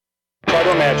Try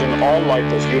to imagine all life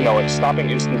as you know it stopping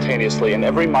instantaneously and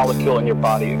every molecule in your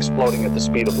body exploding at the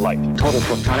speed of light. Total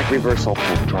protonic reversal.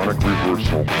 Protonic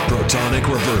reversal. Protonic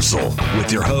reversal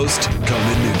with your host,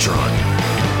 Conan Neutron.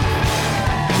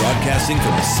 Broadcasting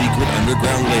from a secret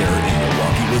underground lair in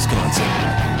Milwaukee, Wisconsin.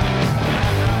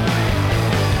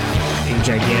 A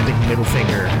gigantic middle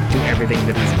finger to everything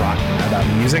that is rock about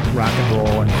music, rock and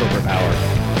roll, and corporate power.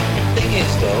 The thing is,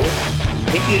 though,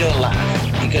 if you don't laugh,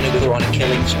 you're going to go on a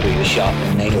killing spree with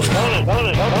sharpened nails.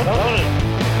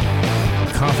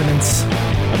 Confidence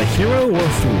of a hero or a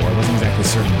fool, I wasn't exactly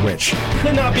certain which.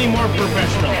 Could not be more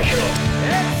professional.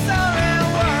 It's only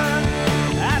one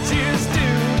I choose to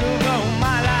devote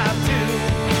my life to.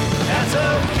 That's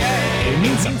okay. It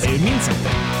means something. It means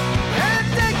something. And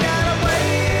take that away.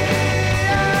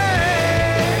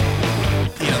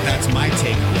 You know, that's my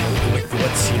take on it.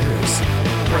 What's yours?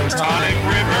 Protonic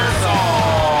reversal.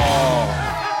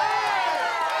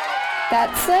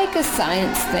 That's like a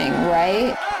science thing,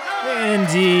 right?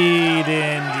 Indeed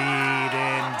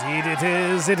it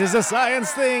is. It is a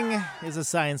science thing. It's a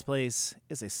science place.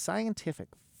 It's a scientific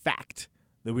fact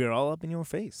that we are all up in your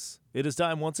face. It is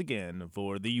time once again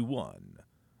for the one,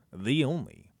 the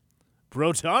only,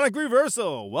 Protonic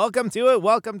reversal. Welcome to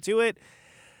it,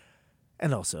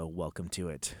 and also welcome to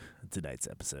it, tonight's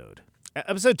episode.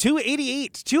 Episode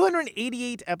 288,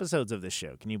 288 episodes of this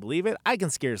show. Can you believe it? I can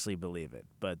scarcely believe it.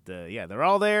 But yeah, they're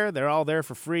all there. They're all there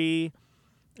for free.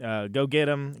 Go get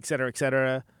them, et cetera, et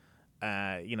cetera.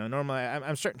 Normally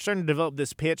I'm starting to develop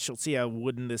this pitch. We'll see how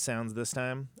wooden this sounds this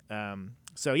time.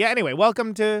 So yeah, anyway,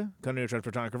 welcome to Conan Neutron's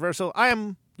Protonic Reversal. I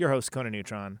am your host, Conan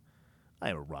Neutron. I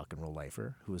am a rock and roll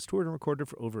lifer who has toured and recorded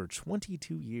for over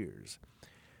 22 years.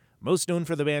 Most known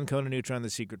for the band Conan Neutron, The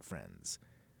Secret Friends.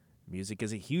 Music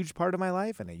is a huge part of my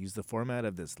life, and I use the format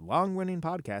of this long-running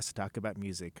podcast to talk about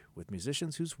music with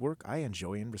musicians whose work I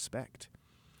enjoy and respect.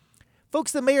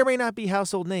 Folks that may or may not be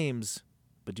household names,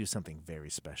 but do something very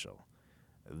special.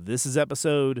 This is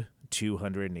episode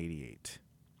 288.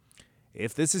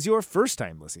 If this is your first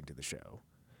time listening to the show,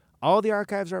 all the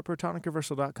archives are at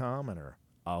protonicreversal.com and are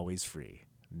always free.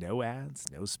 No ads,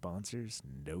 no sponsors,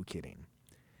 no kidding.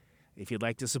 If you'd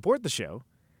like to support the show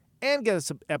and get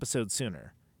an episode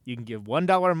sooner, you can give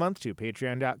 $1 a month to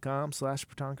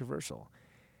patreon.com/protonicreversal.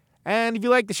 And if you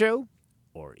like the show,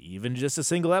 or even just a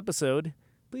single episode,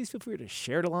 please feel free to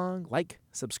share it along, like,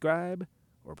 subscribe,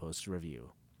 or post a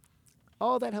review.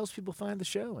 All that helps people find the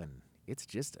show, and it's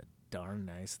just a darn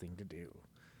nice thing to do.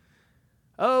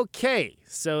 Okay,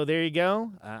 so there you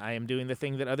go. I am doing the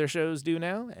thing that other shows do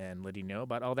now, and letting you know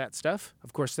about all that stuff.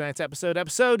 Of course, tonight's episode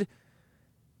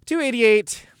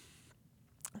 288,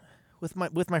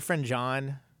 with my friend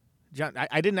John.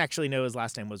 I didn't actually know his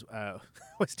last name was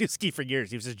Weisnewski for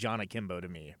years. He was just John Akimbo to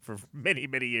me for many,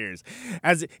 many years,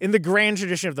 as in the grand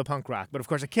tradition of the punk rock. But of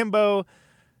course, Akimbo,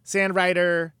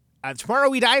 Sandrider, Tomorrow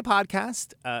We Die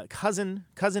podcast, cousin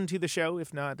to the show,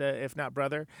 if not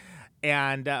brother,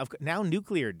 and now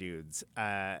Nuclear Dudes.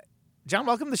 John,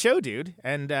 welcome to the show, dude.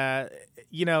 And hey,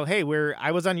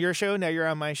 I was on your show, now you're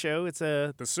on my show. It's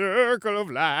the circle of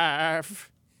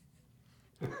life.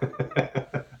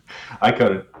 Hi,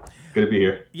 Conan. Good to be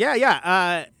here.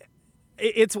 Yeah.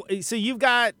 It's so you've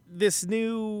got this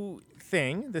new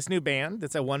thing, this new band.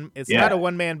 It's not a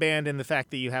one-man band in the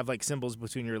fact that you have like cymbals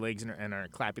between your legs and are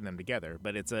clapping them together,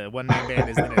 but it's a one-man band.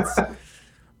 It's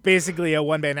basically a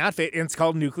one-man outfit, and it's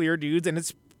called Nuclear Dudes, and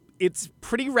it's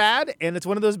pretty rad, and it's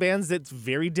one of those bands that's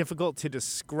very difficult to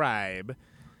describe.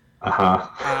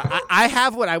 I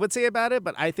have what I would say about it,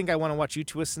 but I think I want to watch you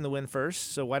twist in the wind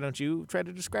first. So why don't you try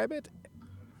to describe it?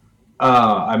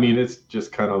 It's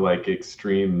just kind of like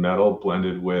extreme metal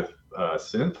blended with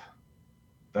synth.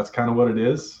 That's kind of what it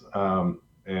is. Yeah.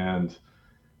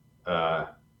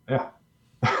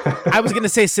 I was going to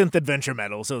say synth adventure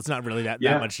metal, so it's not really that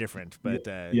much different. But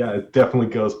yeah, it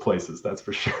definitely goes places. That's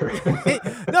for sure.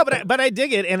 No, but I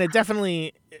dig it, and it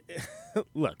definitely.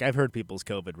 Look, I've heard people's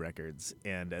COVID records,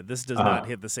 and this does not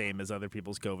hit the same as other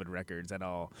people's COVID records at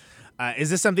all. Is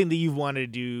this something that you've wanted to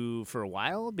do for a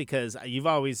while? Because you've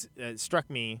always struck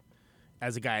me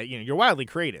as a guy, you're wildly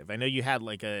creative. I know you had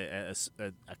like a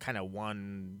kind of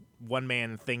one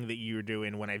man thing that you were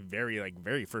doing when I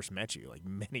very first met you, like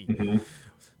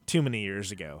too many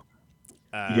years ago.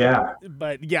 Yeah.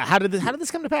 But yeah, how did this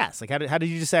come to pass? Like, how did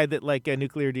you decide that like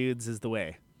Nuclear Dudes is the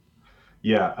way?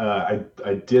 Yeah,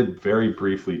 I did very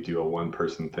briefly do a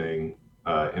one-person thing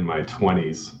in my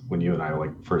 20s when you and I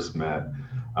first met.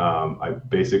 I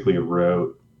basically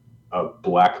wrote a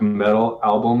black metal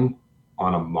album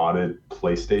on a modded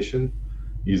PlayStation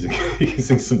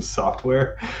using some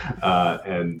software,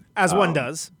 and as one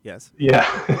does, yes. Yeah,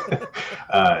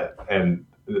 and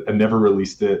I never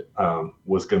released it.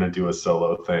 Was going to do a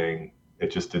solo thing.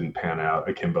 It just didn't pan out.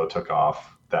 Akimbo took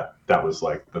off. That was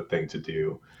like the thing to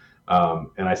do.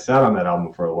 And I sat on that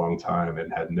album for a long time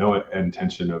and had no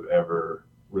intention of ever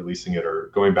releasing it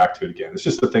or going back to it again. It's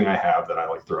just the thing I have that I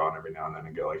like throw on every now and then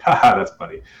and go like, haha, that's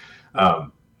funny.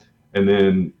 And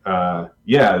then,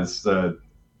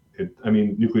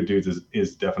 Nuclear Dudes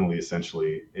is definitely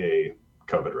essentially a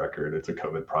COVID record. It's a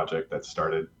COVID project that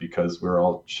started because we're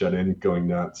all shut in going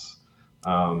nuts.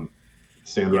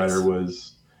 Sandrider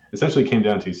was essentially came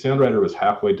down to Sandrider was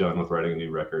halfway done with writing a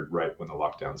new record right when the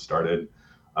lockdown started.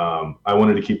 I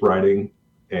wanted to keep writing,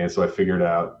 and so I figured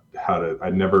out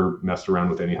I'd never messed around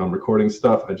with any home recording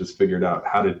stuff. I just figured out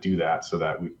how to do that so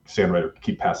that Sandrider could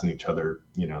keep passing each other,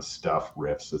 stuff,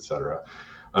 riffs, etc.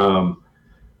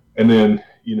 And then,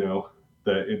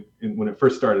 when it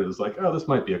first started, it was like, oh, this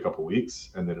might be a couple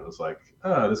weeks. And then it was like,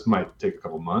 oh, this might take a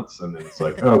couple months. And then it's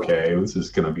like, okay, this is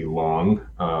going to be long.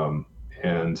 I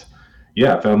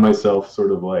found myself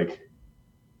sort of like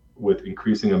with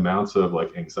increasing amounts of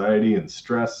like anxiety and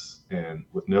stress and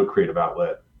with no creative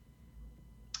outlet.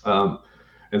 And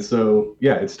so,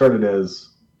 it started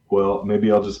as, well,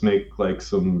 maybe I'll just make like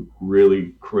some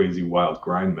really crazy wild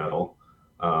grind metal.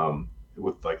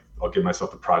 With like, I'll give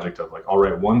myself the project of like, I'll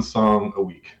write one song a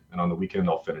week and on the weekend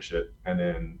I'll finish it. And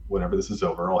then whenever this is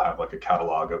over, I'll have like a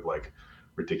catalog of like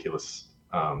ridiculous,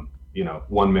 1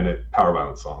 minute power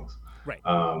violence songs. Right.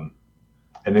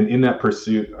 And then in that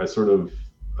pursuit, I sort of,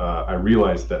 I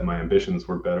realized that my ambitions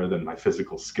were better than my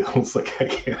physical skills.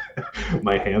 Like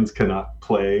my hands cannot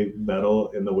play metal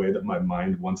in the way that my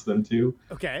mind wants them to.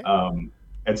 Okay.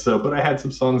 And so, but I had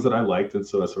some songs that I liked. And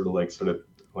so I sort of like,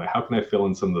 how can I fill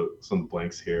in some of the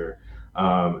blanks here?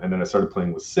 And then I started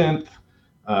playing with synth.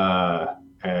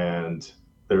 And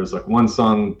there was like one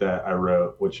song that I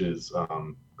wrote, which is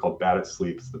called Bad at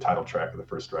Sleep. It's the title track of the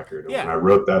first record. And when I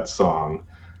wrote that song,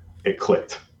 it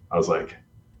clicked. I was like,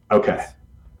 okay,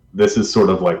 this is sort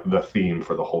of like the theme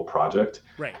for the whole project.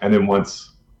 Right. And then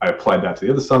once I applied that to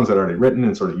the other songs I'd already written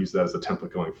and sort of used that as a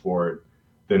template going forward,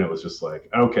 then it was just like,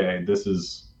 okay, this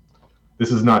is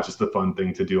not just a fun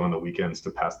thing to do on the weekends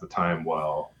to pass the time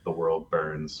while the world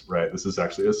burns, right? This is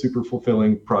actually a super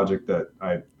fulfilling project that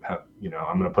I have,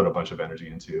 I'm going to put a bunch of energy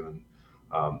into, and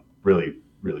really,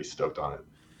 really stoked on it.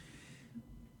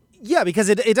 Yeah, because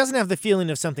it doesn't have the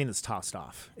feeling of something that's tossed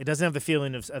off. It doesn't have the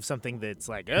feeling of something that's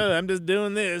like, oh, I'm just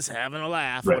doing this, having a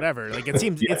laugh, right. Whatever. Like it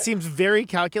seems it seems very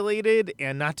calculated,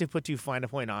 and not to put too fine a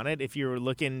point on it, if you were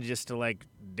looking just to like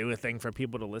do a thing for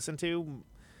people to listen to,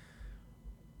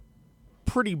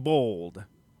 pretty bold.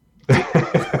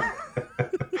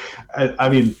 I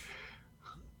mean,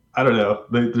 I don't know.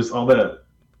 There's all that.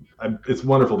 It's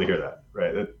wonderful to hear that,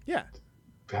 right? Yeah.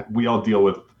 We all deal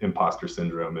with imposter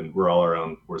syndrome, and we're all our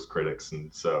own worst critics.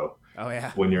 And so,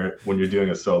 when you're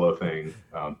doing a solo thing,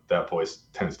 that voice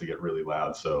tends to get really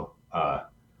loud. So,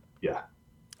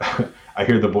 I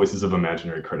hear the voices of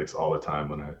imaginary critics all the time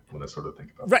when I sort of think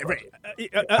about right.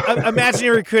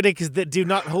 Imaginary critics that do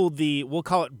not hold the, we'll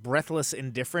call it breathless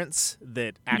indifference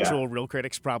that actual real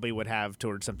critics probably would have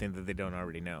towards something that they don't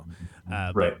already know.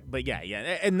 Right. But yeah.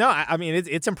 And no, I mean,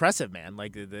 it's impressive, man.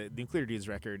 Like the Nuclear Dudes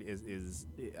record is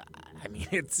I mean,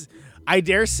 I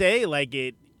dare say like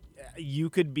you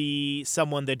could be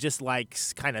someone that just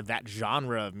likes kind of that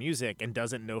genre of music and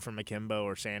doesn't know from Akimbo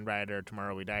or Sandrider or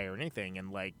Tomorrow We Die or anything,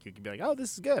 and like you could be like, oh,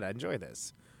 this is good, I enjoy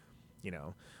this,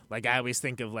 like I always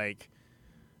think of like,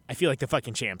 I feel like the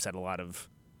fucking Champs had a lot of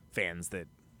fans that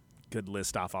could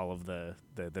list off all of the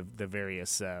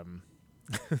various the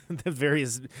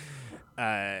various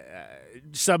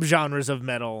subgenres of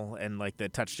metal and like the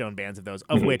touchstone bands of those,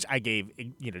 of which I gave,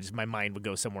 just my mind would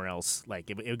go somewhere else.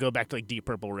 Like it would go back to like Deep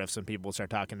Purple riffs when people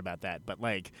start talking about that. But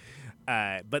like,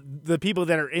 but the people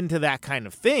that are into that kind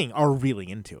of thing are really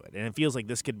into it. And it feels like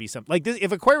this could be something like this.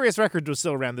 If Aquarius Records was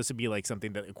still around, this would be like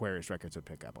something that Aquarius Records would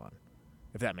pick up on,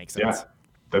 if that makes sense. Yeah.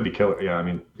 That'd be killer. Yeah, I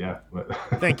mean, yeah.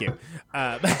 Thank you.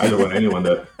 I don't want anyone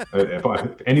to.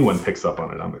 If anyone picks up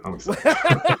on it, I'm excited.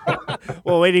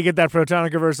 Well, wait till you get that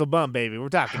Protonic reversal bump, baby. We're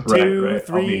talking 2,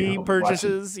 3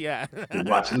 purchases.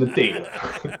 Watching the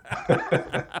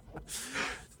data.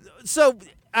 So,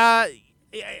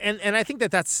 and I think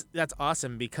that's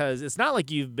awesome because it's not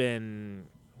like you've been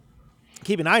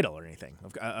keeping idle or anything.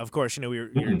 Of course, we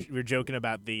were joking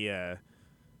about the.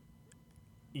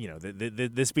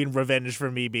 This being revenge for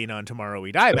me being on Tomorrow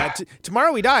We Die. But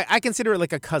Tomorrow We Die, I consider it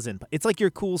like a cousin. It's like your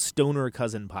cool stoner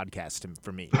cousin podcast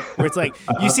for me, where it's like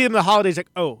you see them in the holidays, like,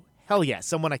 oh hell yeah,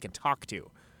 someone I can talk to,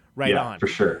 right on. For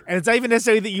sure. And it's not even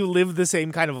necessarily that you live the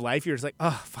same kind of life. You're just like,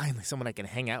 oh, finally someone I can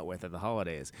hang out with at the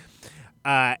holidays.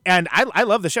 And I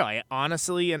love the show. I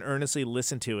honestly and earnestly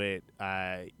listen to it,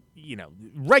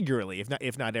 regularly,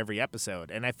 if not every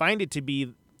episode. And I find it to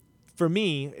be, for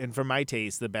me and for my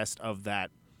taste, the best of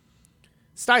that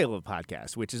style of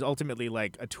podcast, which is ultimately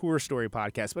like a tour story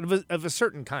podcast, but of a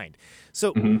certain kind.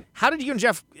 So how did you and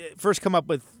Jeff first come up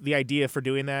with the idea for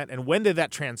doing that, and when did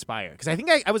that transpire? Because I think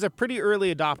I was a pretty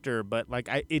early adopter, but like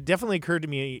it definitely occurred to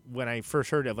me when I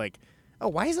first heard of like, oh,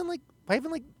 why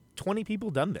haven't like 20 people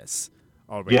done this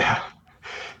already?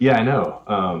 Yeah, I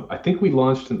know. I think we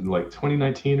launched in like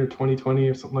 2019 or 2020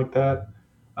 or something like that.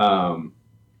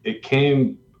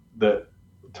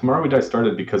 Tomorrow We Die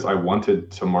started because I wanted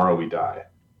Tomorrow We Die,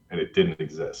 and it didn't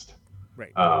exist.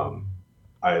 Right. I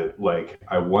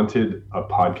wanted a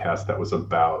podcast that was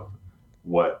about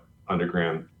what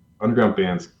underground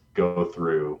bands go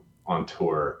through on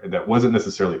tour, and that wasn't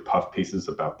necessarily puff pieces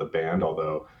about the band.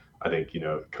 Although I think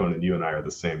Conan, you and I are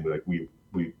the same. Like we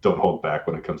don't hold back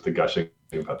when it comes to gushing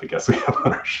about the guests we have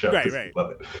on our show. Right.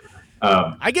 Love it.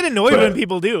 I get annoyed when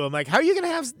people do. I'm like, how are you going to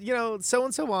have,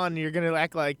 so-and-so on, and you're going to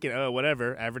act like,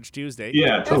 whatever, Average Tuesday.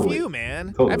 Yeah, totally. F you,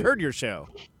 man. Totally. I've heard your show.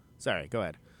 Sorry, go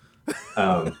ahead.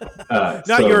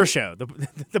 Not your show. The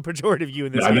pejorative you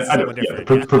in this case is someone different.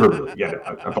 I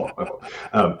fault.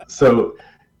 So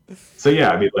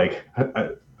yeah, I mean, like, I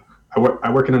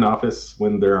work in an office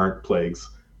when there aren't plagues.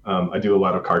 I do a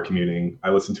lot of car commuting.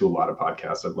 I listen to a lot of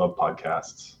podcasts. I love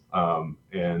podcasts.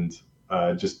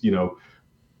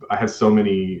 I have so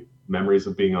many memories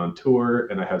of being on tour,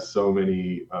 and I have so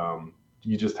many,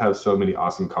 you just have so many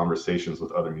awesome conversations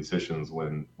with other musicians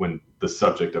when the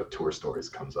subject of tour stories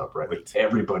comes up, right? Like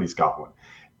everybody's got one.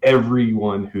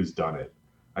 Everyone who's done it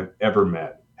I've ever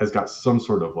met has got some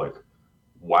sort of like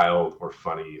wild or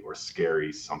funny or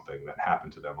scary something that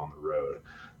happened to them on the road.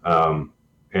 I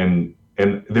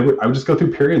would just go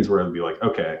through periods where I'd be like,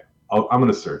 okay, I'm going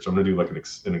to search. I'm going to do like an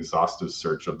exhaustive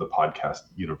search of the podcast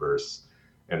universe.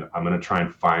 And I'm going to try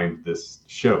and find this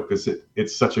show because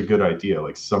it's such a good idea.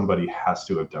 Like somebody has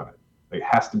to have done it. Like, it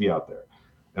has to be out there.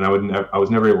 And I was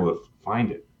never able to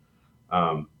find it.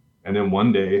 And then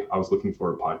one day I was looking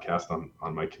for a podcast on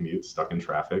my commute, stuck in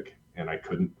traffic. And I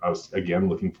was again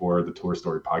looking for the Tour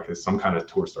Story podcast, some kind of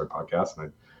Tour Story podcast. And I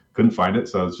couldn't find it.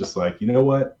 So I was just like, you know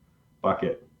what? Fuck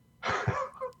it.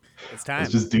 It's time.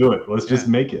 Let's just do it. Let's just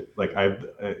make it. Like I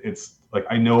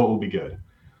know it will be good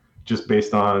just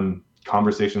based on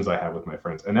conversations I have with my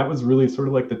friends. And that was really sort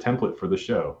of like the template for the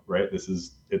show, right?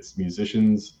 It's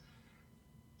musicians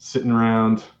sitting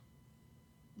around,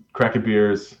 cracking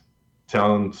beers,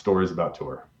 telling stories about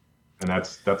tour. And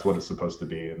that's what it's supposed to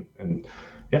be. And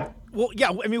yeah. Well,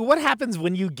 yeah. I mean, what happens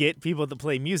when you get people to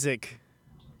play music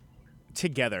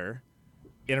together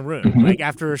in a room, like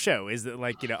after a show? Is it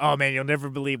like, oh man, you'll never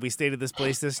believe we stayed at this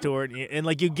place this tour, and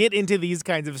like you get into these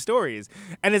kinds of stories,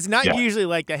 and it's not usually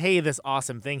like hey, this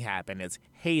awesome thing happened. It's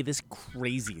hey, this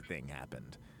crazy thing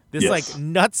happened. This like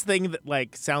nuts thing that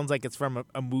like sounds like it's from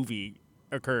a movie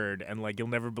occurred, and like you'll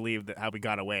never believe how we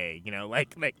got away.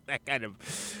 Like that kind of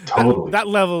totally that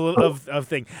level of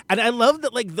thing. And I love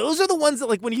that like those are the ones that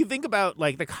like when you think about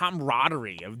like the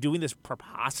camaraderie of doing this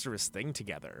preposterous thing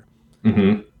together.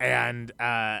 And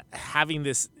having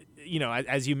this,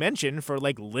 as you mentioned, for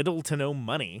like little to no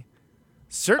money,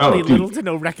 certainly little to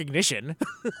no recognition.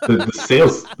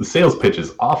 the sales pitch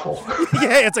is awful.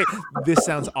 Yeah, it's like, this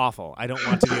sounds awful. I don't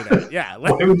want to do that. Yeah.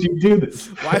 Like, why would you do this?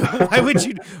 Why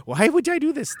would I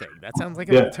do this thing? That sounds like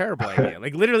a terrible idea.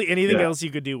 Like literally anything else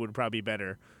you could do would probably be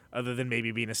better, other than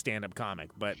maybe being a stand-up comic.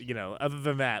 But other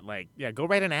than that, like, go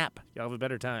write an app. You'll have a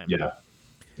better time.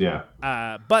 Yeah.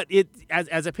 But it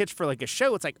as a pitch for like a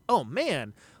show, it's like, oh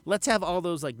man, let's have all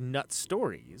those like nut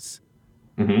stories,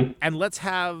 and let's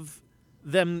have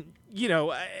them.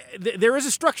 There is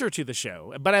a structure to the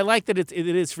show, but I like that it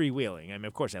is freewheeling. I mean,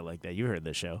 of course, I like that. You heard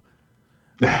this show,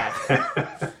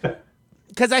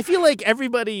 because I feel like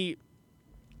everybody.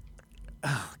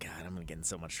 Oh God, I'm gonna get in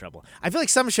so much trouble. I feel like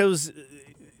some shows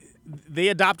they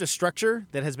adopt a structure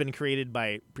that has been created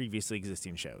by previously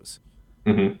existing shows.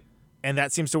 And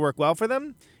that seems to work well for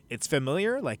them. It's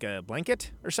familiar, like a blanket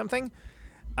or something.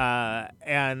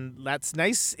 And that's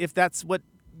nice if that's what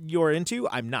you're into.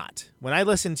 I'm not. When I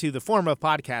listen to the form of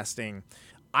podcasting,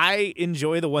 I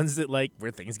enjoy the ones that like where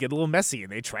things get a little messy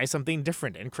and they try something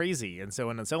different and crazy and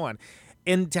so on and so on.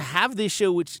 And to have this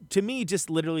show, which to me just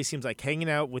literally seems like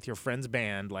hanging out with your friend's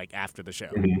band like after the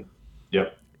show.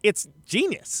 Yep. It's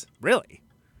genius, really.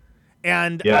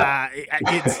 And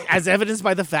it's as evidenced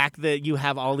by the fact that you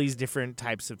have all these different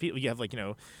types of people. You have like,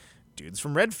 dudes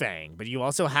from Red Fang, but you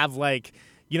also have like,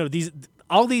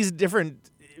 all these different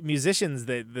musicians,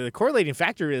 the correlating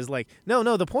factor is like,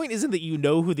 no, the point isn't that you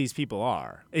know who these people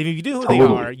are. If you do who they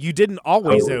are, you didn't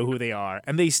always know who they are,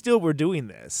 and they still were doing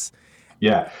this.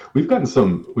 Yeah, we've gotten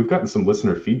some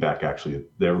listener feedback actually.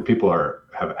 There were people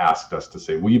have asked us to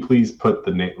say, will you please put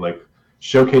the name, like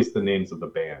showcase the names of the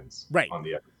bands on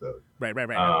the episode. Right.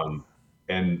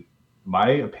 And my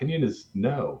opinion is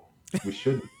no, we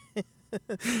shouldn't.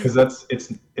 Because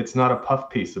it's not a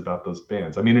puff piece about those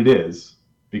bands. I mean, it is,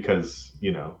 because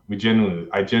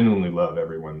I genuinely love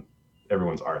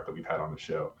everyone's art that we've had on the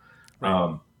show.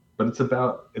 Right. But it's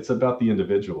about the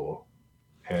individual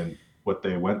and what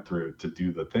they went through to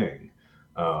do the thing.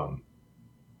 And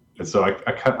so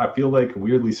I feel like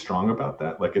weirdly strong about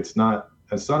that. Like it's not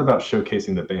about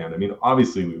showcasing the band. I mean,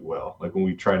 obviously we will, like when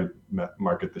we try to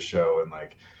market the show and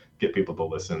like get people to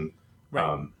listen.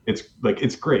 Right.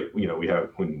 It's great. We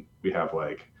have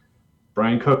like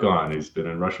Brian Cook on, who's been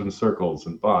in Russian Circles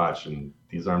and Bosch and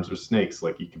These Arms Are Snakes.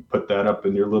 Like you can put that up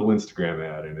in your little Instagram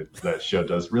ad, and that show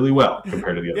does really well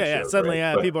compared to the other shows. Suddenly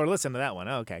right? people are listening to that one.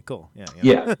 Oh, okay, cool.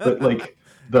 Yeah, but like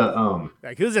the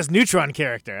like who's this Neutron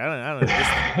character? I don't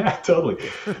know. Totally.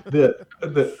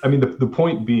 The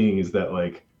point being is that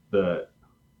like the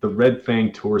Red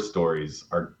Fang tour stories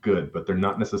are good, but they're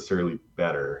not necessarily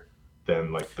better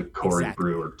than like the Corey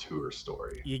Brewer tour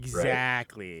story.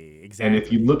 Exactly. Right? And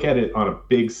if you look at it on a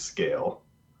big scale,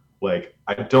 like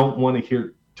I don't want to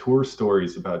hear tour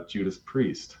stories about Judas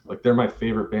Priest. Like they're my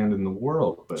favorite band in the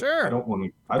world, but sure. I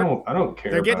don't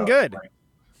care. They're getting good.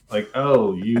 Like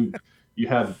oh, you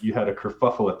had a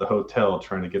kerfuffle at the hotel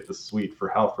trying to get the suite for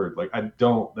Halford. Like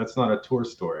that's not a tour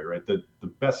story, right? The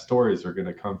best stories are going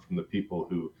to come from the people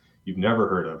who you've never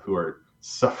heard of, who are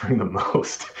suffering the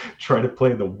most, trying to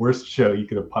play the worst show you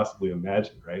could have possibly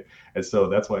imagined, right? And so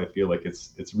that's why I feel like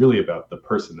it's really about the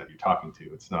person that you're talking to.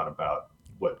 It's not about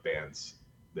what bands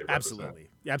they represent.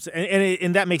 Absolutely.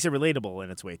 And that makes it relatable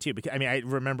in its way too. Because I mean, I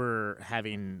remember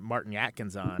having Martin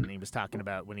Atkins on, and he was talking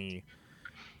about when he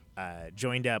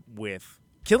joined up with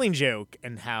Killing Joke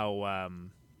and how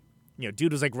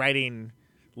dude was like writing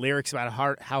lyrics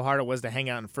about how hard it was to hang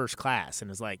out in first class,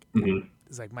 and it's like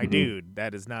my dude,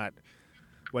 that is not.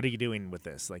 What are you doing with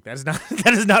this? Like that is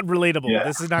not relatable. Yeah.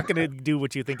 This is not going to do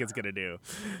what you think it's going to do.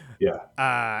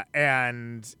 Yeah.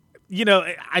 And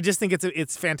I just think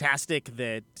it's fantastic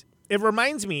that it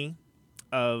reminds me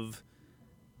of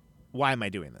why am I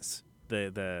doing this?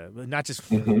 The not just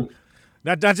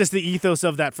not just the ethos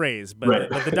of that phrase, but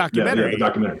the documentary. The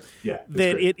documentary. Yeah.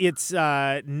 That it's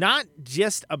not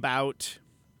just about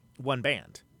one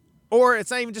band. Or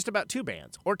it's not even just about 2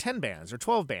 bands, or 10 bands, or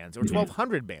 12 bands, or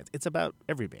 1,200 bands. It's about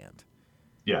every band.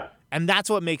 Yeah. And that's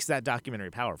what makes that documentary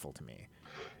powerful to me.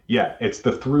 Yeah, it's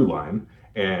the through line.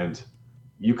 And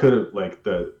you could have, like,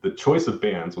 the choice of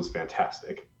bands was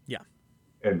fantastic. Yeah.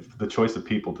 And the choice of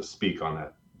people to speak on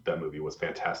that movie was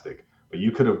fantastic. But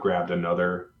you could have grabbed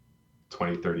another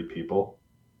 20, 30 people,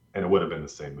 and it would have been the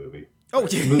same movie. Oh,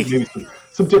 right? Maybe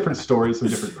some different stories, some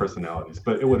different personalities,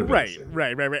 but it would have been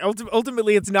right.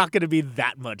 Ultimately, it's not going to be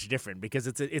that much different because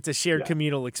it's a shared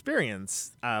communal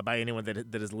experience by anyone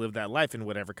that has lived that life in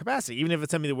whatever capacity. Even if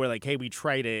it's something where like, hey, we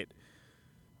tried it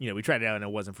out and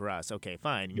it wasn't for us. Okay,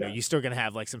 fine. You know, you're still going to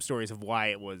have like some stories of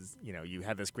why it was. You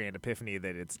had this grand epiphany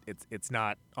that it's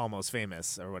not Almost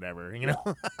Famous or whatever.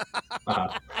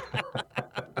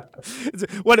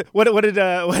 What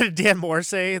did Dan Moore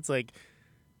say? It's like.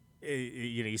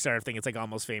 You start thinking it's like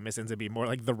Almost Famous, ends up being more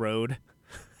like The Road.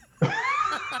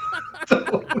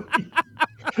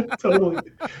 Totally.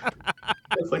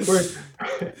 It's like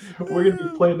we're gonna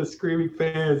be playing the screaming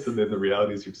fans, and then the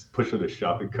reality is you're just pushing a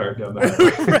shopping cart down the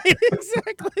highway. Right,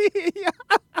 exactly. Yeah.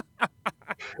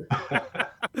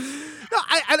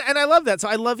 I love that. So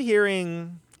I love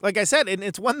hearing, like I said, and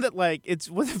it's one that like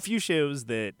it's one of the few shows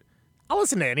that I'll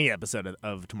listen to any episode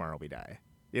of Tomorrow We Die.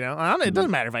 It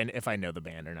doesn't matter if I know the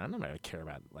band or not. I don't really care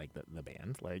about like the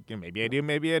band. Like maybe I do,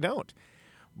 maybe I don't.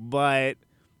 But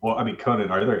well, I mean, Conan,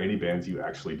 are there any bands you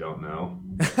actually don't know?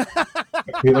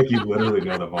 I feel like you literally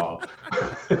know them all.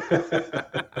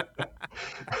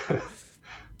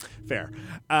 Fair,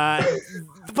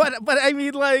 but I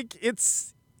mean, like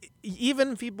it's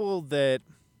even people that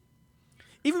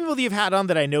you've had on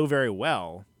that I know very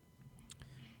well.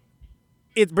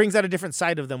 It brings out a different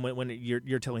side of them when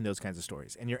you're telling those kinds of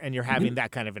stories and you're having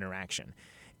that kind of interaction,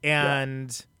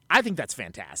 and I think that's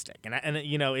fantastic. And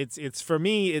it's for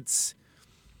me,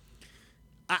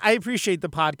 I appreciate the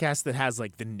podcast that has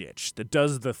like the niche that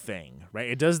does the thing, right?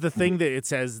 It does the thing that it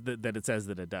says that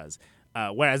it does.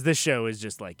 Whereas this show is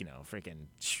just like freaking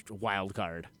wild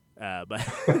card. But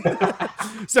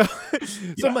so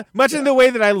much in the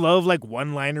way that I love like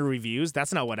one-liner reviews,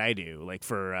 that's not what I do. Like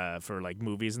for like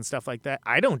movies and stuff like that,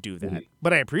 I don't do that,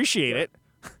 but I appreciate it.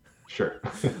 Sure.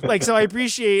 Like, so I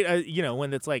appreciate,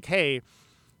 when it's like, hey,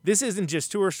 this isn't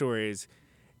just tour stories.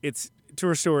 It's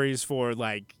tour stories for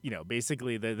like,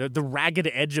 basically the ragged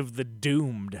edge of the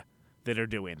doomed that are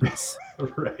doing this.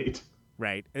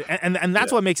 Right. And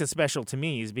that's what makes it special to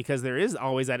me, is because there is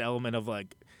always that element of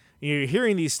like, you're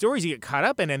hearing these stories, you get caught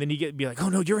up in it, and then you be like, oh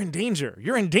no, you're in danger.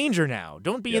 You're in danger now.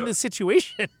 Don't be in this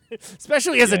situation.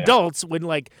 Especially as adults, when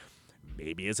like,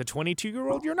 maybe as a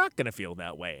 22-year-old, you're not going to feel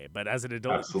that way. But as an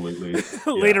adult, absolutely,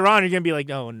 later on, you're going to be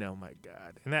like, oh, no, my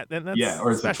God. And that's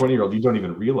or as a 20-year-old, you don't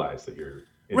even realize that you're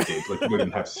engaged. Like, you don't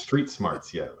even have street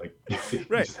smarts yet. Like, you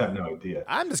just have no idea.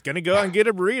 I'm just going to go and get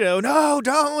a burrito. No,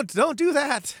 don't do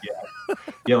that.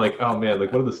 Yeah, like, oh, man,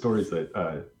 like one of the stories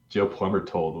that Joe Plummer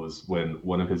told was when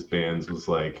one of his bands was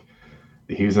like,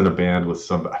 he was in a band with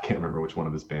I can't remember which one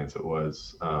of his bands it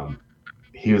was.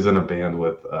 He was in a band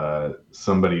with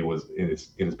somebody was in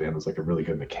his band was like a really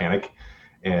good mechanic,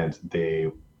 and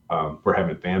they were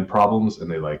having van problems,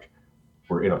 and they like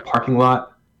were in a parking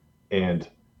lot, and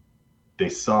they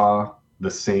saw the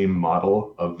same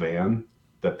model of van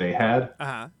that they had,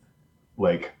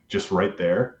 like just right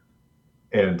there,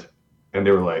 and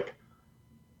they were like,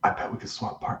 I bet we could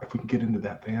swap parts. If we can get into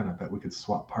that van, I bet we could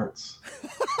swap parts.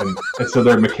 And so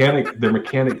their mechanic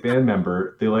band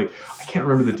member, they like, I can't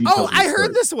remember the details. Oh, I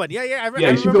heard this one. Yeah. I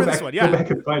you should go back, this one. Yeah. Go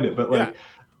back and find it. But like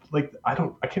I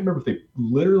can't remember if they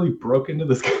literally broke into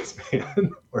this guy's van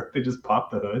or if they just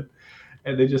popped the hood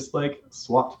and they just like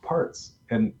swapped parts.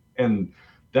 And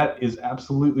that is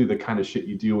absolutely the kind of shit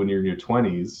you do when you're in your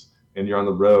 20s and you're on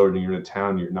the road and you're in a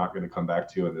town you're not going to come back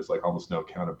to, and there's like almost no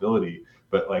accountability.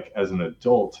 But like as an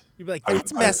adult, you'd be like,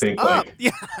 that's messed up.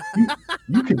 Like,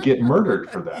 you could get murdered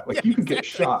for that. Like you could get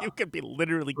shot. You could be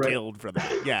literally killed for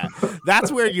that. Yeah, that's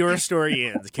where your story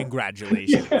ends.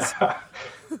 Congratulations. Yeah.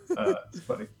 It's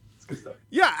funny. It's good stuff.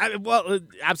 Yeah, well,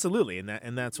 absolutely,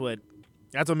 and that's what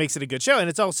makes it a good show. And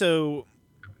it's also,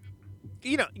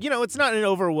 it's not an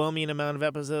overwhelming amount of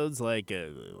episodes like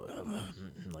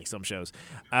some shows.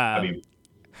 I mean,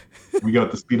 we go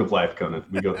at the speed of life, Conan.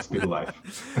 We go at the speed of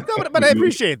life. No, but I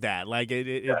appreciate that. Like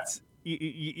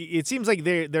it seems like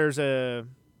there's a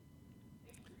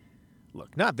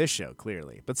look. Not this show,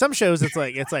 clearly, but some shows it's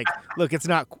like look, it's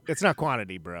not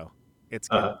quantity, bro. It's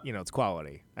it's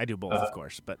quality. I do both, of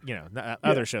course, but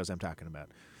other shows I'm talking about.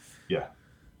 Yeah.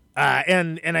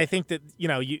 And I think that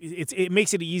it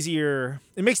makes it easier.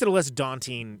 It makes it a less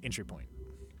daunting entry point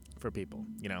for people.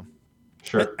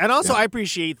 Sure. And also, I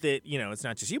appreciate that it's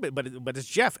not just you, but it's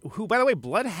Jeff, who, by the way,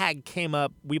 Blood Hag came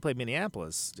up. We played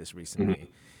Minneapolis just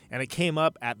recently, and it came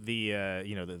up at the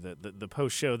the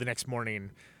post show the next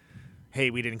morning. Hey,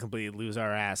 we didn't completely lose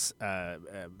our ass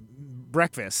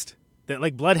breakfast. That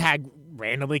like Blood Hag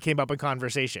randomly came up in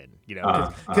conversation,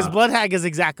 because Blood Hag is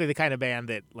exactly the kind of band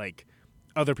that like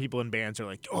other people in bands are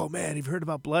like, oh man, you've heard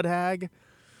about Blood Hag?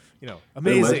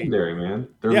 Amazing. They're legendary, man.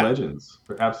 They're legends.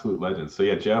 They're absolute legends. So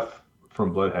yeah, Jeff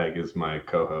from Blood Hag is my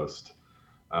co-host.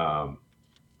 I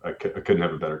couldn't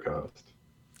have a better co-host.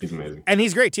 He's amazing, and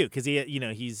he's great too, because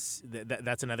he's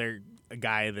that's another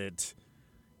guy that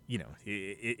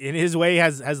in his way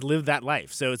has lived that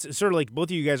life. So it's sort of like both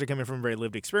of you guys are coming from a very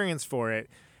lived experience for it,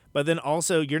 but then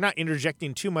also you're not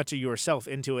interjecting too much of yourself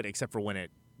into it, except for when it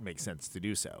makes sense to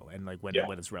do so, and like when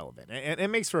it's relevant, and it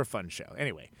makes for a fun show.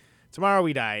 Anyway, Tomorrow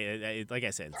We Die. Like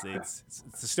I said, it's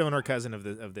the stoner cousin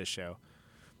of this show.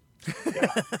 Yeah,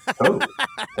 totally.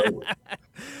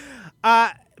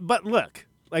 But look,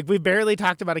 like we've barely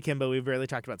talked about Akimbo, we've barely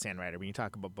talked about Sandrider. When you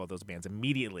talk about both those bands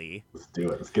immediately, let's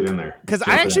do it. Let's get in there. Because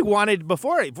I actually wanted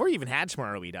before you even had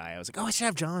Tomorrow We Die, I was like, oh, I should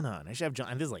have John on. And this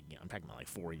is like I'm talking about like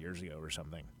 4 years ago or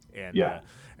something. And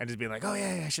and just being like, oh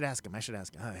yeah, I should ask him. Oh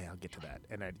yeah, I'll get to that.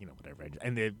 And I whatever.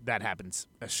 And that happens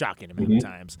a shocking amount of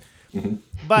times.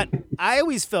 But I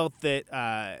always felt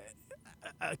that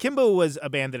Akimbo was a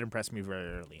band that impressed me very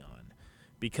early on,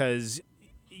 because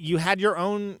you had your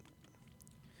own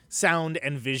sound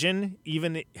and vision,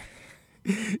 even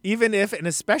if and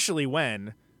especially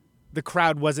when the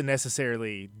crowd wasn't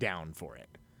necessarily down for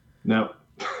it. No.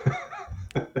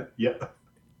 Yeah.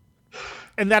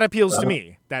 And that appeals to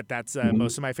me. That's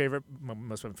most of my favorite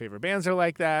bands are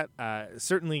like that.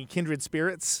 Certainly Kindred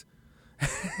Spirits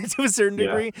to a certain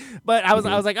degree. But I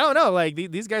was like, oh no, like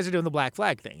these guys are doing the Black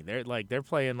Flag thing. They're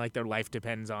playing like their life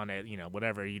depends on it,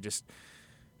 whatever. You just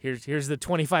here's the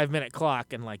 25-minute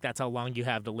clock, and like that's how long you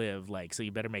have to live, like, so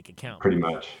you better make it count. Pretty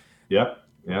much. Yep.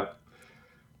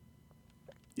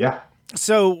 Yeah.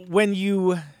 So when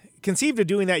you conceived of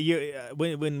doing that, you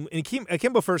when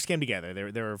Akimbo first came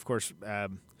together, there were of course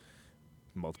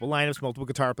multiple lineups, multiple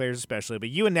guitar players, especially, but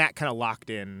you and Nat kind of locked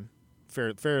in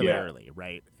fairly early,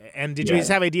 right? And did you just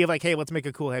have an idea of like, hey, let's make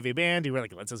a cool heavy band? You were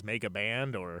like, let's just make a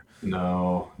band, or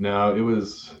no, it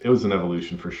was an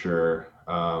evolution for sure.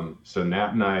 So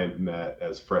Nat and I met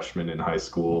as freshmen in high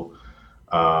school.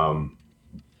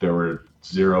 There were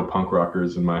 0 punk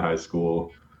rockers in my high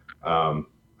school. I'm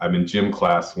in gym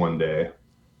class one day,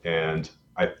 and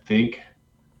I think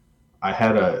I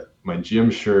had my gym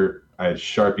shirt. I had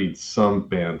Sharpied some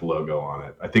band logo on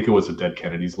it. I think it was a Dead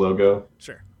Kennedys logo.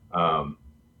 Sure.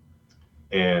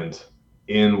 And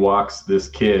in walks this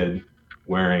kid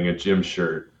wearing a gym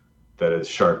shirt that is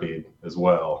Sharpied as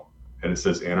well, and it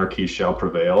says "Anarchy shall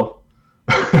prevail."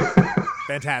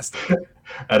 Fantastic.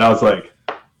 And I was like,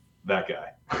 that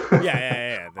guy.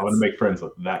 Yeah. I want to make friends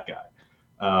with that guy.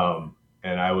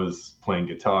 And I was playing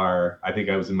guitar. I think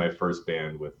I was in my first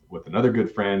band with another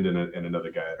good friend and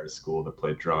another guy at our school that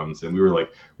played drums. And we were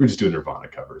just doing Nirvana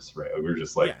covers, right? We were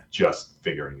just just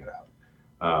figuring it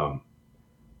out.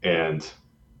 And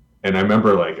I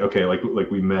remember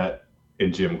like we met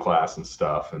in gym class and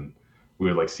stuff, and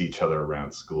we would see each other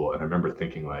around school. And I remember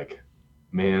thinking like,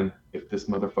 man, if this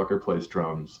motherfucker plays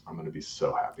drums, I'm going to be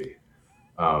so happy.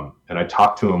 And I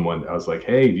talked to him I was like,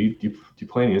 hey, do you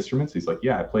play any instruments? He's like,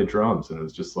 yeah, I play drums. And it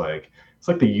was just like, it's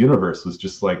like the universe was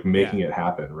just like making it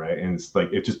happen. Right. And it's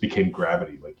like, it just became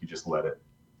gravity. Like you just let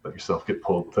yourself get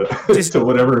pulled to, to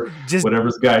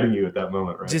whatever's guiding you at that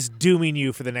moment. Right. Just dooming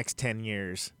you for the next 10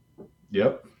 years.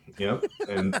 Yep.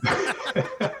 And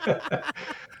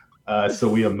so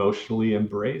we emotionally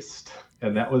embraced,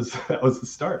 and that was the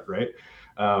start. Right.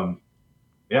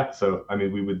 So, I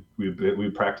mean, we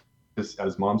would practice at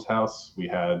his mom's house. We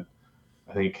had,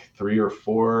 I think, 3 or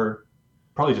 4,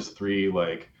 probably just 3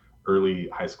 like early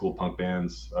high school punk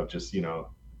bands of just,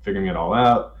 figuring it all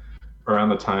out. Around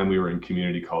the time we were in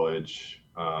community college,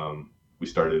 we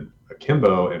started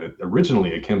Akimbo, and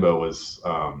originally Akimbo was,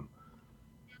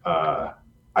 I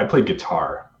played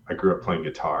guitar. I grew up playing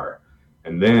guitar.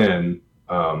 And then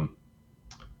I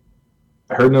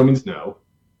heard No Means No,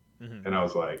 and I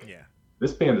was like,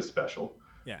 this band is special.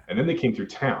 Yeah. And then they came through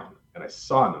town, and I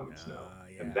saw No Means No,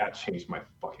 and that changed my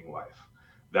fucking life.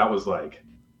 That was like,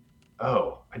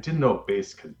 oh, I didn't know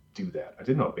bass could do that. I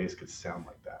didn't know bass could sound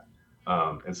like that.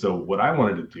 And so what I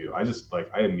wanted to do, I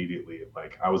immediately,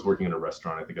 I was working in a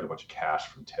restaurant. I think I got a bunch of cash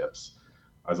from tips.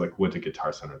 I was went to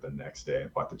Guitar Center the next day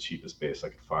and bought the cheapest bass I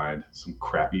could find. Some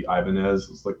crappy Ibanez.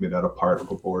 It was made out of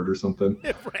particle board or something.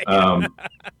 Right.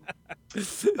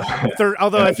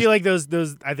 Although I feel like those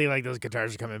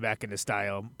guitars are coming back into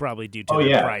style, probably due to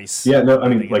the price. Yeah, no, I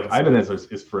mean, Ibanez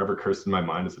is forever cursed in my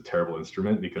mind as a terrible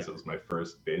instrument because it was my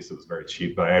first bass. It was very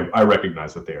cheap, but I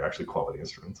recognize that they are actually quality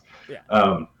instruments.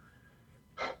 Yeah.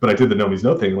 But I did the No Means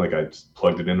No thing. I just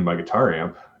plugged it into my guitar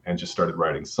amp and just started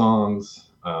writing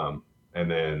songs. And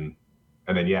then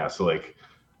so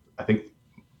I think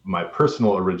my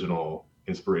personal original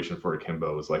inspiration for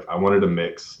Akimbo was I wanted to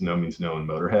mix No Means No and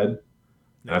Motorhead. And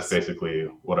that's basically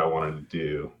what I wanted to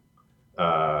do.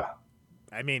 I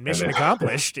mean, mission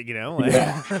accomplished,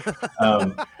 Yeah.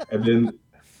 And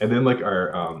then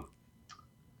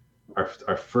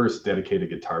our first dedicated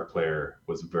guitar player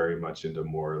was very much into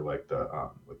more the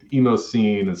emo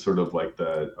scene and sort of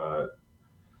the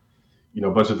a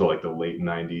bunch of the late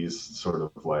 90s sort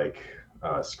of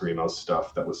screamo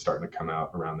stuff that was starting to come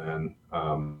out around then.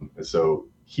 And so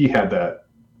he had a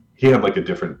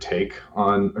different take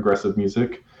on aggressive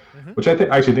music, which I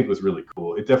actually think was really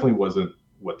cool. It definitely wasn't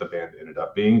what the band ended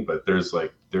up being, but there's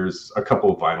a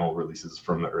couple of vinyl releases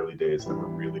from the early days that were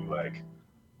really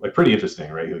pretty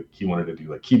interesting, right? He wanted to do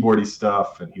keyboardy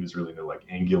stuff, and he was really into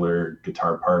angular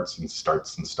guitar parts and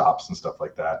starts and stops and stuff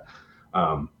like that.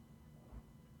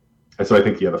 And so I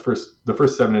think, the first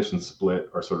 7-inch and Split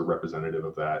are sort of representative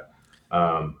of that.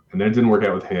 And then it didn't work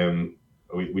out with him.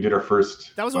 We did our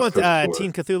first. That was with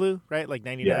Teen Cthulhu, right?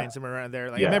 99, somewhere around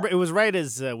there. I remember it was right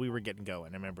as we were getting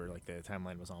going. I remember the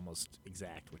timeline was almost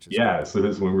exact, which is cool. So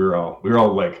this is when we were all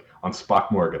on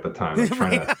Spockmorg at the time,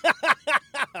 trying to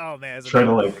oh man, trying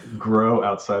to grow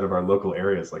outside of our local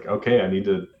areas. Okay, I need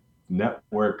to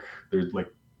network. There's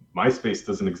MySpace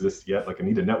doesn't exist yet. I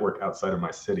need a network outside of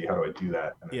my city. How do I do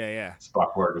that? And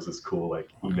Spockmorg was this cool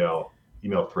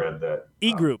email thread that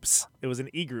e-groups. It was an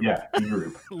e-group. Yeah,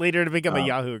 e-group. Later to become a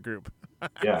Yahoo group.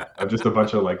 Yeah, just a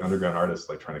bunch of underground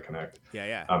artists trying to connect.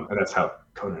 Yeah. And that's how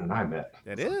Conan and I met.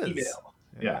 That is. Email.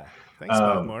 Yeah. Thanks,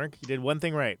 Spockmorg. You did one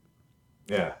thing right.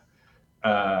 Yeah.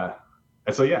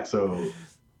 And so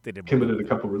Kimba did a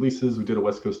couple releases. We did a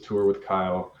West Coast tour with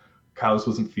Kyle. Kyle's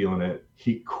wasn't feeling it.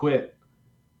 He quit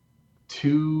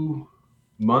 2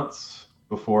 months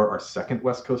before our second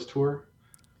West Coast tour,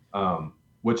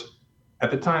 which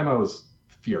at the time I was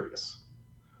furious.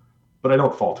 But I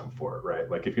don't fault him for it, right?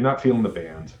 Like, if you're not feeling the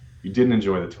band, you didn't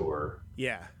enjoy the tour.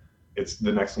 Yeah. It's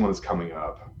the next one is coming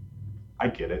up. I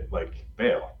get it. Like,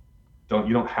 bail.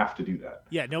 You don't have to do that.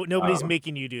 Yeah, nobody's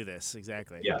making you do this.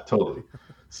 Exactly. Yeah, totally.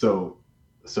 So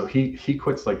he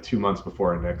quits like 2 months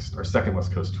before our second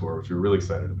West Coast tour, which we were really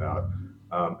excited about.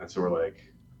 And so we're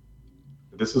like,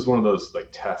 this is one of those like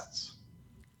tests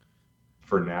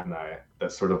for Nat and I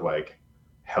that sort of like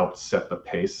helped set the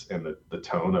pace and the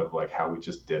tone of like how we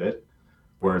just did it,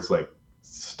 where it's like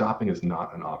stopping is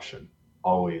not an option.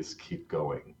 Always keep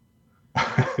going.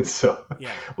 So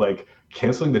like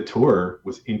canceling the tour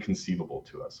was inconceivable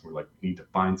to us. We're like, we need to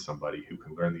find somebody who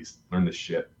can learn this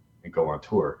shit and go on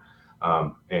tour.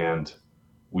 And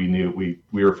we knew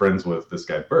we were friends with this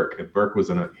guy Burke, and Burke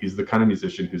he's the kind of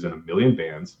musician who's in a million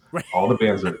bands. Right. All the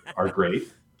bands are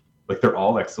great. Like, they're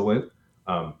all excellent.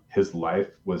 His life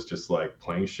was just like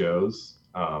playing shows.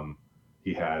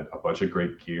 He had a bunch of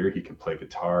great gear. He could play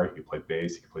guitar, he could play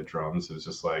bass, he could play drums. It was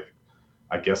just like,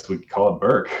 I guess we call it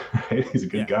Burke, right? He's a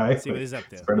good guy. See what he's up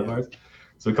to. He's a friend of ours.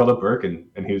 So we called up Burke, and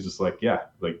he was just like,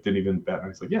 didn't even bat. And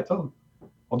he's like, yeah, tell him,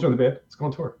 I'll join the band. Let's go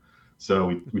on tour.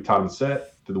 So we taught him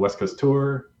set, did the West Coast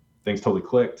tour. Things totally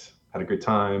clicked. Had a great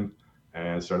time,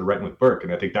 and started writing with Burke.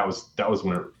 And I think that was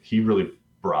when he really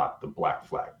brought the Black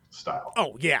Flag style.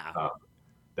 Oh yeah.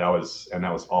 That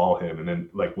was all him. And then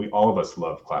like all of us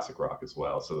loved classic rock as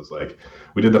well. So it was like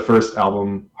we did the first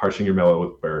album, Harshing Your Mellow,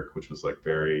 with Burke, which was like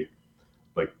very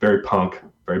punk,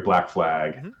 very Black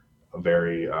Flag, a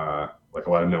very like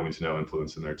a lot of No Means No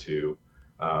influence in there too.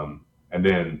 And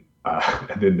then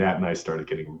Nat and I started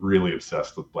getting really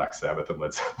obsessed with Black Sabbath and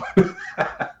Led Zeppelin.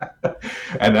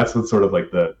 And that's when sort of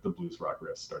like the blues rock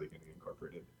riffs started getting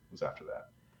incorporated. It was after that.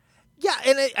 Yeah,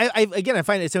 and I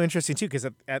find it so interesting too, because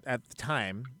at the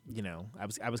time,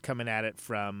 I was coming at it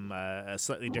from a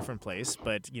slightly different place,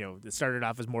 but it started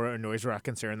off as more a noise rock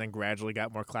concern, then gradually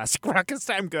got more classic rock as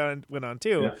time went on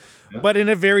too, but in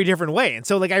a very different way. And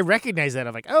so like I recognize that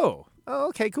I'm like, oh,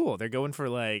 okay, cool. They're going for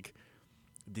like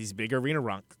these big arena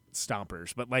rock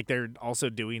stompers, but like they're also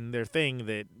doing their thing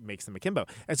that makes them Akimbo.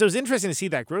 And so it's interesting to see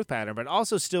that growth pattern, but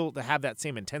also still to have that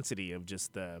same intensity of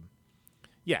just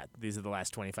these are the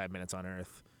last 25 minutes on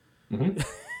Earth. Mm-hmm.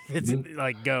 It's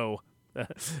like go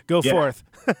forth.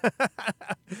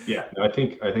 Yeah, no, I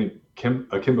think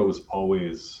Akimbo was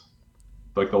always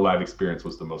like the live experience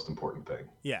was the most important thing.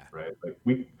 Yeah, right. Like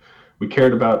we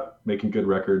cared about making good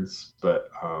records, but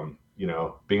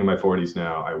being in my 40s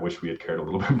now, I wish we had cared a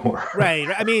little bit more. Right.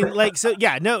 I mean, like, so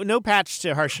yeah, no patch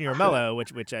to Harshing Your Mellow,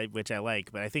 which I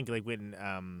like, but I think like when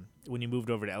you moved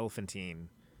over to Elephantine.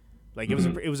 Like it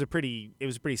was a pretty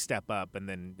step up, and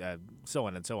then so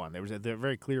on and so on. There was a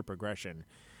very clear progression.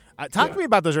 Talk to me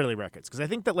about those early records, because I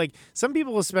think that like some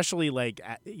people, especially like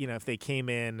if they came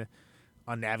in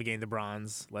on Navigating the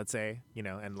Bronze, let's say,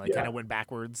 and like kind of went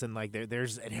backwards, and like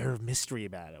there's an air of mystery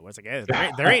about it. Where it's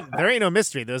like there ain't no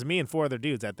mystery. There was me and 4 other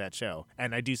dudes at that show,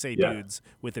 and I do say dudes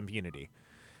with impunity.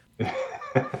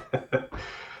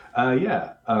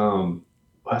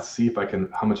 Let's see if I can,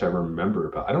 how much I remember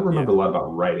about. I don't remember a lot about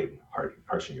writing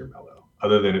Harshing Your Mellow,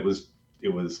 other than it was.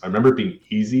 I remember it being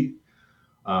easy,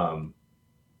 and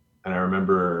I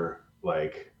remember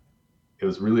like it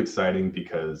was really exciting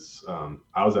because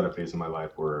I was at a phase in my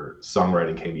life where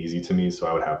songwriting came easy to me, so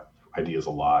I would have ideas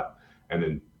a lot, and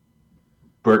then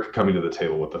Burke coming to the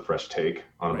table with a fresh take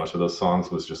on a bunch of those songs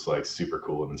was just like super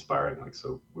cool and inspiring. Like,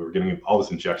 so we were getting all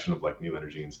this injection of like new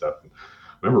energy and stuff. And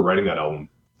I remember writing that album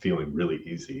feeling really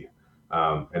easy.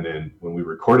 And then when we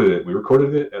recorded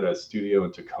it at a studio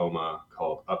in Tacoma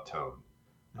called Uptone.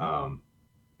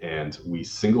 And we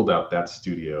singled out that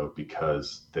studio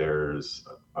because there's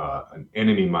an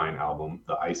Enemy Mine album,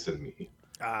 The Ice in Me.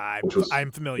 I'm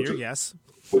familiar, yes.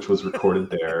 Which was recorded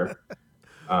there.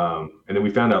 And then we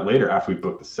found out later, after we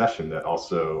booked the session, that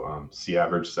also C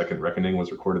Average Second Reckoning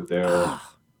was recorded there.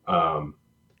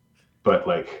 But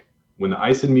like when The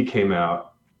Ice in Me came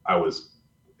out, I was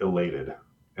elated,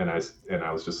 and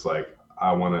I was just like,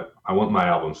 I want my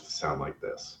albums to sound like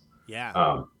this.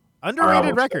 Yeah.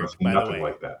 Underrated record, by the way.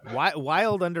 Like that.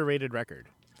 Wild underrated record.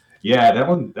 Yeah, that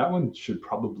one should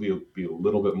probably be a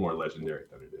little bit more legendary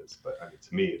than it is, but I mean,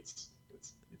 to me, it's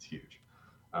huge.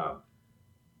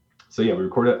 So yeah, we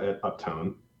recorded at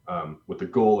Uptone with the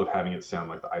goal of having it sound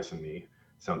like The Ice in Me. It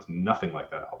sounds nothing like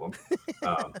that album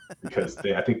because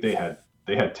I think they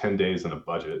had 10 days in a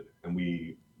budget, and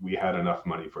we had enough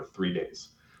money for 3 days.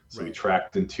 So we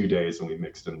tracked in 2 days and we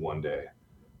mixed in 1 day.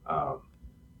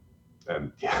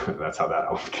 And yeah, that's how that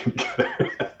album came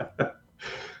together.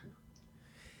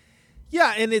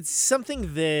 Yeah, and it's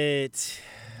something that,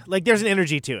 like, there's an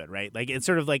energy to it, right? Like, it's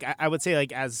sort of like, I would say,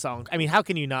 like, as a song, I mean, how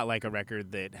can you not like a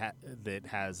record that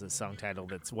has a song title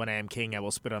that's "When I Am King, I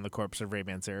Will Spit on the Corpse of Ray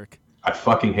Manzarek"? I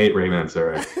fucking hate Ray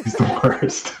Manzarek. He's the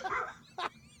worst.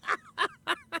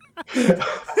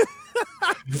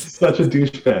 Such a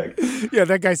douchebag. Yeah,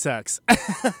 that guy sucks.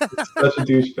 Such a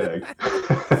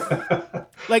douchebag.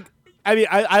 Like, I mean,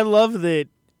 I love that,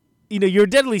 you're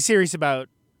deadly serious about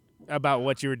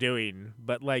what you were doing,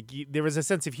 but like there was a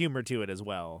sense of humor to it as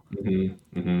well.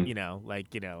 Mm-hmm, mm-hmm.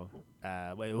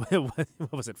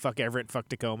 What was it? Fuck Everett, fuck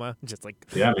Tacoma. Just like,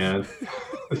 yeah, man.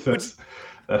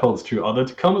 That holds true. Although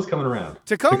Tacoma's coming around.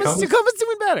 Tacoma's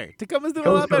doing better. Tacoma's doing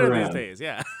a lot better these days.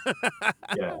 Yeah.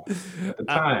 Yeah.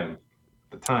 At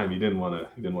the time, you didn't want to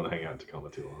hang out in Tacoma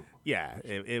too long. Yeah,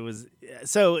 it was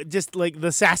so just like the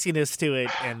sassiness to it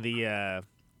and the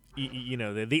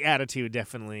the attitude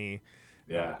definitely.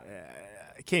 Yeah.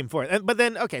 Came forth. But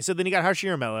then, okay, so then you got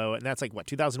Harsher Mellow, and that's like, what,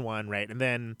 2001, right? And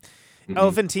then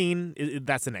Elephantine,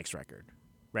 that's the next record,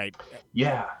 right?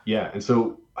 Yeah. And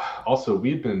so also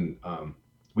we'd been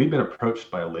approached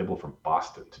by a label from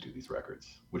Boston to do these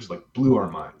records, which like blew our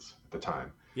minds at the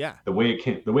time. Yeah. The way it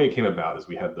came about is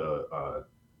we had the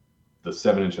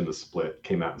 7-inch and the Split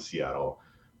came out in Seattle.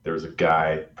 There was a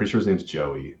guy, pretty sure his name's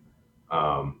Joey,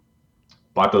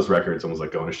 bought those records and was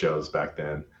like going to shows back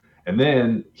then. And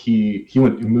then he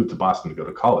moved to Boston to go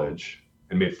to college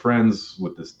and made friends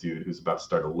with this dude who's about to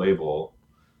start a label.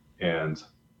 And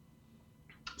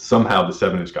somehow the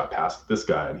 7-inch got past this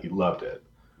guy and he loved it.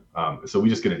 So we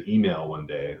just get an email one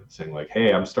day saying like,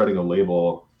 "Hey, I'm starting a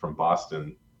label from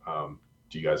Boston.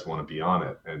 Do you guys want to be on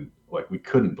it?" And like, we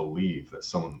couldn't believe that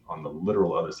someone on the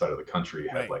literal other side of the country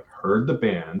had like heard the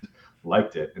band,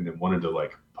 liked it, and then wanted to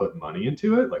like put money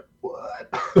into it. Like,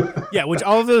 what? Yeah, which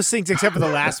all of those things except for the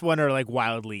last one are like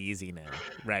wildly easy now,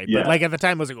 right? Yeah. But like at the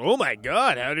time I was like, oh my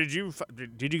god, how did you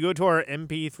go to our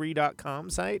mp3.com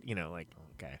site? Like,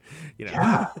 okay,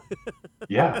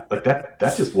 Yeah, like that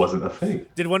just wasn't a thing.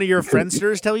 Did one of your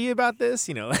friendsters tell you about this?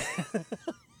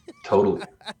 Totally.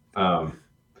 And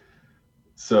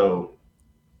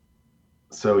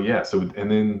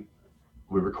then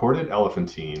we recorded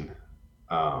Elephantine.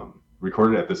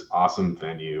 Recorded at this awesome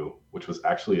venue, which was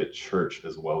actually a church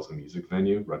as well as a music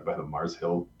venue run by the Mars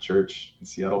Hill Church in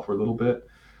Seattle for a little bit.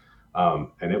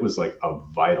 And it was like a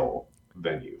vital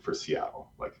venue for Seattle.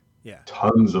 Like,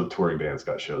 tons of touring bands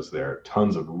got shows there.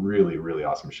 Tons of really, really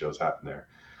awesome shows happened there.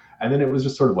 And then it was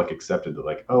just sort of like accepted that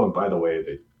like, oh, and by the way,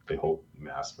 they hold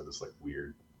mass for this like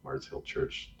weird Mars Hill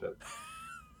Church that.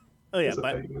 Oh yeah,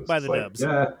 by the like, Dubs.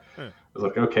 Yeah, I was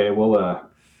like, okay, we'll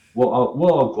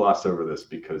all gloss over this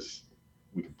because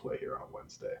we can play here on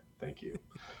Wednesday. Thank you.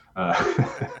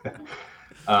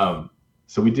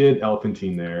 So we did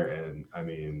Elephantine there, and I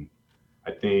mean,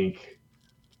 I think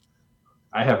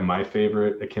I have my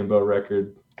favorite Akimbo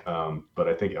record, but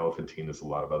I think Elephantine is a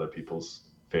lot of other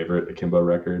people's favorite Akimbo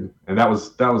record, and that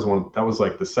was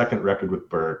like the second record with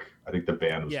Burke. I think the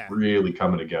band was really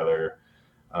coming together,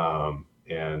 and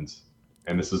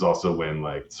this is also when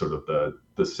like sort of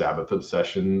the Sabbath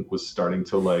obsession was starting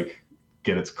to like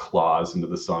get its claws into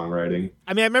the songwriting.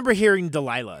 I mean, I remember hearing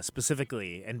Delilah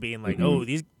specifically and being like,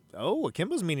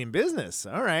 Akimbo's meaning business.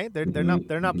 All right. They're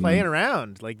not playing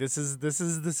around. Like this is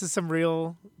some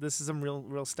real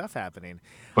stuff happening.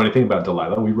 Funny thing about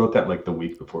Delilah, we wrote that like the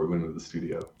week before we went into the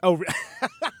studio. Oh,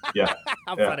 yeah.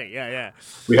 How funny. Yeah.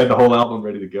 We had the whole album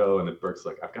ready to go, and then Burke's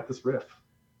like, "I've got this riff."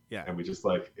 Yeah. And we just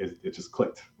like it just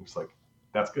clicked. It was like,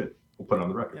 that's good. We'll put it on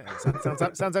the record. Yeah,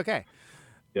 sounds okay.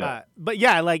 Yeah. But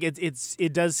yeah, like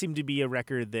it does seem to be a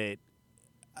record that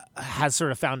has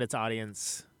sort of found its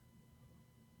audience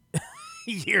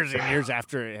years and years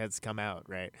after it has come out,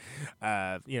 right?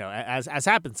 As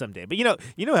happens someday. But you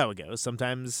know how it goes.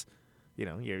 Sometimes,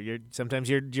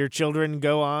 your children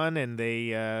go on and they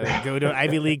go to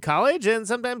Ivy League college, and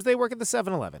sometimes they work at the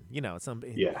 7-Eleven.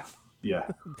 Yeah.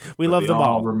 We love them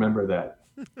all. Remember that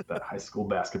high school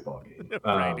basketball game.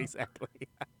 Right, exactly.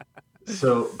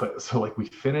 So like we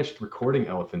finished recording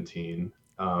Elephantine,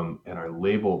 and our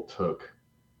label took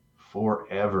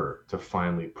forever to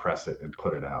finally press it and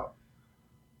put it out.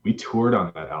 We toured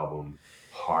on that album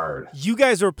hard. You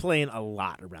guys were playing a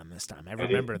lot around this time. I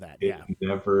remember that. Yeah.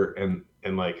 Never and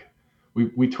like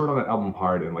we toured on that album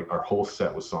hard, and like our whole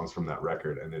set was songs from that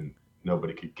record, and then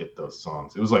nobody could get those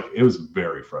songs. It was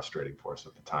very frustrating for us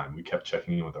at the time. We kept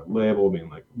checking in with our label, being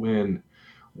like, when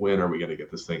are we going to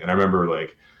get this thing? And I remember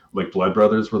like like Blood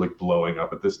Brothers were like blowing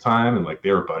up at this time, and like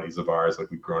they were buddies of ours.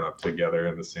 Like we'd grown up together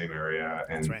in the same area,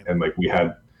 and and like we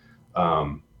had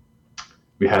a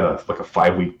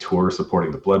 5-week tour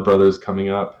supporting the Blood Brothers coming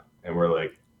up, and we're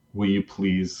like, will you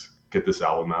please get this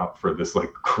album out for this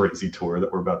like crazy tour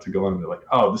that we're about to go on? And they're like,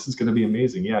 oh, this is going to be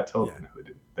amazing. Yeah, totally. No,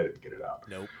 they didn't get it out.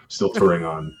 Nope. Still touring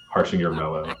on Harshing Your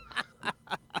Mellow.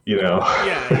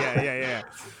 Yeah.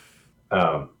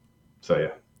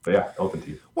 But yeah, Elephant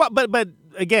Teeth. Well, but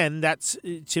again, that's,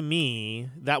 to me,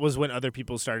 that was when other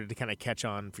people started to kind of catch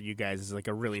on for you guys as like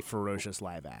a really ferocious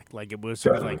live act. Like it was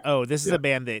sort of like, oh, this is a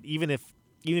band that even if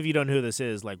you don't know who this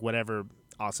is, like whatever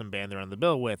awesome band they're on the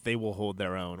bill with, they will hold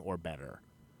their own or better.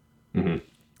 Mm-hmm.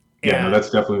 Yeah, no, that's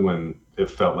definitely when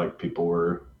it felt like people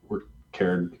were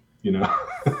cared,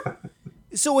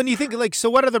 So when you think so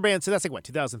what other bands? So that's like what,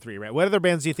 2003, right? What other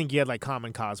bands do you think you had like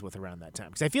common cause with around that time?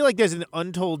 Because I feel like there's an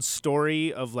untold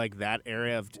story of like that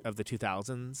era of the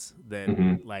 2000s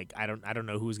that like I don't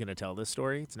know who's gonna tell this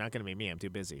story. It's not gonna be me. I'm too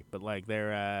busy. But like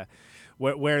there,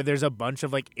 where there's a bunch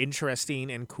of like interesting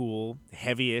and cool,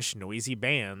 heavy-ish, noisy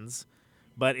bands,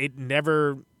 but it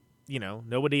never.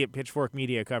 Nobody at Pitchfork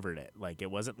Media covered it. Like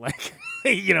it wasn't like,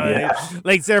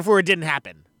 like therefore it didn't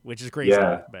happen, which is crazy.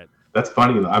 Yeah, but that's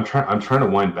funny. I'm trying to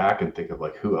wind back and think of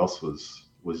like who else was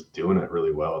doing it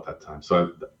really well at that time.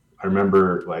 So I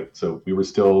remember so we were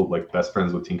still like best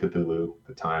friends with Teen Cthulhu at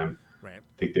the time. Right.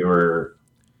 I think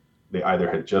they either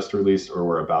had just released or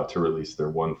were about to release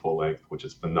their one full length, which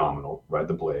is phenomenal, Ride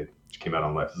the Blade, which came out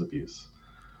on Life is Abuse.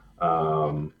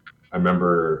 I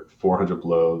remember 400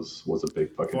 Blows was a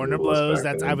big fucking 400 deal Blows.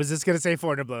 back then. I was just gonna say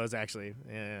 400 Blows actually.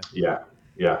 Yeah.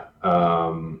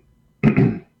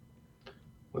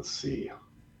 Let's see.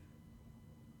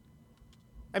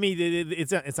 I mean,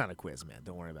 it's not a quiz, man.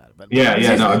 Don't worry about it. But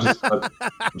I'm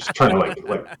just trying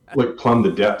to like plumb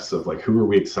the depths of like who are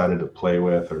we excited to play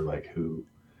with, or like who.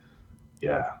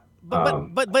 Yeah.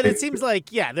 But it seems like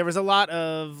there was a lot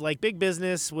of like Big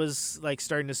Business was like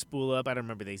starting to spool up. I don't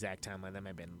remember the exact timeline. That might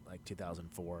have been like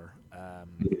 2004.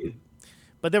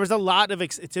 But there was a lot of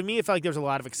to me it felt like there was a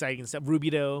lot of exciting stuff.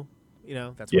 Rubido,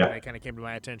 that's when that kind of came to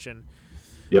my attention.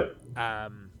 Yep.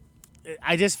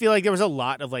 I just feel like there was a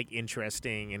lot of like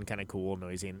interesting and kind of cool,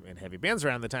 noisy and heavy bands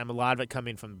around the time. A lot of it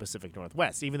coming from the Pacific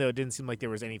Northwest, even though it didn't seem like there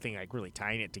was anything like really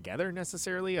tying it together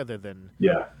necessarily, other than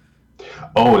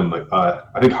Oh, and like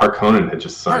I think Conan had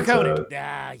just signed to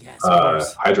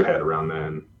Hydra Head around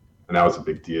then, and that was a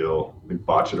big deal. I think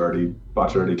Botch had already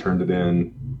turned it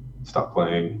in, stopped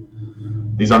playing.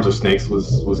 These Arms of Snakes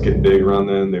was getting big around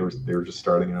then. They were just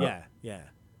starting out. Yeah.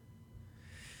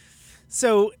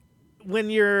 So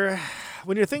when you're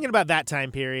thinking about that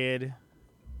time period,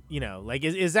 like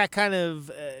is that kind of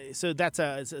so that's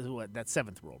that's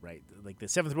Seventh Rule, right? Like the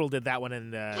Seventh Rule did that one,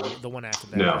 and the one after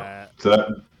that. No,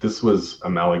 so this was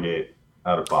Amalgate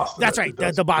out of Boston. That's right,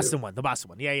 the Boston one.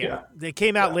 Yeah. They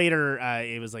came out later.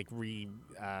 It was like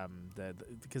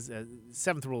because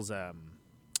Seventh Rule's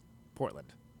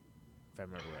Portland, if I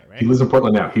remember right. He lives in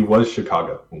Portland now. He was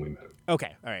Chicago when we met him.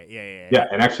 Okay, all right, yeah. Yeah,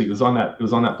 and actually, it was on that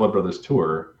Blood Brothers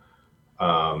tour.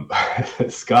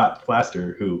 Scott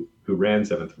Plaster, who ran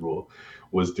Seventh Rule,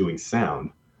 was doing sound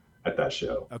at that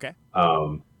show. Okay.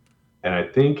 And I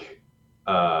think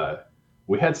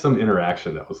we had some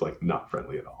interaction that was like not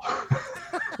friendly at all.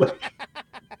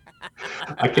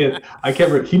 I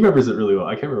can't. He remembers it really well.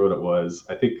 I can't remember what it was.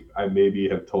 I think I maybe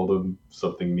have told him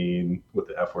something mean with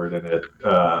the F word in it.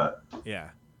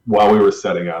 While we were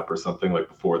setting up or something, like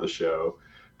before the show,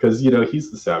 because he's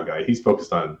the sound guy. He's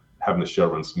focused on having the show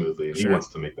run smoothly, and he wants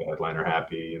to make the headliner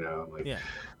happy.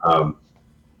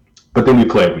 But then we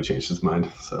played. We changed his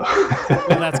mind. So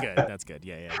well, that's good. That's good.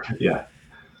 Yeah.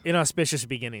 Inauspicious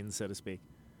beginnings, so to speak.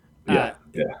 Yeah.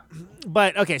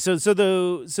 But okay, so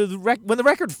when the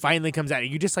record finally comes out, are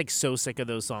you just like so sick of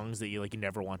those songs that you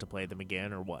never want to play them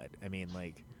again, or what? I mean,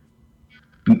 like.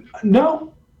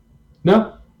 No,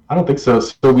 I don't think so.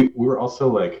 So we were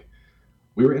also like,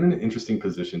 we were in an interesting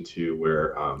position too,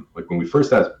 where like when we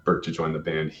first asked Bert to join the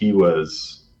band, he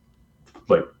was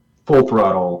like full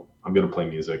throttle. I'm gonna play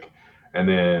music, and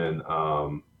then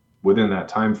within that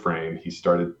time frame, he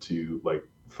started to like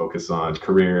focus on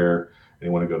career, and he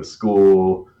wanted to go to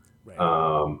school,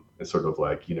 and sort of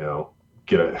like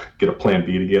get a plan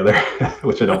B together,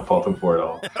 which I don't fault him for at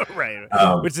all. Right.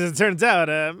 Which as it turns out,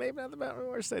 maybe not the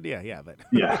worst idea. Yeah, but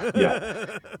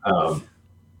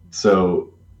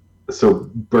So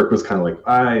Burke was kind of like,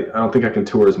 I don't think I can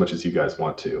tour as much as you guys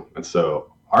want to. And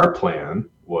so our plan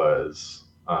was,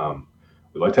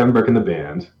 we'd like to have Burke in the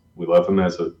band. We love him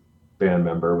as a band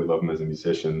member. We love him as a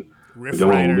musician. We don't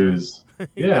want to lose.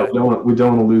 We don't want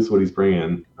to lose what he's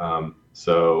bringing.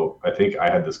 So I think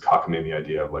I had this cockamamie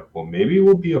idea of like, well, maybe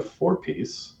we'll be a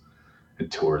 4-piece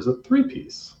and tour as a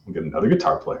 3-piece. We'll get another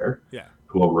guitar player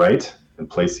who will write and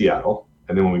play Seattle.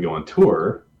 And then when we go on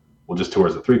tour, we'll just tour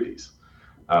as a 3-piece.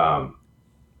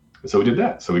 So we did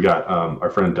that. So we got our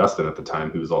friend Dustin at the time,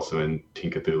 who was also in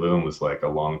Teen Cthulhu and was like a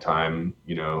long time,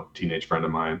 teenage friend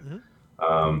of mine.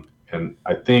 And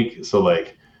I think, so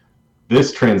like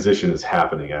this transition is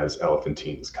happening as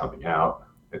Elephantine is coming out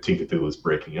and Teen Cthulhu is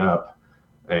breaking up.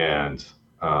 And,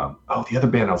 the other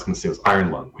band I was going to say was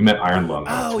Iron Lung. We met Iron Lung.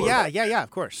 Oh, yeah, of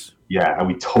course. Yeah, and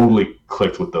we totally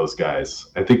clicked with those guys.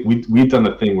 I think we'd done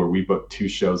the thing where we booked 2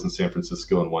 shows in San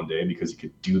Francisco in one day because you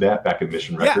could do that back at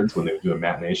Mission Records when they would do a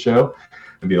matinee show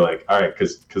and be like, all right,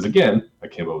 because again,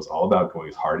 Akimbo was all about going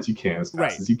as hard as you can, as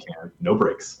fast as you can, no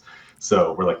breaks.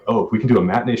 So we're like, if we can do a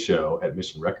matinee show at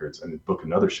Mission Records and then book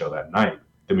another show that night,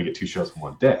 then we get 2 shows in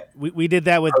one day. We did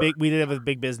that with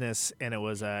Big Business, and it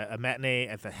was a matinee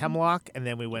at the Hemlock, and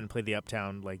then we went and played the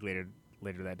Uptown like later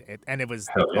that day, and it was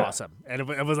awesome. And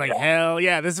it was like, hell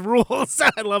yeah, this rules.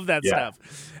 I love that stuff.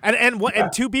 And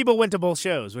 2 people went to both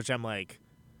shows, which I'm like,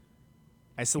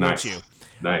 I salute you.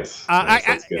 Nice.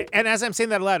 And as I'm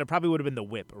saying that aloud, it probably would have been the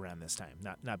Whip around this time,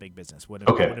 not Big Business. Would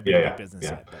have been Big Business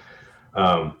yet.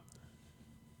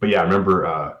 But yeah, I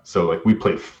remember. So like we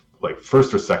played like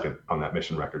first or second on that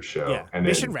Mission Records show. Yeah, and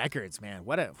Mission Records, man,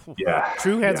 what a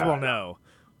true heads will know.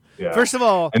 Yeah. First of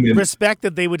all, respect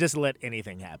that they would just let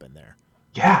anything happen there.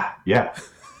 Yeah.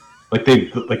 Like they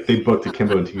booked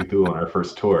Akimbo and Teen Cthulhu on our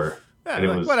first tour. Yeah, and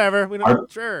it was whatever. We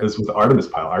don't sure. It was with Artemis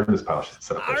Pyle. Artemis Pyle should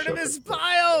set up that Artemis show.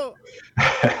 Pyle.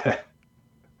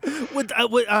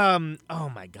 Oh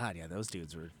my god, yeah, those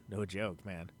dudes were no joke,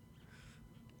 man.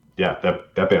 Yeah,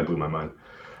 that band blew my mind.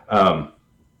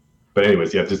 But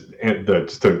anyways, yeah, just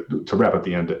to wrap up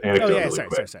the anecdote really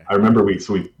quick. Sorry. I remember we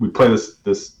play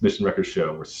this Mission Records show,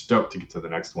 and we're stoked to get to the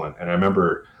next one. And I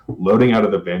remember loading out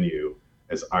of the venue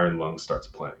as Iron Lung starts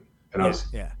playing, and I was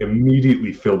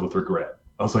immediately filled with regret.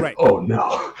 I was like, oh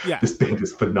no, this band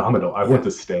is phenomenal. I want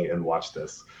to stay and watch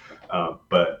this.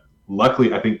 But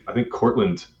luckily, I think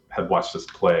Cortland had watched us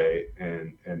play,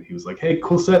 and he was like, hey,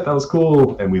 cool set, that was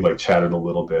cool. And we like chatted a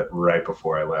little bit right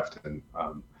before I left, and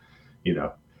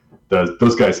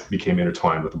those guys became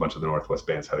intertwined with a bunch of the Northwest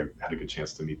bands. Had a good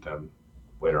chance to meet them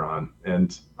later on,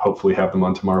 and hopefully have them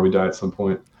on Tomorrow We Die at some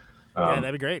point.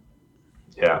 That'd be great.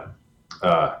 Yeah.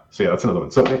 So that's another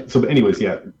one. So but anyways,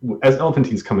 as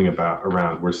Elephantine's coming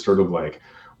around, we're sort of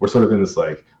in this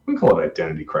like, we can call it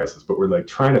identity crisis, but we're like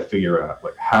trying to figure out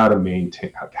like how to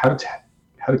maintain, how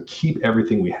to keep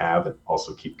everything we have and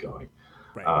also keep going.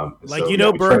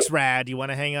 Right. Burke's rad. You want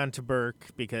to hang on to Burke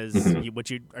because what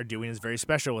you are doing is very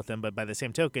special with him. But by the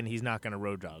same token, he's not going to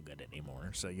road dog it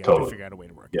anymore. So you have to figure out a way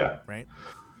to work it. Right.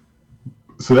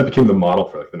 So that became the model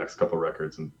for like the next couple of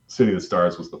records. And City of the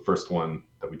Stars was the first one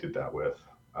that we did that with,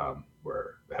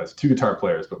 where it has 2 guitar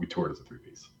players, but we toured as a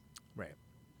 3-piece. Right.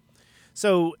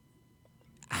 So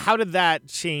how did that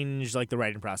change like the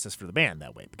writing process for the band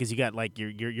that way? Because you got like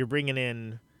you're bringing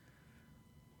in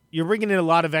a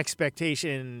lot of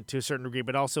expectation to a certain degree,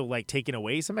 but also like taking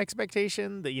away some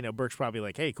expectation that, Burke's probably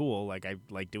like, hey, cool. Like I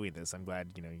like doing this. I'm glad,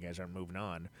 you guys aren't moving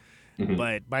on. Mm-hmm.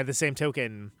 But by the same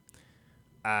token,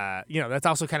 that's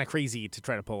also kind of crazy to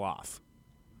try to pull off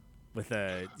with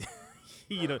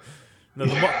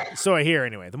so I hear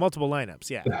anyway, the multiple lineups.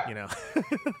 Yeah.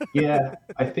 Yeah.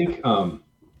 I think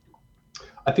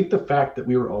the fact that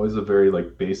we were always a very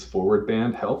like bass forward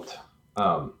band helped.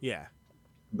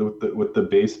 With the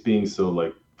bass being so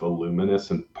like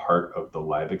voluminous and part of the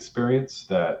live experience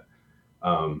that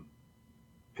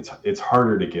it's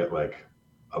harder to get like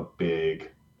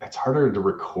it's harder to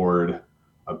record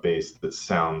a bass that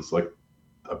sounds like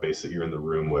a bass that you're in the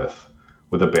room with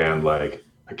a band like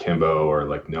Akimbo or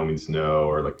like No Means No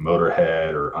or like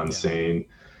Motorhead or Unsane.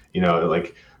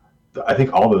 Like I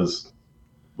think all those,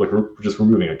 like we're just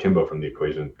removing Akimbo from the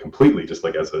equation completely, just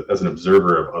like as an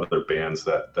observer of other bands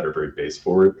that are very bass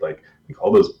forward. Like I think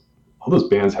all those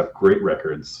bands have great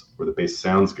records where the bass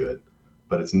sounds good,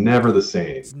 but it's never the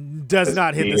same. It does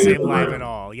not hit the same live at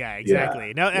all. Yeah,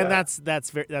 exactly. And that's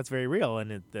very real,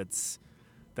 and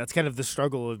that's kind of the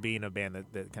struggle of being a band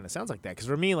that kind of sounds like that. Because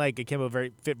for me, like Akimbo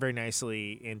fit very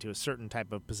nicely into a certain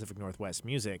type of Pacific Northwest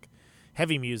music,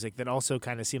 heavy music that also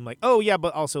kind of seemed like,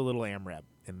 but also a little AMREP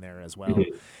in there as well.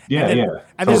 Mm-hmm.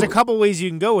 And there's a couple ways you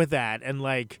can go with that. And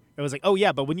like, it was like,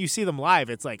 but when you see them live,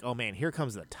 it's like, oh man, here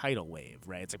comes the tidal wave,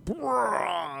 right? It's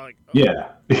like,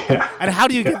 Yeah. And how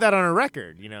do you get that on a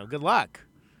record? Good luck.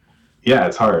 Yeah,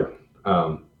 it's hard.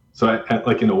 So I,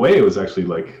 like in a way it was actually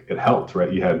like, it helped,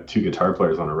 right? You had 2 guitar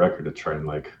players on a record to try and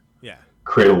like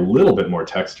create a little bit more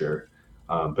texture.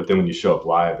 But then when you show up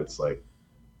live, it's like,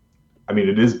 I mean,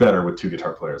 it is better with 2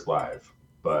 guitar players live,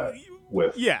 but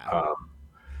with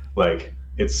like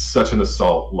it's such an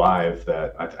assault live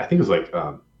that I think it was like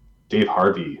Dave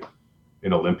Harvey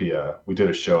in Olympia. We did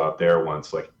a show out there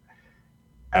once, like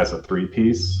as a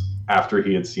 3-piece after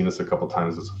he had seen us a couple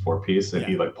times as a 4-piece, and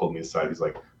he like pulled me aside. He's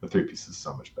like, the 3-piece is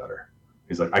so much better.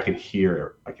 He's like, I can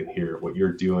hear what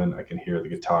you're doing. I can hear the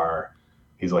guitar.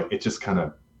 He's like, it just kind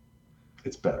of,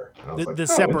 it's better. The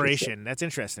separation. That's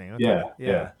interesting. Okay.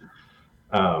 Yeah.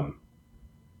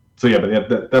 So yeah,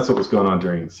 but that's what was going on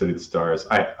during City of the Stars.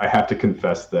 I have to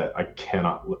confess that I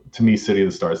cannot. To me, City of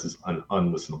the Stars is an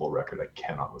unlistenable record. I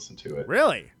cannot listen to it.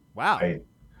 Really? Wow.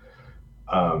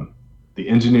 The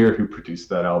engineer who produced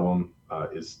that album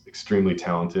is extremely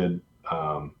talented,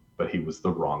 but he was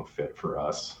the wrong fit for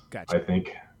us. Gotcha. I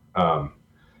think,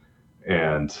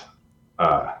 and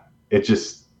it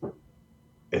just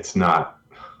it's not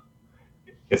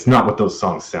what those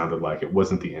songs sounded like. It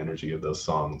wasn't the energy of those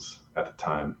songs at the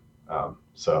time.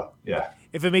 So yeah.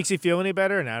 If it makes you feel any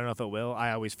better, and I don't know if it will,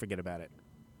 I always forget about it.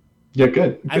 Yeah,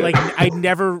 good. I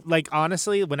never,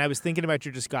 honestly, when I was thinking about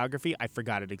your discography, I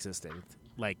forgot it existed.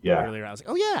 Earlier, I was like,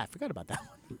 oh yeah, I forgot about that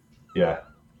one. Yeah.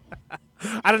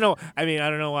 I don't know. I mean, I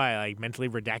don't know why I mentally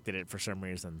redacted it for some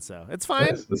reason. So it's fine.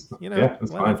 It's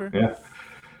whatever. Fine.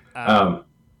 Yeah.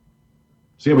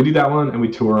 So yeah, we do that one and we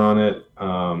tour on it.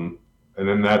 And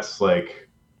then that's when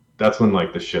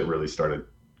the shit really started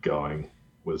going,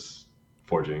 was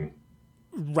forging.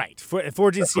 Right.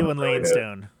 Forging steel and laying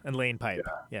stone and laying pipe.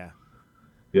 Yeah.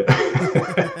 Yeah.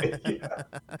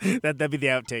 That'd be the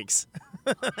outtakes.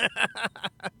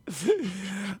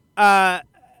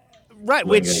 Right.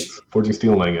 Laying eggs. Forging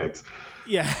steel and laying eggs.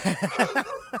 Yeah.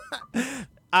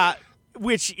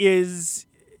 Which is,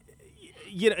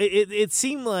 it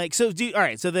seemed like, all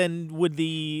right. So then would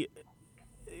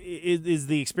is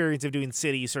the experience of doing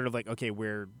City sort of like, okay,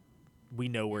 we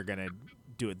know we're going to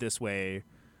do it this way.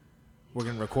 We're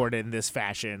going to record it in this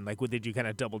fashion. Did you kind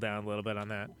of double down a little bit on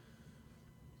that?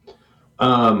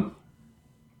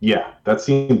 Yeah, that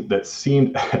seemed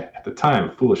at the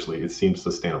time, foolishly, it seemed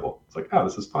sustainable. It's like, oh,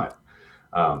 this is fine.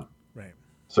 Right.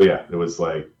 So yeah, it was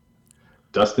like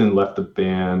Dustin left the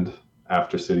band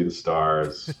after City of the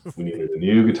Stars. We needed a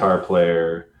new guitar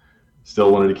player.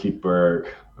 Still wanted to keep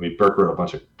Burke. I mean, Burke wrote a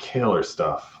bunch of killer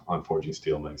stuff on Forging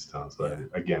Steel and Laying Stone. So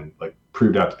again,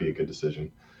 proved out to be a good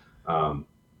decision. But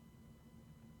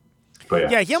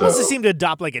yeah, he almost seemed to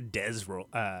adopt a Dez role.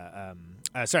 A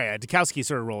Dukowski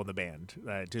sort of role in the band.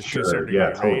 To a certain degree,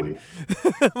 totally.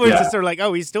 Right? Which is sort of like,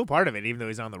 oh, he's still part of it, even though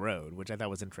he's on the road, which I thought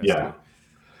was interesting. Yeah.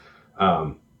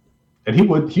 And he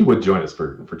would join us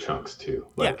for chunks too.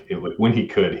 When he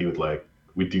could, he would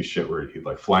we'd do shit where he'd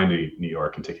fly into New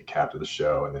York and take a cab to the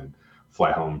show and then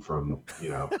fly home from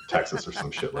Texas or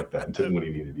some shit like that until when he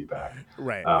needed to be back.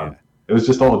 Right. It was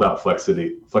just all about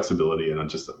flexibility and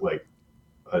just an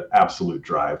absolute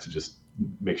drive to just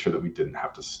make sure that we didn't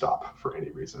have to stop for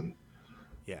any reason.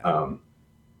 Yeah.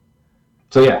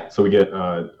 So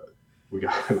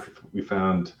we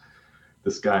found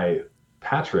this guy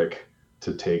Patrick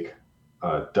to take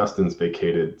Dustin's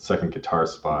vacated second guitar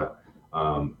spot.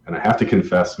 And I have to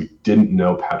confess, we didn't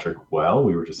know Patrick well.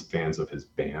 We were just fans of his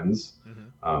bands.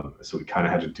 Mm-hmm. So we kind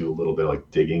of had to do a little bit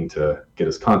of digging to get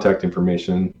his contact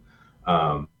information.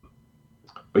 But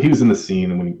he was in the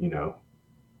scene, and when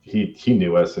he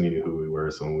knew us and he knew who we were.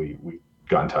 So when we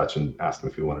got in touch and asked him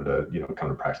if he wanted to come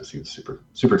to practice, he was super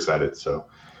super excited. So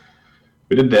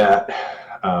we did that.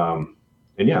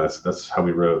 And yeah, that's how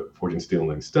we wrote Forging Steel and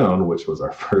Laying Stone, which was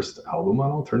our first album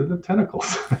on Alternative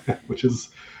Tentacles, which is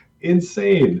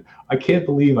insane. I can't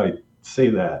believe I say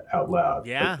that out loud.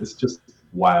 Yeah. It's just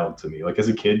wild to me. As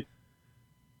a kid,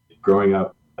 growing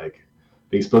up, being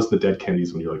exposed to the Dead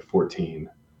Kennedys when you're 14,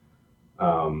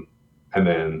 and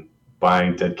then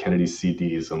buying Dead Kennedys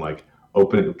CDs and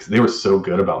opening, because they were so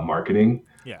good about marketing.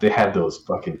 Yeah. They had those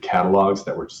fucking catalogs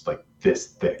that were just this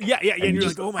thick. Yeah. And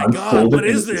you're oh my God, what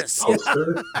is this?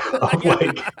 Poster of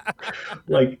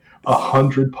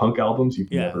 100 punk albums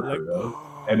you've never heard of.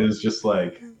 And it was just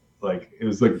it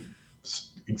was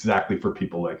exactly for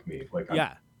people like me.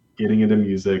 I'm getting into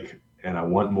music and I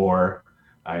want more.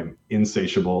 I'm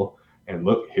insatiable. And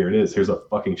look, here it is. Here's a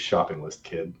fucking shopping list,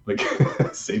 kid.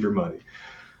 Save your money.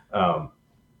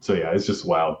 So yeah, it's just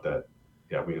wild that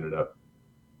we ended up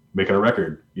making a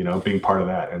record, being part of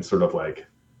that and sort of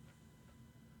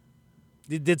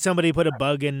Did somebody put a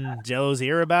bug in Jello's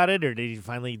ear about it, or did you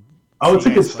finally? Oh, it's a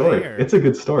good story. It's a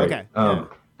good story. Okay.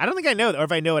 I don't think I know it, or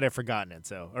if I know it, I've forgotten it.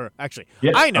 So, or actually,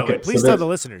 I know it. Please tell the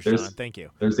listeners, John. Thank you.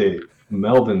 There's a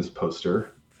Melvin's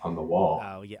poster on the wall.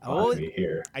 Oh yeah. behind me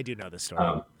here. I do know this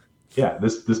story. Yeah,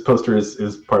 this poster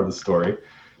is part of the story.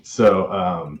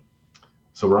 So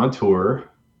so we're on tour.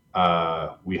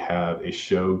 We have a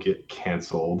show get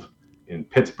canceled in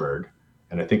Pittsburgh,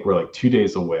 and I think we're like 2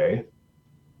 days away.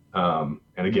 And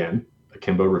again,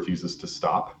 Akimbo refuses to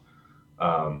stop.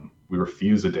 We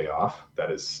refuse a day off.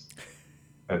 That is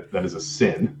a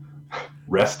sin.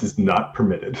 Rest is not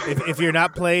permitted. If you're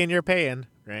not playing, you're paying,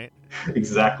 right?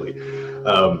 Exactly.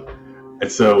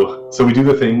 And so we do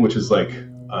the thing, which is like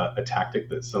a tactic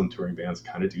that some touring bands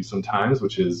kind of do sometimes,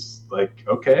 which is like,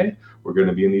 okay, we're going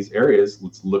to be in these areas.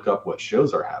 Let's look up what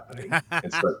shows are happening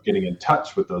and start getting in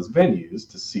touch with those venues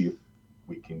to see if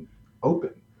we can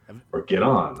open or get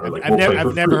on. Or like,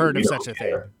 I've never heard of such a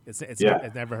thing.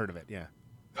 I've never heard of it. Yeah.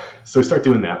 So we start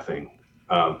doing that thing.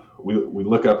 We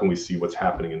look up and we see what's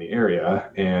happening in the area,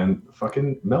 and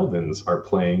fucking Melvins are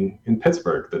playing in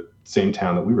Pittsburgh, the same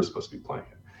town that we were supposed to be playing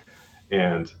in.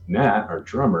 And Nat, our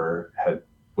drummer,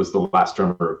 was the last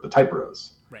drummer of the Type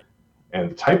Bros. Right.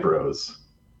 And the Type Bros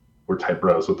were Type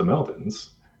Bros with the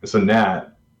Melvins. And so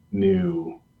Nat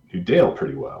knew Dale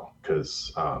pretty well,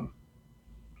 because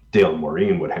Dale and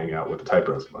Maureen would hang out with the Type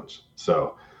Bros a bunch.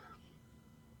 So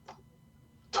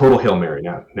total Hail Mary.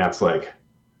 Nat's like,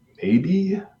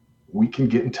 maybe we can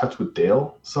get in touch with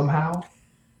Dale somehow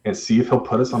and see if he'll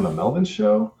put us on the Melvin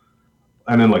show.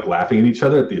 And then like laughing at each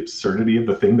other at the absurdity of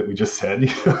the thing that we just said.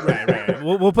 Right.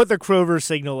 We'll put the Crover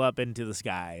signal up into the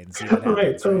sky and see what happens.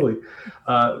 Right, totally.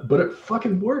 But it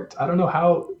fucking worked. I don't know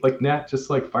how, like Nat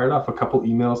just like fired off a couple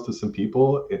emails to some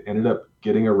people. It ended up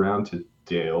getting around to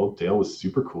Dale. Dale was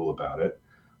super cool about it.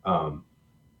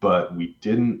 But we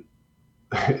didn't,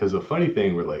 it was a funny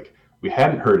thing where like, we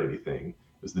hadn't heard anything.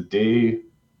 It was the day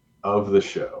of the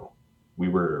show. We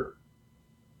were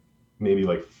maybe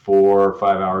like 4 or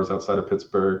 5 hours outside of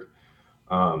Pittsburgh.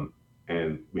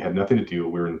 And we had nothing to do.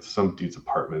 We were in some dude's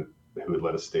apartment who would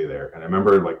let us stay there. And I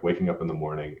remember like waking up in the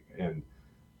morning and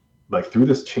like through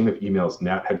this chain of emails,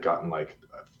 Nat had gotten like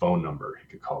a phone number he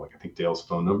could call, like I think Dale's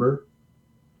phone number.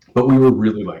 But we were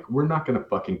really like, we're not going to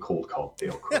fucking cold call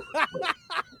Dale Crover.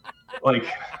 like,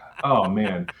 oh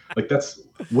man, like that's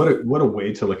what a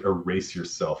way to like erase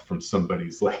yourself from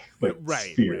somebody's like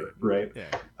sphere, right?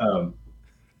 Yeah.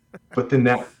 But then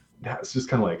that's just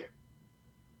kind of like,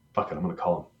 fuck it, I'm gonna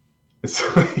call him. And so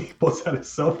he pulls out his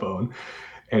cell phone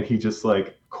and he just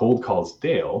like cold calls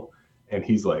Dale, and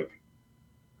he's like,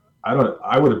 I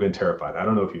would have been terrified. I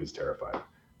don't know if he was terrified.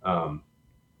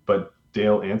 But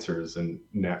Dale answers and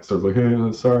Nat starts like,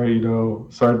 hey, sorry,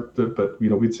 but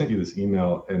we'd sent you this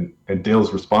email, and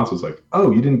Dale's response was like,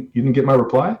 oh, you didn't get my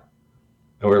reply?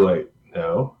 And we're like,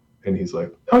 no. And he's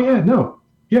like, oh yeah, no.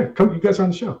 Yeah, come, you guys are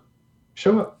on the show.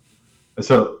 Show up. And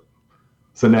so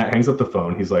Nat hangs up the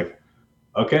phone. He's like,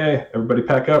 okay, everybody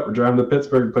pack up. We're driving to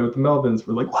Pittsburgh to play with the Melvins.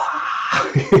 We're like,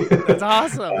 wow. That's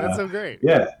awesome. That's so great.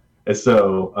 Yeah. And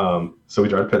so we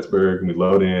drive to Pittsburgh and we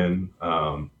load in,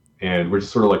 and we're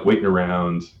just sort of like waiting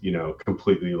around,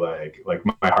 completely like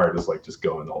my heart is like just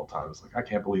going the whole time. It's like, I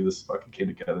can't believe this fucking came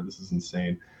together. This is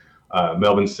insane.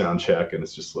 Melvin's sound check, and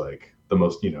it's just like the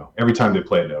most, every time they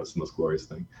play a note, it's the most glorious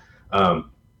thing.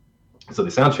 So they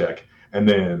sound check, and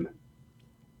then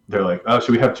they're like, oh,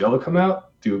 should we have Jello come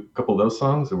out, do a couple of those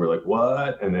songs? And we're like,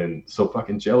 what? And then so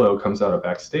fucking Jello comes out of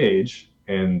backstage,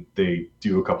 and they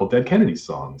do a couple Dead Kennedys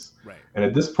songs. Right. And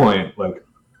at this point, like,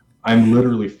 I'm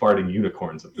literally farting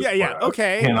unicorns at this point. Yeah,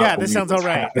 okay. Yeah, this sounds all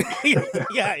right.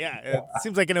 yeah. It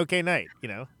seems like an okay night,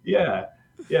 Yeah.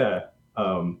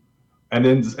 And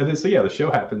then so yeah, the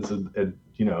show happens, and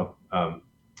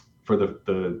for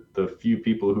the few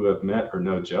people who have met or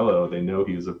know Jello, they know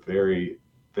he is a very,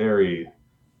 very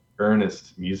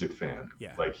earnest music fan.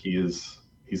 Yeah. Like he's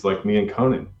like me and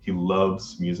Conan. He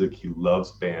loves music. He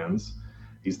loves bands.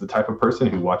 He's the type of person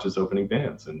who watches opening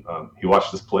bands, and he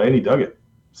watched us play and he dug it.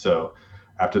 So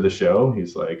after the show,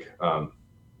 he's like,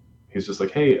 he's just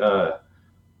like, hey,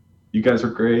 you guys are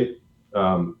great.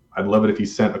 I'd love it if you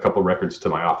sent a couple records to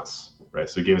my office. Right.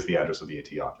 So he gave us the address of the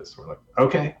AT office. We're like,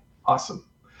 okay, awesome.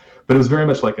 But it was very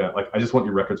much like I just want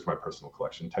your records for my personal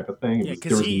collection type of thing. Yeah,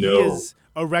 because he is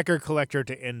a record collector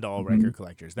to end all record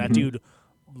collectors. That dude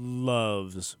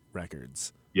loves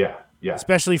records. Yeah.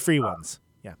 Especially free ones.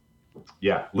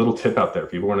 Yeah. Little tip out there.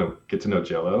 If you want to get to know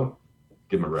Jello,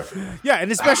 give him a record. Yeah,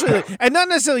 and especially and not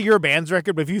necessarily your band's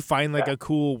record, but if you find like a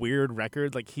cool, weird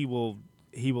record, like he will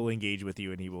engage with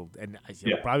you, and he'll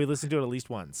probably listen to it at least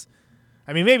once.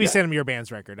 I mean, maybe send him your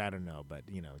band's record. I don't know, but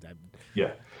that.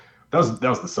 Yeah. That was the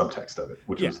subtext of it,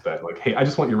 which was that like, hey, I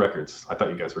just want your records. I thought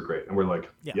you guys were great. And we're like,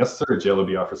 yes, sir,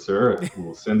 JLOB officer.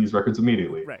 We'll send these records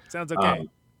immediately. Right. Sounds okay.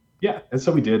 Yeah, and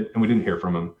so we did, and we didn't hear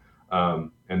from him.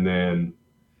 And then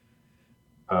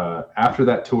after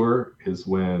that tour is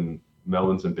when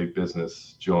Melvins and Big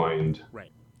Business joined.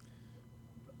 Right.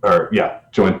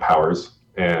 Joined Powers,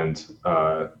 and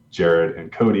Jared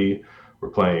and Cody were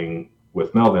playing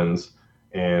with Melvins,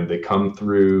 and they come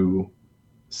through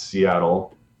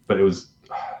Seattle, but it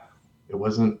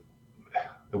wasn't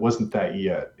that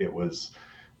yet. It was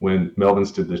when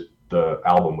Melvins did the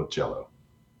album with Jello.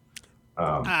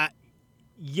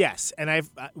 Yes, and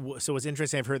so what's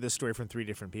interesting, I've heard this story from 3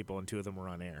 different people, and 2 of them were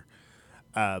on air.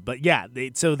 But yeah,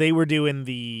 they were doing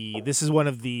this is one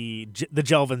of the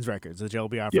Jelvins records, the Jello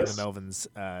Biafra and the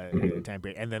Melvins time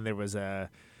period, and then there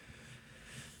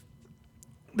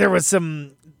was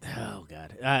some, oh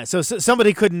god, so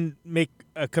somebody couldn't make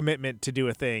a commitment to do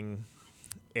a thing,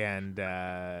 and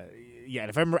and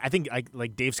if I remember, I think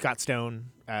like Dave Scott Stone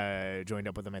joined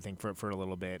up with them, I think for a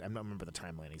little bit. I don't remember the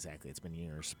timeline exactly; it's been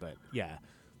years, but yeah,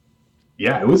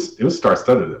 it was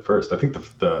star-studded at first. I think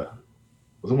the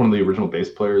wasn't one of the original bass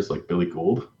players like Billy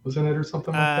Gould was in it or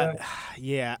something like that?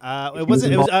 Yeah. It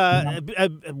wasn't. It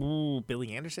was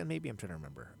Billy Anderson, maybe. I'm trying to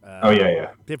remember.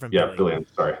 Different. Yeah, Billy.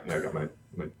 Sorry, I got my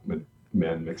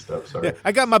men mixed up. Sorry. Yeah,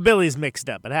 I got my Billies mixed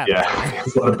up. It happened. Yeah,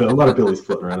 there's a lot of Billies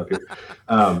floating around up here.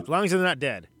 As long as they're not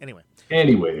dead. Anyway.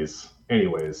 Anyways,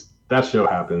 that show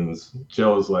happens.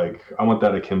 Joe's like, I want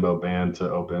that Akimbo band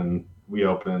to open. We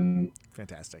open.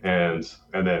 Fantastic. And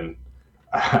then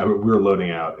we were loading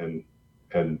out and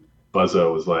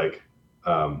Buzzo was like,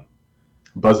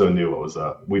 Buzzo knew what was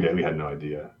up. We had no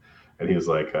idea. And he was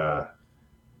like, it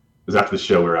was after the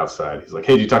show, we were outside. He's like,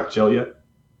 hey, did you talk to Jill yet? And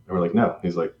we're like, no.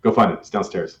 He's like, go find it. It's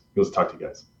downstairs. He wants to talk to you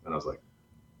guys. And I was like,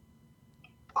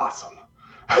 awesome.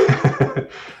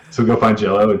 So we go find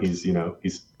Jello, and he's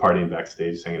partying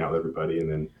backstage, hanging out with everybody.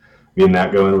 And then me and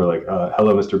Nat go in, we're like,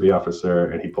 hello, Mr. Biafra,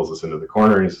 sir. And he pulls us into the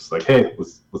corner, and he's just like, hey,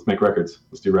 let's make records.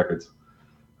 Let's do records.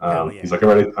 He's like,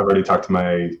 I've already talked to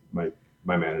my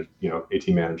manager, AT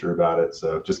manager about it.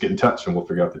 So just get in touch and we'll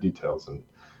figure out the details. And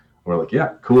we're like,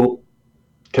 yeah, cool.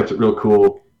 Kept it real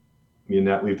cool. Me and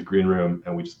Nat leave the green room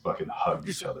and we just fucking hugged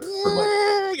each other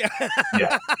for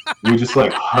we just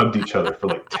like hugged each other for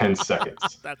like 10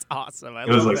 seconds. That's awesome. It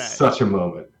was like such a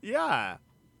moment. Yeah.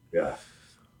 Yeah.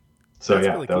 So That's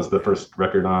yeah, really that was the first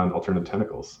record on Alternative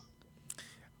Tentacles.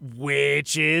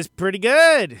 Which is pretty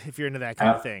good if you're into that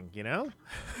kind of thing,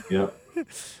 Yeah.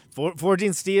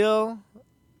 Forging steel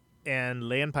and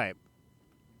laying pipe.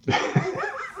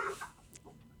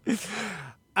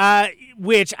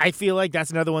 Which I feel like that's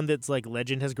another one that's like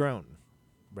legend has grown,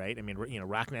 right? I mean,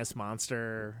 Rock Nest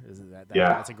Monster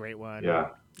that's a great one. Yeah.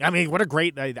 I mean, what a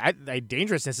great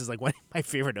Dangerousness is like one of my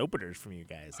favorite openers from you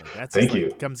guys. Like that's Thank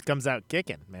you. Comes out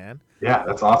kicking, man. Yeah,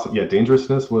 that's awesome. Yeah,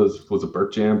 Dangerousness was a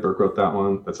Burke jam. Burke wrote that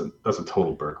one. That's a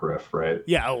total Burke riff, right?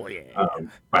 Yeah. Oh yeah.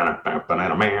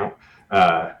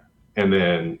 And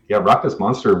then Rock Nest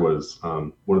Monster was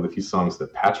one of the few songs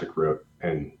that Patrick wrote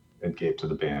and gave to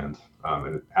the band,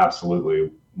 and it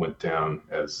absolutely went down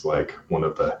as like one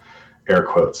of the air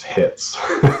quotes hits.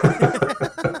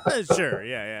 Sure.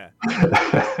 Yeah.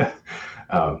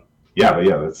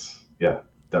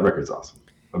 That record's awesome.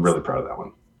 I'm really proud of that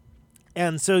one.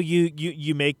 And so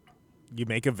you make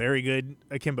a very good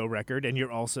Akimbo record, and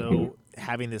you're also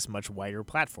having this much wider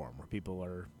platform where people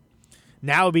are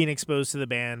now being exposed to the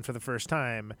band for the first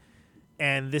time.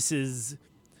 And this is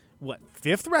what,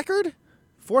 4th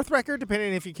record,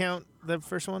 depending if you count the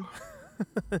first one.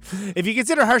 If you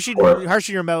consider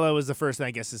Harsher Your Mellow as the first, then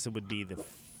I guess this would be the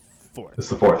 4th. It's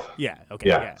the 4th. Yeah. Okay.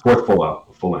 Yeah. 4th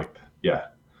full length. Yeah.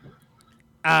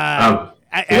 That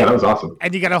was awesome.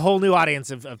 And you got a whole new audience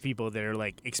of people that are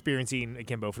like experiencing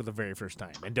Akimbo for the very first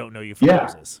time and don't know you from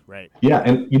Moses, right? Yeah,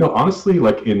 and honestly,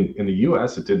 like in the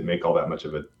U.S., it didn't make all that much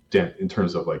of a dent in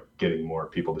terms of like getting more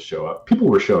people to show up. People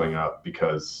were showing up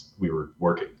because we were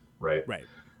working, right? Right.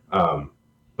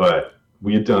 But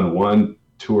we had done one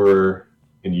tour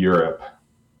in Europe,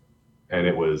 and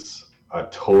it was a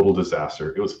total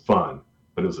disaster. It was fun,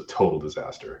 but it was a total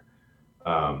disaster.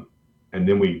 And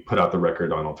then we put out the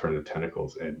record on Alternative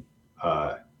Tentacles, and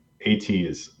AT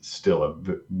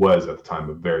was at the time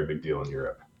a very big deal in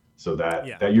Europe. So that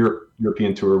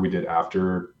European tour we did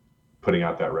after putting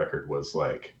out that record was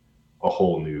like a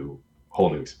whole new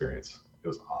experience. It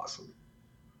was awesome.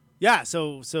 Yeah.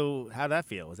 So how'd that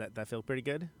feel? Was that feel pretty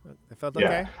good? It felt okay.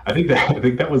 Yeah, I think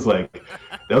that was like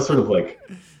sort of like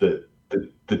the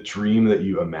dream that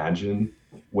you imagine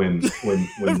when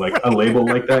like a label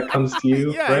like that comes to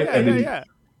you, right?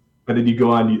 But then you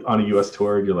go on a US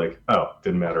tour and you're like, oh,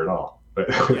 didn't matter at all. But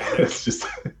it's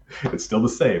still the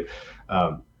same.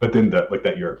 But then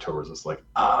that Europe tour was just like,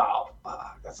 oh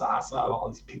fuck, that's awesome. All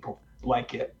these people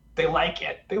like it. They like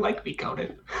it. They like me,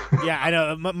 Conan. Yeah, I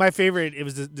know. My favorite, it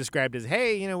was described as,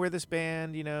 hey, we're this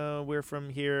band, we're from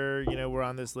here, we're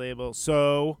on this label.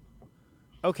 So,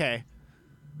 okay.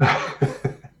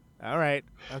 All right.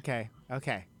 Okay.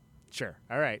 Sure.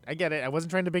 All right. I get it. I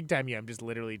wasn't trying to big time you. I'm just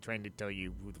literally trying to tell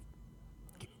you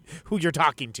who you're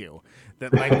talking to,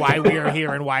 that like why we are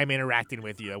here and why I'm interacting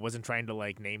with you. I wasn't trying to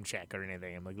like name check or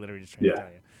anything. I'm like literally just trying to tell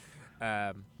you.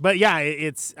 But yeah,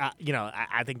 it's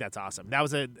I think that's awesome. That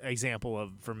was an example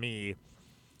of, for me,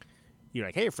 you're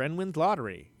like, hey, a friend wins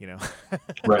lottery,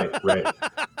 Right.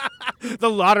 The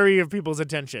lottery of people's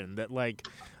attention, that like,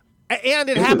 and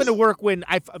it happened to work when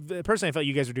I personally felt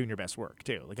you guys were doing your best work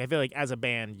too. Like I feel like as a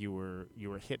band you were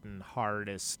hitting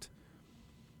hardest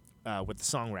with the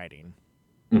songwriting,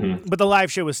 but the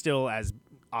live show was still as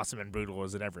awesome and brutal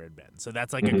as it ever had been. So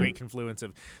that's like a great confluence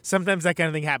of, sometimes that kind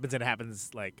of thing happens, and it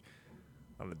happens like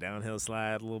on the downhill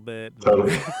slide a little bit.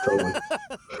 Totally.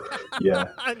 Yeah.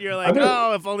 And you're like,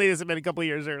 if only this had been a couple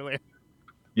years earlier.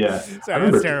 Yeah. Sorry,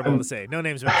 that's terrible to say. No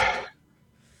names mentioned.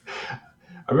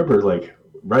 I remember like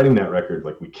writing that record,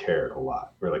 like we cared a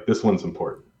lot. We're like, this one's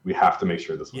important. We have to make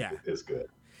sure this one is good,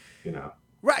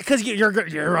 Right, because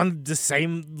you're on the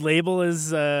same label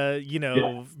as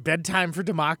Bedtime for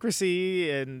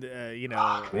Democracy, and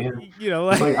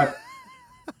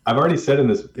I've already said in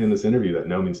this interview that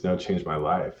No Means No changed my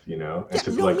life, and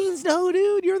to No Means No,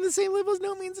 dude. You're in the same label as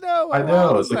No Means No. I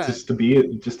know. It's like just to be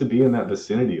in that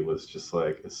vicinity was just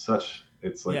like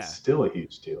still a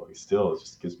huge deal. It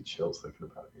just gives me chills thinking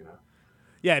about it,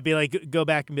 Yeah, it'd be like, go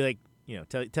back and be like,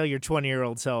 tell your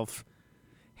 20-year-old self,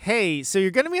 hey, so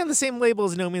you're going to be on the same label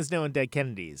as No Means No and Dead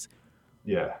Kennedys.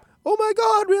 Yeah. Oh my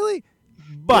God, really?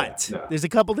 But there's a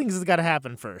couple things that's got to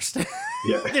happen first.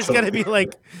 Yeah. There's got to be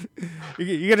like,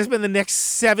 you're going to spend the next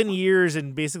 7 years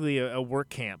in basically a work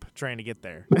camp trying to get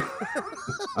there.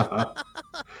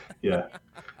 Yeah.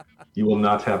 You will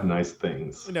not have nice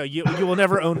things. No, you will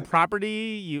never own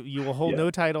property. You will hold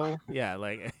no title. Yeah,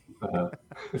 like.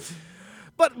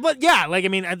 But yeah, like I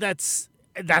mean that's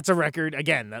a record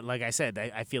again that, like I said,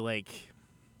 I feel like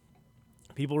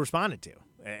people responded to,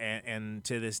 and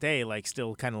to this day, like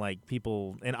still kind of like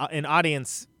people an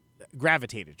audience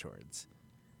gravitated towards.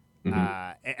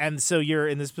 And so you're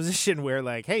in this position where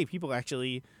like, hey, people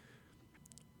actually,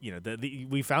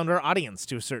 we found our audience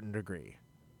to a certain degree,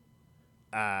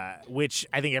 which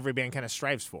I think every band kind of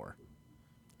strives for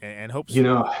and hopes.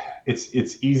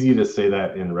 It's easy to say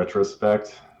that in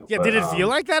retrospect. Yeah, but, did it feel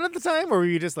like that at the time, or were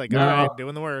you just like, all right,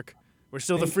 doing the work? We're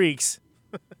still the freaks.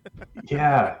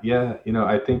 Yeah.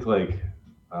 I think like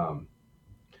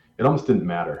it almost didn't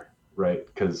matter, right?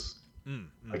 Because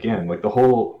again, like the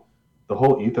whole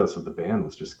ethos of the band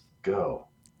was just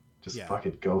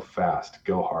fucking go fast,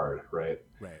 go hard, right?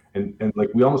 Right. And like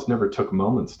we almost never took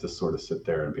moments to sort of sit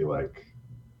there and be like,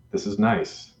 this is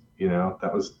nice,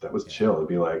 that was chill. It'd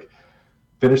be like,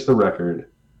 finish the record,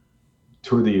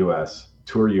 tour the US,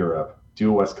 tour Europe, do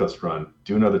a West Coast run,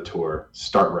 do another tour,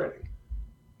 start writing,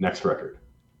 next record,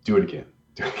 do it again.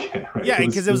 Right? Yeah,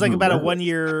 because it was like about a one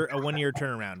year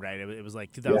turnaround, right? It was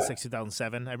like 2006,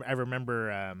 2007. I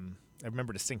remember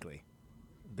distinctly.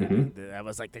 I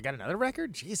was like, they got another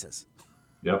record? Jesus.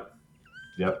 Yep.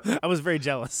 I was very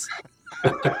jealous.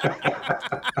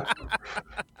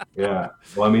 Yeah.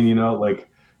 Well, I mean, like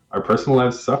our personal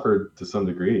lives suffered to some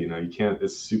degree.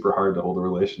 It's super hard to hold a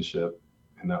relationship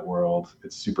in that world.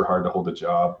 It's super hard to hold a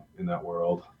job in that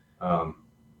world.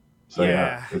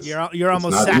 You're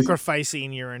almost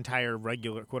sacrificing your entire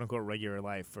regular, quote unquote, regular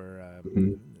life for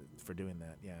doing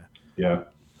that. Yeah. Yeah.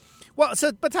 Well,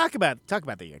 but talk about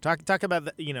the year. Talk about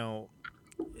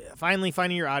finally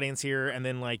finding your audience here, and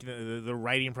then like the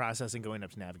writing process and going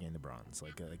up to navigating the bronze.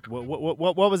 Like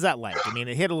what was that like? I mean,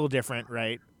 it hit a little different,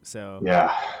 right? So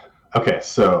yeah. Okay,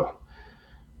 so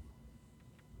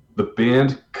the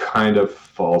band kind of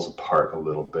falls apart a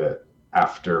little bit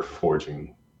after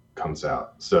Forging comes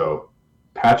out. So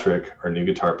Patrick, our new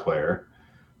guitar player,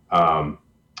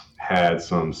 had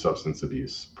some substance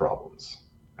abuse problems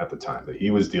at the time that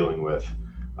he was dealing with,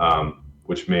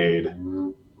 which made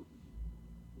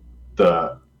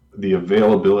the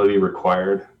availability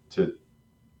required to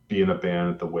be in a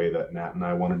band the way that Nat and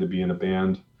I wanted to be in a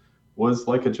band was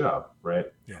like a job, right?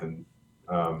 Yeah. And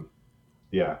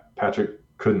Patrick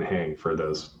couldn't hang for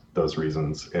those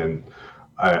reasons, and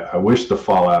I wish the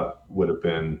fallout would have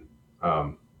been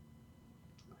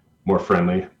more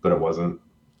friendly, but it wasn't.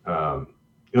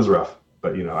 It was rough,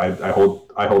 but I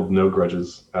hold no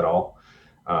grudges at all.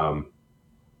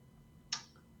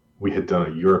 We had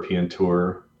done a European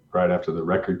tour right after the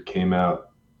record came out.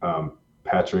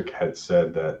 Patrick had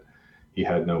said that He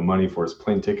had no money for his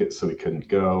plane ticket, so he couldn't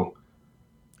go.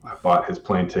 I bought his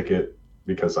plane ticket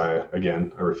because I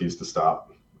refused to stop.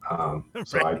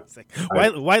 So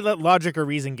right. Why let logic or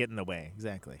reason get in the way?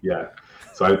 Exactly. Yeah.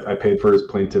 So I paid for his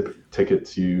plane ticket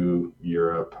to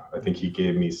Europe. I think he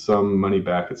gave me some money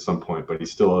back at some point, but he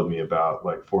still owed me about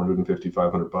like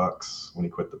 $450-$500 when he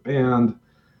quit the band.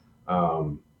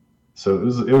 So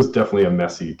it was definitely a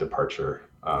messy departure.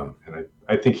 And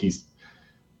I think he's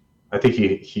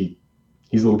a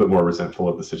little bit more resentful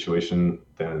of the situation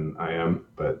than I am.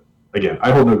 But again,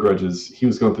 I hold no grudges. He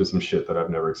was going through some shit that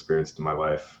I've never experienced in my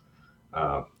life.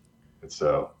 And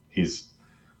so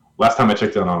last time I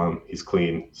checked in on him, he's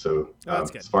clean. So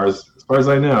as far as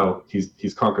I know,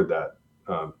 he's conquered that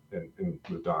and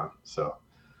moved on. So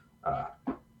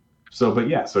but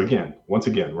yeah. So once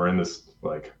again, we're in this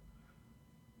like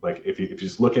if you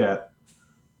just look at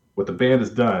what the band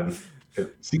has done,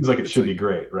 it seems like it should be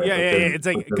great, right? Yeah, yeah. It's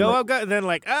like go up, and then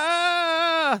like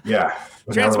yeah,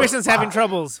 transmission's having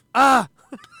troubles. Yeah,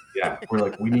 we're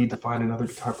like, we need to find another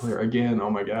guitar player again. Oh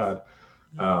my god.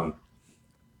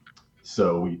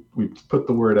 So we put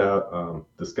the word out.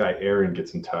 This guy Aaron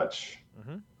gets in touch.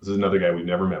 Mm-hmm. This is another guy we've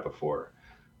never met before,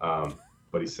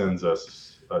 but he sends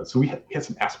us. So we had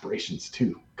some aspirations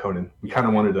too, Conan. We kind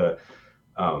of wanted to.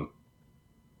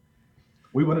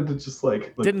 We wanted to just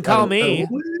like didn't call me.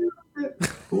 A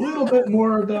little bit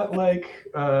more of that like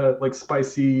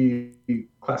spicy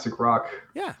classic rock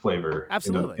flavor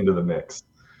into the mix.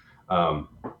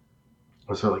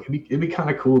 So like it'd be kind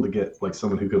of cool to get like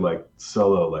someone who could like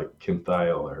solo like Kim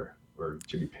Thayil or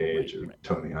Jimmy Page or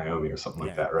Tony Iommi or something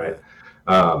like that, right?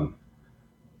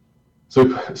 So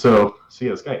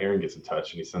yeah, this guy Aaron gets in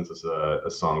touch and he sends us a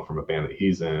song from a band that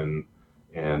he's in,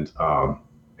 and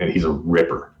he's a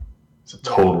ripper. He's a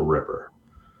total ripper.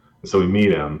 And so we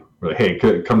meet him. We're like, hey,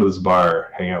 come to this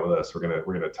bar, hang out with us. We're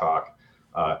gonna talk,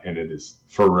 and it is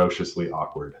ferociously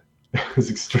awkward. It's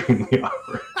extremely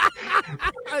awkward.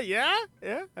 Yeah,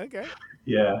 okay.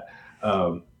 Yeah,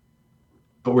 but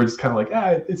we're just kind of like,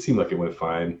 it seemed like it went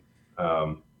fine.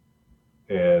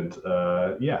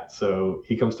 So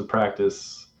he comes to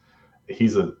practice.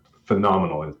 He's a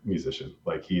phenomenal musician.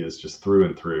 Like, he is just through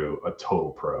and through a total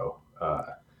pro.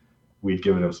 We'd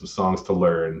given him some songs to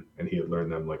learn, and he had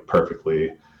learned them like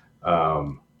perfectly.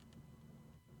 I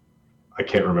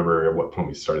can't remember at what point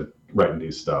we started writing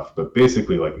new stuff, but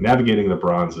basically, like, Navigating the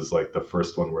Bronze is like the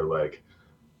first one where like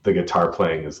the guitar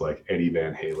playing is like Eddie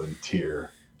Van Halen tier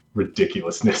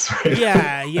ridiculousness, right?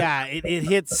 Yeah. It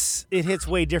hits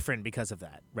way different because of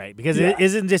that, right? Because it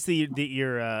isn't just that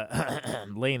you're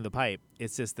laying the pipe.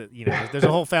 It's just that there's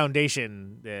a whole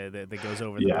foundation that goes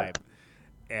over the pipe.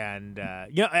 And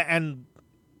and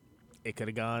it could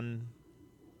have gone,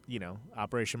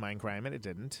 Operation Mindcrime, and it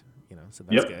didn't, so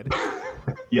that's good.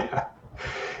 Yeah.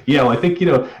 Well, I think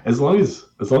as long as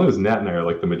Nat and I are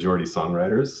like the majority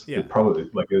songwriters, it probably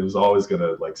it was always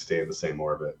gonna like stay in the same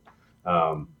orbit.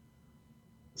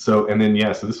 So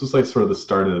this was like sort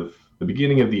of the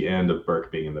beginning of the end of Burke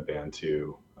being in the band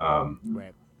too.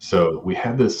 Right. So we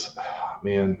had this,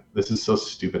 man, this is so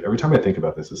stupid. Every time I think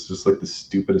about this, it's just like the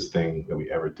stupidest thing that we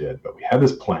ever did. But we had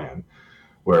this plan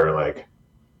where like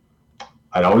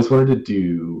I'd always wanted to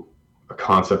do a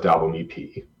concept album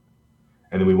EP.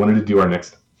 And then we wanted to do our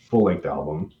next full-length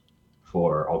album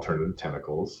for Alternative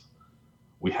Tentacles.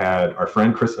 We had our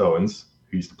friend Chris Owens,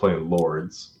 who used to play in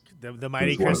Lords. The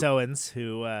mighty Chris Owens,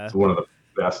 who... one of the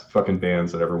best fucking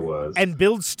bands that ever was. And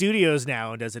builds studios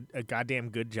now and does a goddamn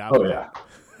good job. Oh,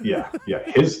 yeah.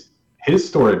 His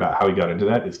story about how he got into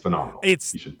that is phenomenal.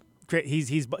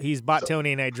 He's bought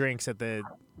Tony and I drinks at the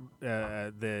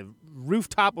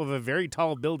rooftop of a very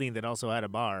tall building that also had a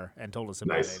bar and told us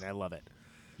about it, and I love it.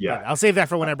 Yeah, but I'll save that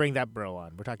for when I bring that bro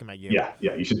on. We're talking about you. Yeah,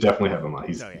 you should definitely have him on.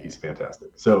 He's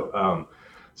fantastic. So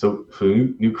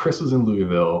we knew Chris was in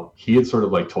Louisville. He had sort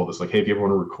of like told us like, hey, if you ever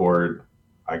want to record,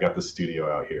 I got the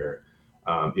studio out here.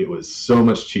 It was so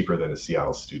much cheaper than a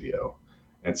Seattle studio.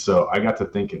 And so I got to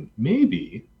thinking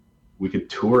maybe we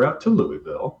could tour out to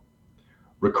Louisville,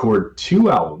 record 2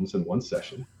 albums in one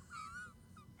session,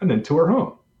 and then tour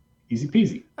home. Easy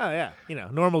peasy. Oh, yeah.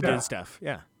 Normal dude stuff.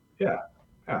 Yeah. Yeah.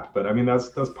 But I mean, that's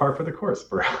par for the course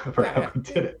for how we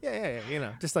did it.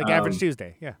 Yeah. Just like Average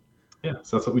Tuesday. Yeah. Yeah.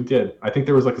 So that's what we did. I think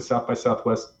there was like a South by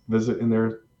Southwest visit in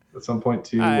there at some point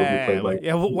too. Where we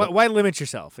played why limit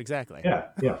yourself? Exactly. Yeah.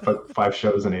 5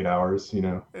 shows in 8 hours,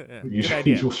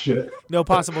 usual shit. No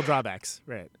possible drawbacks.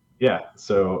 Right. Yeah.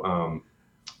 So,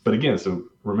 but again, so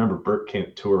remember, Burke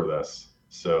can't tour with us.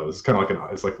 So it's kind of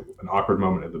like it's like an awkward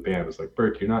moment of the band. It's like,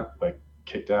 Burke, you're not like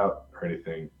kicked out or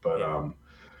anything, but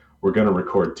we're going to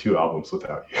record 2 albums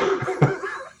without you.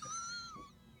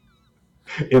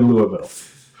 in Louisville.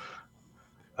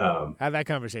 How'd that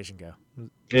conversation go?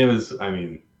 It was, I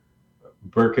mean,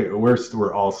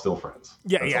 we're all still friends.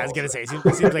 Yeah, That's I was all gonna I'll say. It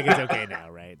seems like it's okay now,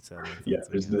 right? So yeah,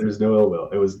 there's no ill will.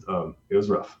 It was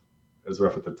rough. It was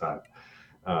rough at the time.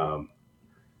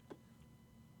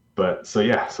 But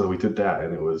so we did that,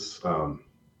 and it was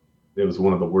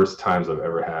one of the worst times I've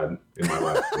ever had in my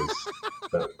life.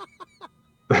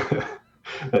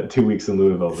 That 2 weeks in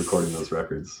Louisville recording those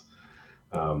records.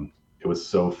 It was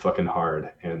so fucking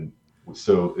hard, and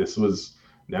so this was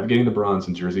Navigating the Bronze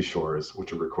and Jersey Shores,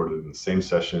 which were recorded in the same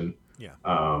session. Yeah.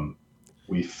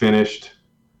 We finished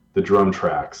the drum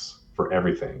tracks for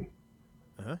everything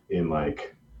in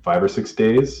like 5 or 6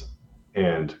 days,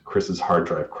 and Chris's hard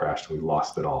drive crashed and we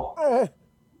lost it all.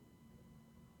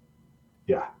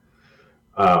 Yeah.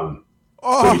 So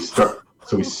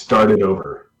we started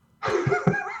over.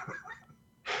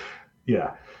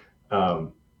 Yeah.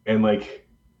 And like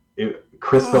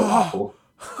Chris felt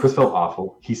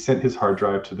awful. He sent his hard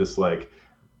drive to this like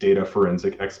data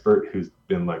forensic expert who's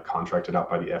been like contracted out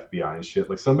by the FBI and shit,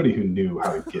 like somebody who knew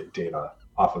how to get data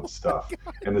off of stuff.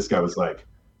 And this guy was like,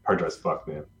 hard drive's fucked,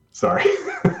 man. Sorry.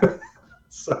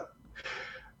 So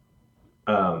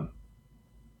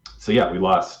yeah, we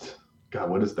lost, God,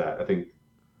 what is that? I think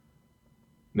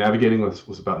Navigating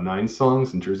was about 9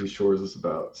 songs and Jersey Shores was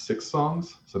about 6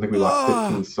 songs. So I think we lost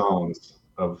 15 songs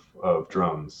of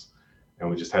drums, and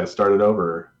we just had to start it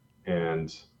over.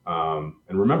 And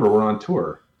remember, we're on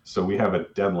tour, so we have a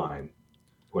deadline.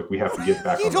 Like we have to get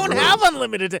back. You on don't the road. have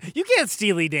unlimited. You can't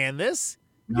Steely Dan this.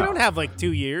 No. You don't have like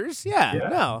 2 years. Yeah.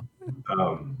 No.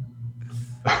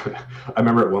 I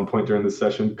remember at one point during this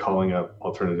session calling up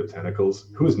Alternative Tentacles,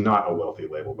 who is not a wealthy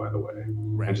label, by the way,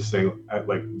 and just saying,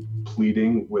 like,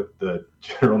 pleading with the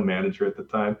general manager at the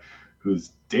time,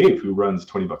 who's Dave, who runs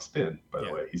 20 Buck Spin, by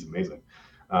the way. He's amazing.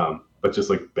 But just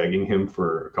like begging him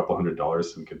for a couple $100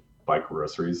 so we could buy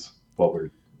groceries while we're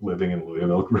living in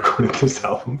Louisville recording this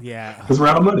album. Yeah. Because we're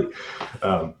out of money.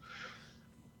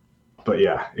 But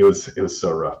yeah, it was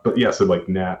so rough. But yeah, so like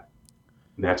Nat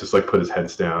just like put his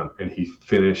heads down and he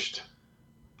finished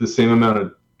the same amount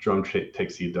of drum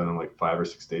takes he'd done in like 5 or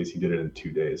 6 days. He did it in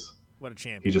 2 days. What a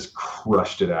champion. He just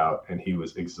crushed it out and he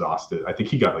was exhausted. I think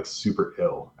he got like super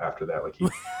ill after that. Like he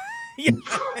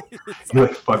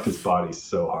like fucked his body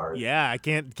so hard. Yeah, it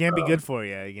can't be good for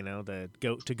you, you know, to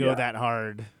go that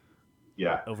hard.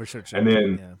 Yeah. Over such and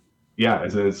then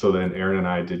so then Aaron and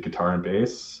I did guitar and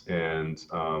bass, and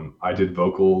I did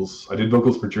vocals. I did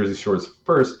vocals for Jersey Shores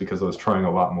first because I was trying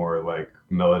a lot more like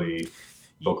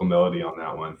vocal melody on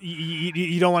that one.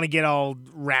 You don't want to get all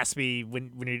raspy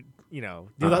when you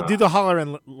do the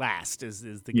hollering last is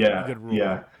the good rule.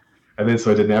 Yeah. And then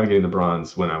so I did Navigating the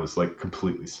Bronze when I was like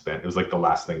completely spent. It was like the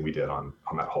last thing we did on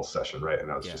that whole session, right?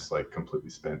 And I was just like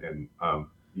completely spent. And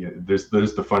there's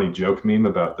the funny joke meme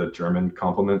about the German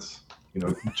compliments.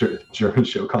 German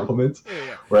show compliments,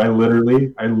 where I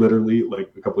literally like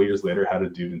a couple of years later had a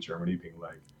dude in Germany being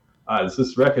like, "Is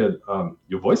this record?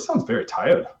 Your voice sounds very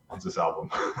tired on this album."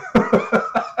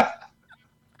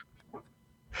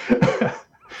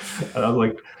 And I was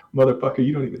like, "Motherfucker,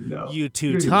 you don't even know. You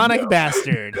Teutonic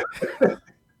bastard."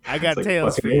 I got like,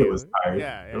 tales for you. It was tired.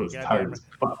 Yeah, it was tired as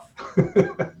fuck.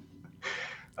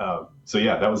 So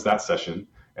yeah, that was that session,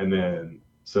 and then.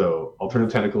 So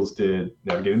Alternative Tentacles did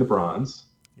Navigating the Bronze,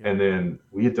 and then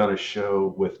we had done a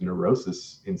show with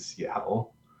Neurosis in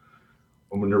Seattle.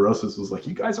 When Neurosis was like,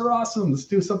 "You guys are awesome, let's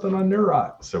do something on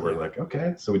Neurot." So we're like,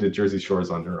 okay. So we did Jersey Shores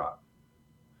on Neurot.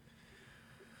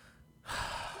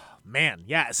 Man,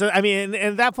 yeah. So I mean, and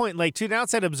at that point, like to an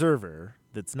outside observer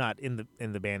that's not in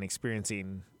the band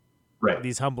experiencing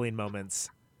these humbling moments,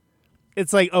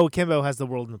 it's like, oh, Akimbo has the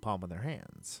world in the palm of their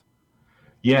hands.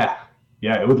 Yeah.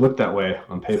 Yeah, it would look that way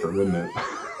on paper, wouldn't it?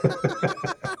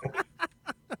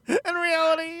 In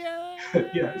reality,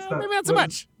 it's not, maybe not so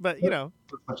much, but you know.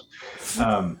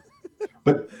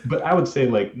 But I would say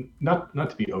like not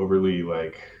to be overly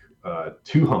like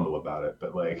too humble about it,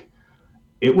 but like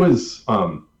it was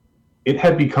it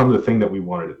had become the thing that we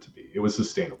wanted it to be. It was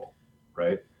sustainable,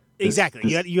 right? Exactly.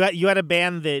 You had a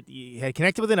band that you had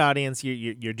connected with an audience.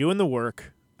 You're doing the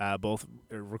work. Both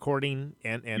recording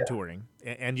and touring,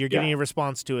 and you're getting a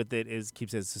response to it that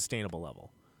keeps it at a sustainable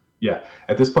level. Yeah.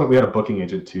 At this point, we had a booking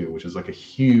agent too, which is like a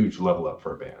huge level up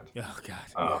for a band. Oh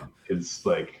God. It's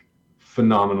like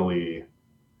phenomenally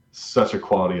such a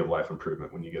quality of life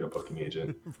improvement when you get a booking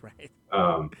agent. Right.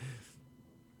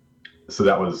 So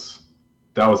that was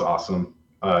awesome.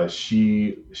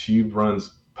 She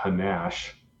runs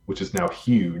Panache, which is now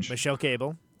huge. Michelle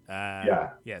Cable. Yeah.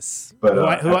 Yes. But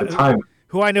at the time.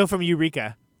 Who I know from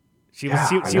Eureka. She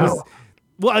was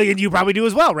Well, and you probably do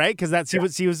as well, right? Because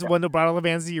she was the one that brought all the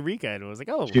bands to Eureka, and it was like,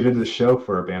 oh, she did a show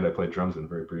for a band I played drums in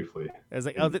very briefly. I was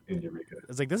like, in Eureka. I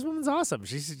was like, this woman's awesome.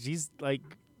 She's like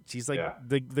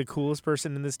the coolest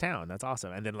person in this town. That's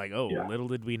awesome. And then like, little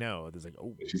did we know, there's like,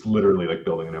 she's literally like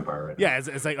building an empire right now. Yeah,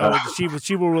 it's like,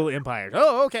 she will rule empires.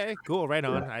 Oh, okay, cool, right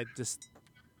on. I just,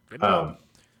 but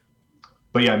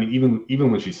yeah, I mean,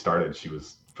 even when she started, she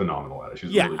was phenomenal at it. She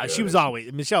was really good. She was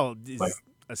always Michelle is like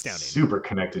astounding, super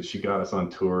connected. She got us on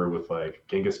tour with like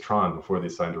Genghis Tron before they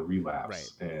signed to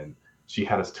Relapse, right. And she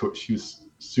had us tour. She was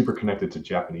super connected to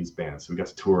Japanese bands, so we got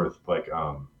to tour with like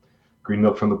Green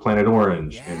Milk from the Planet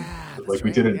Orange, and like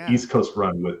we did an East Coast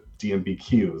run with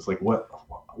DMBQ. It was like, what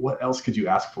else could you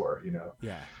ask for, you know?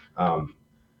 Yeah.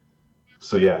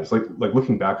 So yeah, it's like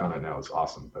looking back on it now, it's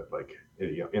awesome. But like,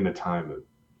 you know, in the time,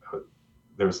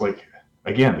 there was like,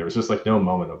 again, there was just like no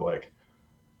moment of like,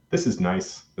 this is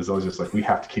nice. There's always just like, we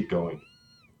have to keep going.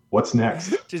 What's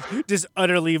next? just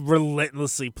utterly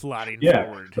relentlessly plotting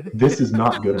forward. This is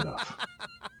not good enough.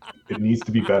 It needs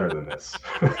to be better than this.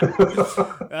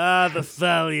 The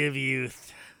folly of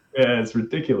youth. Yeah, it's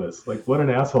ridiculous. Like, what an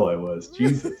asshole I was.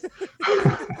 Jesus.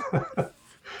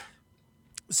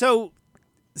 So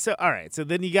all right. So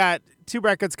then you got 2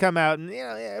 records come out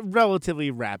in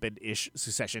relatively rapid-ish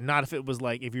succession. Not if it was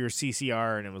like if you were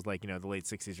CCR and it was like, you know, the late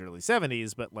 60s, early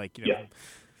 70s, but like, you know,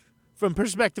 from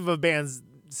perspective of bands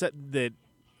that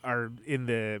are in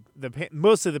the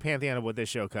most of the pantheon of what this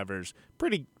show covers,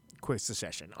 pretty quick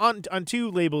succession on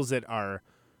 2 labels that are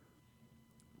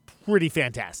pretty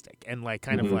fantastic and like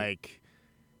kind of like,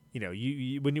 you know,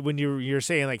 you when you're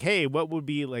saying like, hey, what would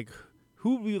be like,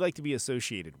 who would you like to be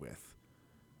associated with?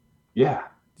 Yeah.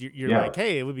 You're like,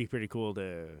 hey, it would be pretty cool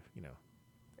to, you know,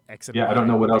 exit. Yeah, I don't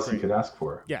know what else you could ask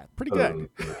for. Yeah, pretty good.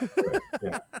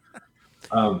 Yeah.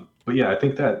 But yeah, I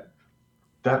think that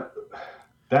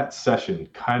session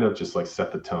kind of just like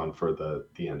set the tone for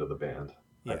the end of the band.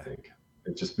 Yeah. I think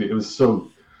it was so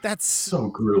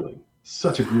grueling,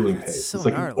 such a grueling pace. So it's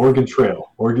like gnarly. An Oregon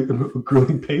Trail,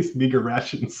 grueling pace, meager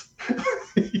rations.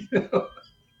 You know?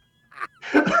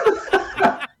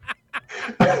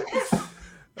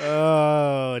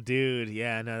 Oh, dude,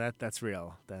 yeah, no, that's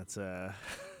real. That's very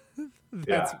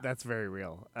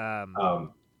real.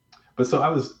 But so I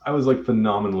was like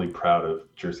phenomenally proud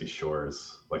of Jersey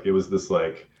Shores. Like it was this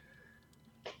like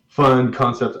fun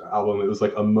concept album. It was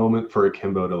like a moment for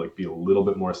Akimbo to like be a little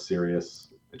bit more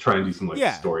serious, try and do some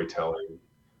like storytelling.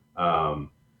 And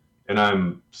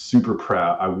I'm super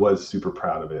proud. I was super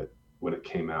proud of it when it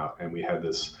came out, and we had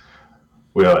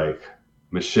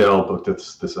Michelle booked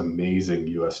this amazing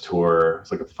U.S. tour.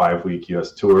 It's like a 5-week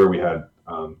U.S. tour. We had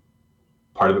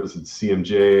part of it was at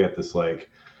CMJ at this like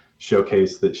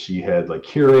showcase that she had like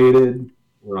curated.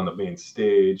 We're on the main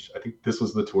stage. I think this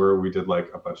was the tour where we did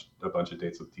like a bunch of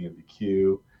dates with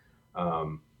DMBQ,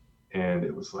 and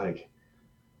it was like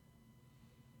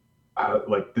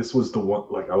this was the one.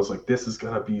 Like I was like, this is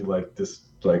gonna be like this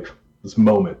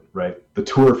moment, right? The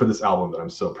tour for this album that I'm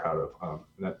so proud of.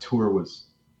 And that tour was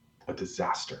a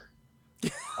disaster.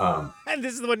 And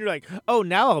this is the one you're like, oh,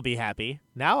 now I'll be happy.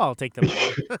 Now I'll take them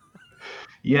home.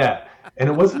 Yeah, and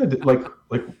it wasn't like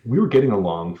we were getting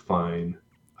along fine,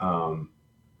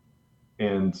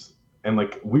 and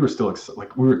like we were still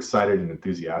we were excited and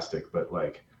enthusiastic, but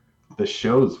like the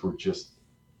shows were just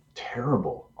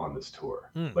terrible on this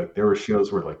tour. Like there were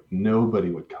shows where like nobody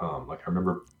would come. Like I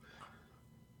remember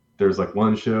there was like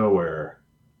one show where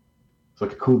it's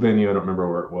like a cool venue. I don't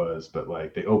remember where it was, but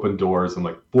like they opened doors and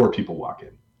like 4 people walk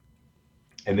in,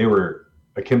 and they were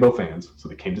Akimbo fans, so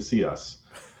they came to see us.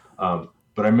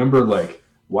 But I remember like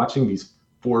watching these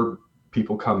 4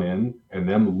 people come in and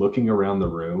them looking around the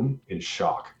room in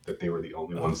shock that they were the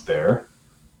only ones there,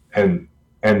 and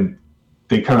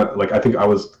they kind of like, I think I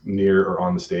was near or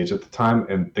on the stage at the time,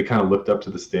 and they kind of looked up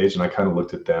to the stage, and I kind of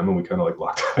looked at them, and we kind of like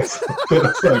locked eyes. I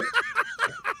was like,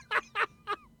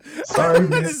 sorry,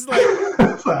 man.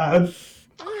 Sad.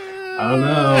 I don't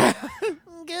know.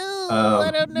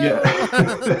 I don't know. Yeah.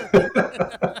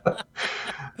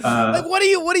 Like, what do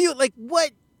you like?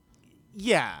 What?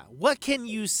 Yeah. What can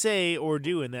you say or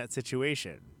do in that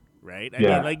situation? Right. I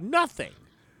mean, like nothing.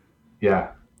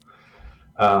 Yeah.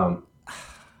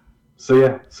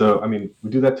 So I mean, we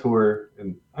do that tour,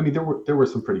 and I mean, there were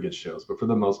some pretty good shows, but for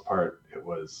the most part, it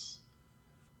was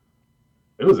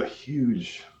a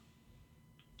huge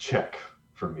check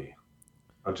for me.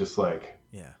 I'm just like,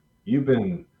 you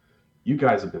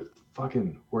guys have been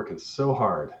fucking working so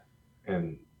hard,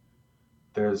 and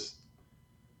there's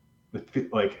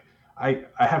like, I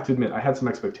have to admit, I had some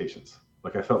expectations.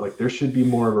 Like I felt like there should be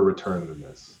more of a return than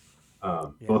this,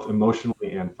 both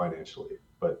emotionally and financially.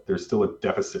 but there's still a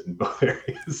deficit in both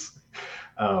areas.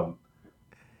 And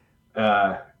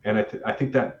I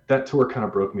think that tour kind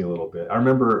of broke me a little bit. I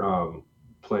remember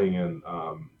playing in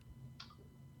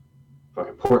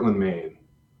fucking Portland, Maine.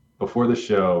 Before the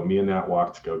show, me and Nat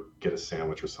walked to go get a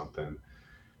sandwich or something.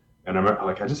 And I remember,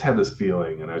 like, I just had this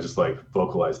feeling, and I just, like,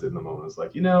 vocalized it in the moment. I was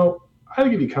like, I think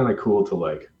it'd be kind of cool to,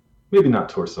 like, maybe not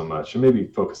tour so much and maybe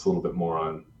focus a little bit more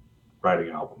on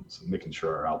writing albums and making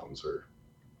sure our albums are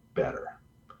better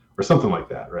or something like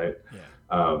that, right?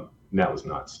 Yeah. Nat was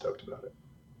not stoked about it.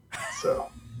 So,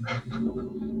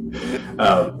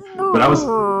 but I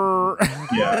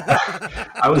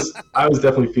was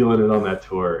definitely feeling it on that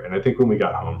tour. And I think when we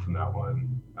got home from that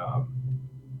one,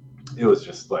 it was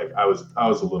just like, I was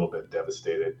a little bit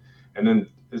devastated. And then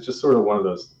it's just sort of one of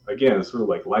those, again, it's sort of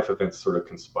like life events sort of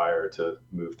conspire to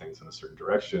move things in a certain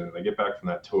direction. And I get back from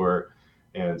that tour.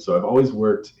 And so I've always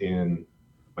worked in,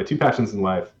 my two passions in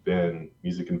life have been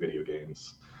music and video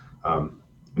games.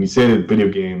 When you say that video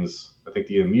games, I think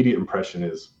the immediate impression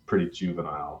is pretty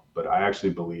juvenile, but I actually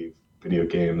believe video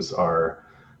games are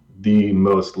the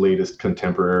most latest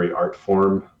contemporary art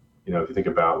form. If you think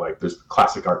about, like, there's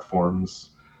classic art forms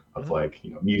of like,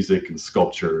 music and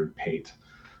sculpture and paint.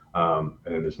 And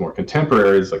then there's more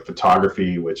contemporaries like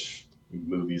photography, which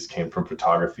movies came from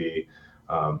photography.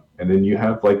 And then you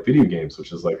have like video games,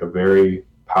 which is like a very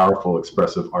powerful,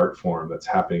 expressive art form that's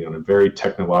happening in a very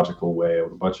technological way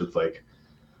with a bunch of like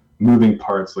moving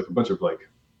parts, like a bunch of like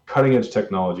cutting edge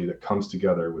technology that comes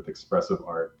together with expressive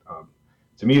art.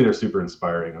 To me, they're super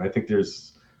inspiring. And I think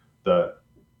there's the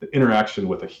interaction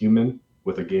with a human,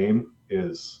 with a game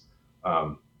is,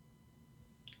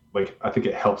 like, I think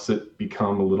it helps it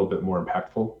become a little bit more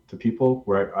impactful to people,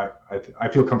 where I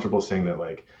feel comfortable saying that,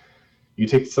 like, you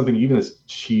take something even as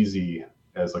cheesy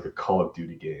as like a Call of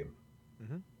Duty game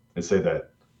and say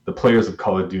that the players of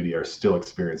Call of Duty are still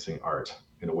experiencing art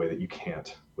in a way that you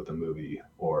can't with a movie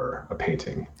or a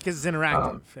painting. Because it's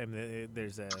interactive.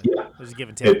 There's a give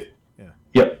and take.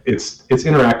 It's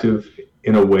interactive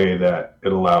in a way that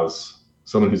it allows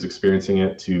someone who's experiencing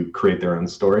it to create their own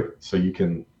story. So you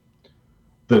can,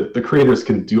 the creators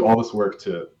can do all this work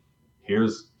to, here it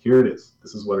is,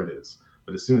 this is what it is.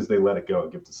 But as soon as they let it go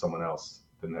and give it to someone else,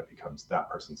 then that becomes that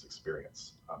person's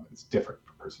experience. It's different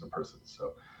from person to person.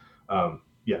 So, so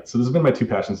those have been my two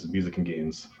passions, music and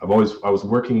games. I was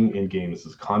working in games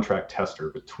as a contract tester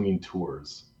between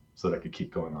tours so that I could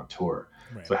keep going on tour.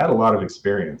 Right. So I had a lot of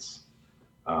experience.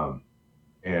 And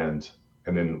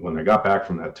then when I got back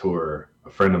from that tour, a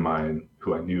friend of mine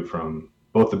who I knew from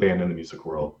both the band and the music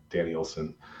world, Danny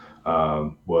Olson,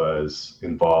 was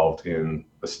involved in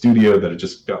a studio that had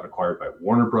just gotten acquired by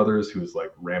Warner Brothers, who was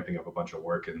like ramping up a bunch of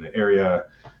work in the area.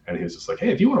 And he was just like,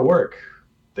 hey, if you want to work,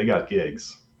 they got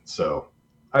gigs. So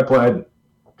I applied,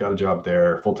 got a job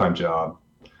there, full-time job.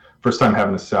 First time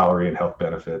having a salary and health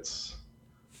benefits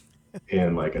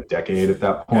in like a decade at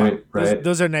that point, right?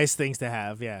 Those are nice things to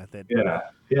have, yeah.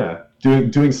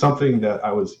 Doing something that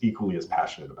I was equally as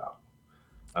passionate about.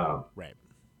 Right.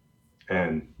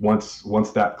 And once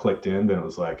that clicked in, then it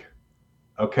was like,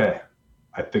 okay,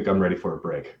 I think I'm ready for a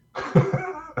break.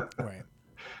 Right.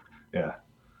 Yeah.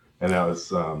 And that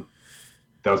was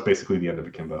basically the end of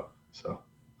Akimbo. So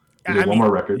we did one more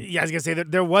record. Yeah, I was gonna say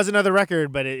that there was another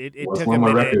record, but it took a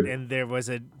minute, and there was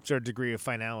a certain degree of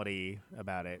finality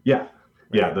about it. Yeah. Right?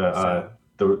 Yeah.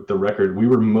 The record, we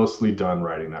were mostly done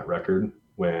writing that record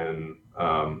when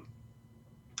and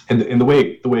the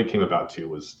way it came about too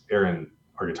was Aaron,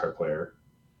 our guitar player,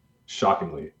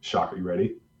 shockingly, you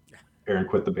ready? Aaron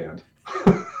quit the band.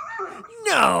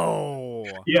 No.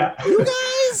 Yeah. You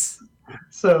guys.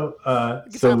 So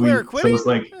it's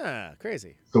like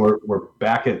crazy. So we're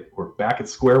back at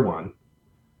square one,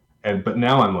 but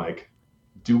now I'm like,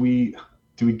 do we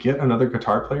get another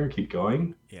guitar player and keep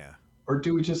going? Yeah. Or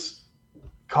do we just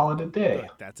call it a day?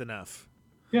 That's enough.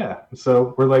 Yeah.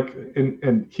 So we're like,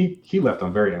 and he left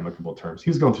on very amicable terms. He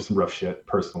was going through some rough shit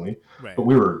personally, right. But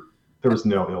there was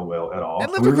no ill will at all.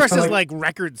 And Livercrest is like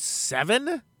record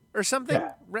 7 or something.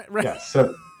 Yeah. Right. Yeah.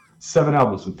 7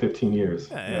 albums in 15 years.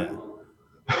 Yeah.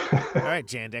 All right,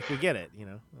 Jandek, we get it.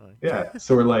 Yeah.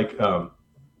 So we're like,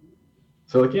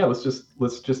 yeah, let's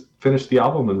just finish the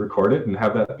album and record it and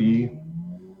have that be,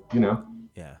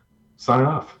 sign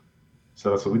off.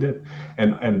 So that's what we did.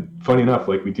 And funny enough,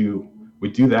 like we do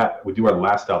our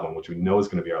last album, which we know is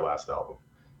going to be our last album,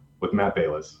 with Matt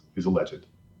Bayless, who's a legend.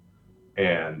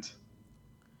 And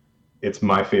it's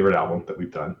my favorite album that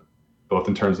we've done, both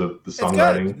in terms of the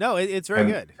songwriting. No, it's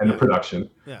very good. And the production.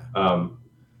 Yeah.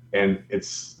 And it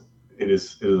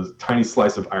is a tiny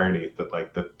slice of irony that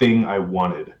like the thing I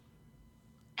wanted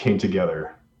came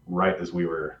together right as we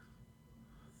were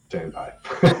standing by.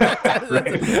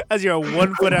 Right? As you're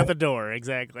 1 foot out the door,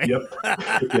 exactly. Yep.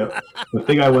 The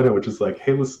thing I wanted, which is like,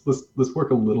 hey, let's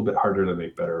work a little bit harder to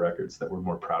make better records that we're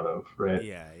more proud of, right?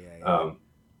 Yeah.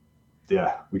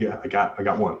 I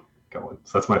got one. So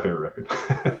that's my favorite record.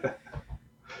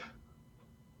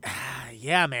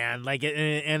 Yeah, man. Like,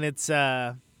 and it's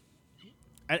and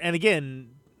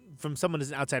again, from someone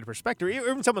as an outsider perspective, or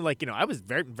even someone like, I was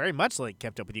very, very much like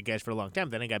kept up with you guys for a long time.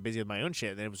 Then I got busy with my own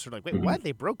shit. And then it was sort of like, wait, what?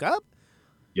 They broke up?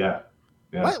 Yeah.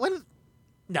 What?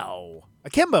 No,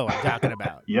 Akimbo I'm talking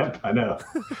about. Yep, I know.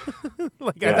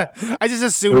 I just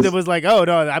assumed it was like, oh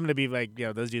no, I'm gonna be like,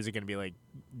 those dudes are gonna be like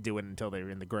doing until they're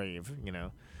in the grave,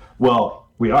 Well,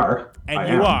 we are, and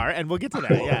you are, and we'll get to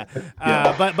that.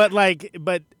 Yeah,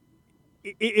 but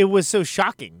it was so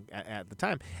shocking at the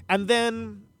time, and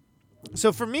then,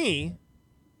 so for me,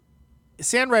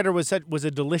 Sandrider was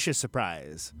a delicious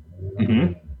surprise.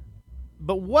 Mm-hmm.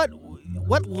 But what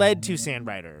led to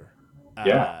Sandrider?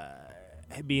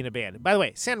 Being a band. By the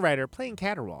way, Sandrider playing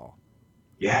Caterwaul.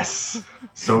 Yes.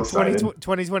 So excited.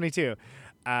 2022.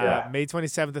 May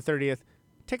 27th to 30th.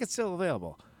 Tickets still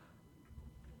available.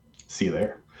 See you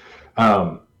there.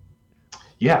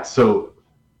 So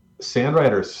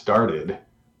Sandrider started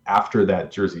after that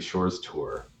Jersey Shores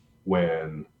tour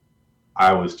when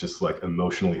I was just like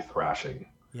emotionally thrashing.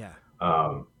 Yeah.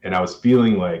 And I was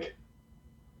feeling like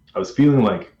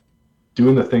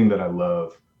doing the thing that I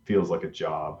love feels like a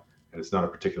job, and it's not a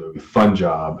particularly fun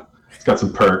job. It's got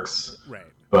some perks, right?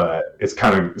 But it's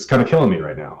kind of killing me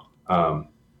right now.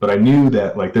 But I knew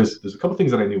that like there's a couple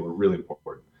things that I knew were really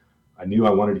important. I knew I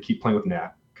wanted to keep playing with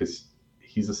Nat because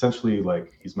he's essentially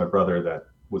like he's my brother that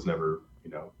was never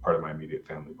part of my immediate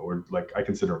family, but we're like I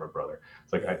consider him a brother.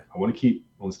 It's like I want to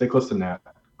stay close to Nat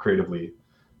creatively,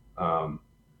 and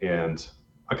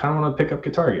I kind of want to pick up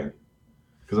guitar again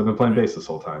because I've been playing bass this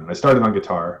whole time. I started on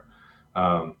guitar.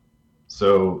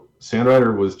 So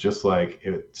Sandrider was just like,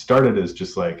 it started as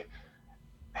just like,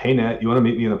 hey, Nat, you want to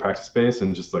meet me in the practice space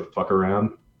and just like fuck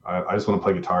around? I just want to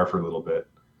play guitar for a little bit.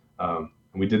 And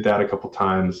we did that a couple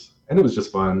times and it was just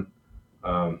fun.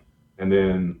 And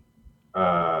then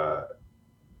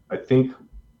I think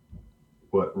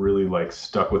what really like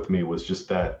stuck with me was just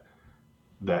that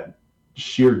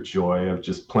sheer joy of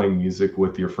just playing music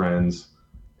with your friends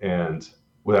and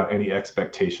without any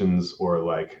expectations or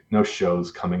like no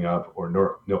shows coming up or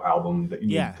no album that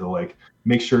you need to like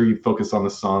make sure you focus on the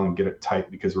song and get it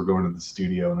tight because we're going to the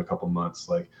studio in a couple months.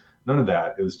 Like none of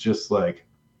that. It was just like,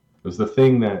 it was the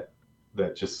thing that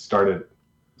just started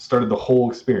the whole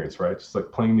experience, right? Just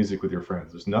like playing music with your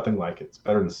friends. There's nothing like it. It's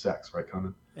better than sex, right,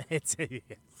 Conan?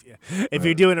 If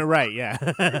you're doing it right, yeah.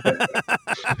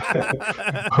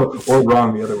 or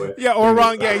wrong the other way. Yeah, or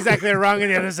wrong. Yeah, exactly. Or wrong on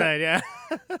the other side. Yeah.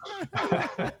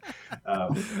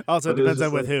 Also depends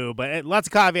on with who, but lots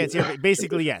of caveats here.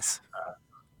 Basically, yes.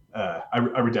 I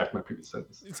redact my previous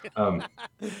sentence.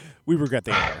 We regret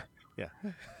the error. Yeah.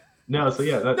 No. So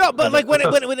yeah. But like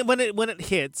when it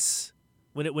hits,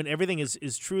 when everything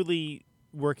is truly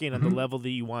working on the level that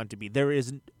you want it to be, there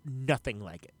is nothing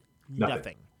like it.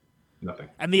 Nothing.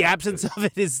 And the absence of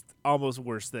it is almost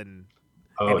worse than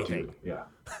anything. Dude.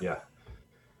 Yeah.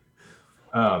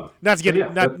 Not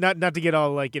to get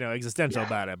all like existential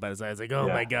about it, but it's like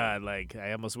my god, like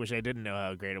I almost wish I didn't know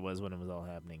how great it was when it was all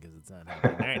happening because it's not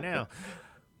happening right now.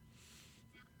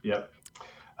 Yep.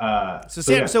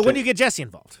 So when do you get Jesse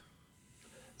involved?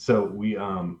 So we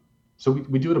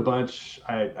do it a bunch.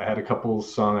 I had a couple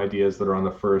song ideas that are on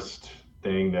the first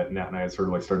thing that Nat and I had sort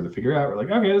of like started to figure out. We're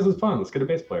like, okay, this is fun. Let's get a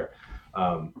bass player.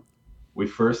 We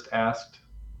first asked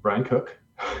Brian Cook.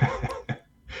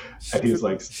 And he was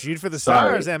like, shoot for the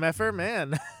stars, MFer,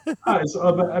 man.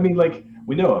 But I mean, like,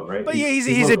 we know him, right? But yeah,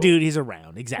 he's a dude. He's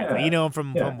around. Exactly. Yeah, you know him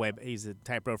from way. He's a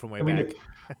type bro from way back.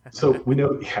 So we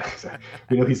know, exactly.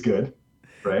 We know he's good,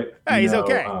 right? Yeah, he's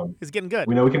okay. He's getting good.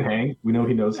 We know we can hang. We know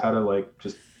he knows how to like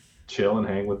just chill and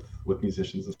hang with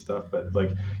musicians and stuff. But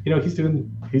like,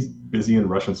 he's busy in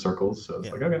Russian circles. So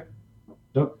it's like, okay,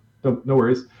 no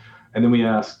worries. And then we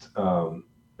asked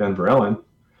Ben Verellen,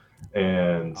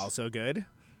 and also good.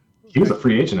 He was a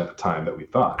free agent at the time that we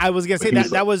thought. I was gonna say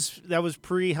that was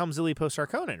pre Helmsley post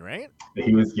Conan, right?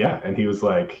 He was, and he was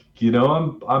like,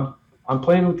 I'm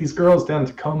playing with these girls down in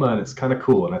Tacoma, and it's kind of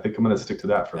cool, and I think I'm gonna stick to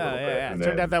that for a little bit. Yeah. And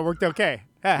turned out that worked okay.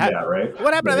 Right.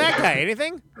 What happened to that guy?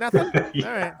 Anything? Nothing.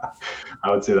 All right.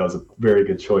 I would say that was a very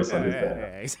good choice on his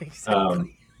behalf.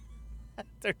 Exactly.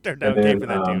 Turned out okay for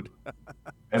that dude.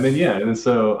 and then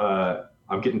so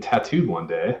I'm getting tattooed one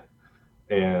day.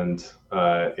 and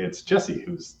it's Jesse,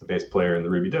 who's the bass player in the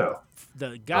Ruby Doe.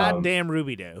 The goddamn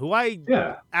Ruby Doe, who I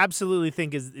absolutely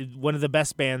think is one of the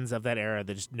best bands of that era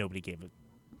that just nobody gave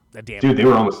a damn. Dude, they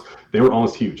were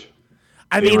almost huge.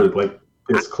 They were like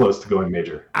this close to going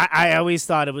major. I always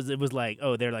thought it was like,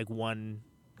 oh, they're like one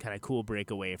kind of cool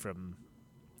break away from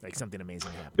like something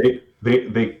amazing happening.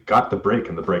 They got the break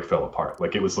and the break fell apart.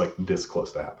 Like it was like this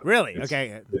close to happen. Really?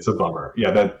 Okay. It's a bummer.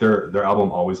 Yeah, that their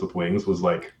album Always with Wings was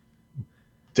like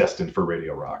destined for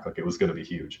radio rock. Like it was going to be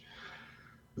huge.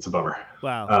 It's a bummer.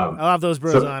 Wow. I'll have those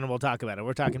bros on and we'll talk about it.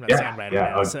 We're talking about Sandrider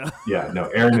now. So. No,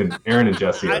 Aaron and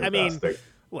Jesse are the best.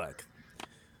 Look.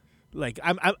 Like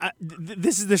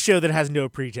this is the show that has no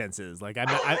pretenses. Like you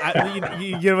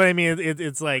know what I mean?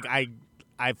 It's like I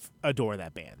adore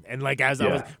that band, and like I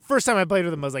was first time I played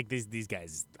with them, I was like these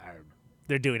guys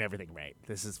they're doing everything right.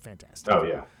 This is fantastic. Oh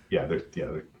yeah,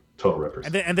 they're total rippers.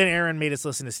 And then Aaron made us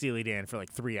listen to Steely Dan for like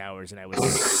 3 hours, and I was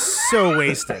so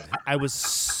wasted. I was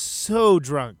so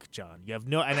drunk, John. You have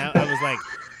no, and I was like,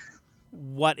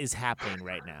 what is happening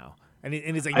right now? And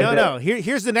he's like, no.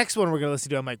 Here's the next one we're gonna listen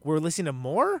to. I'm like, we're listening to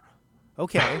more.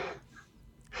 Okay.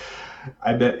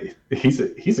 I bet he's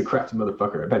a crafty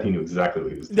motherfucker. I bet he knew exactly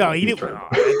what he was doing. No, he knew.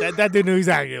 That dude knew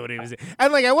exactly what he was doing.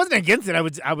 And like, I wasn't against it. I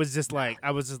was just like,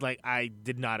 I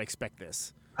did not expect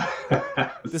this.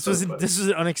 This was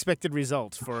an unexpected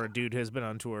result for a dude who has been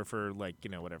on tour for like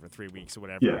 3 weeks or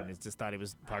whatever, and he just thought he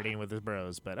was partying with his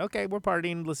bros. But okay, we're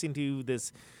partying, listening to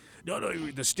this. No,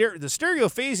 the stereo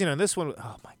phasing on this one.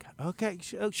 Oh my god. Okay,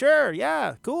 sure,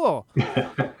 yeah, cool.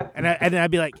 and I'd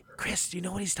be like, Chris, do you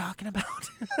know what he's talking about?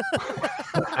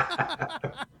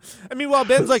 I mean, while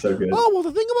Ben's like, oh well,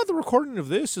 the thing about the recording of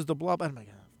this is the blah blah. I'm like,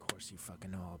 of course you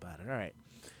fucking know all about it.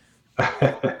 All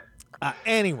right.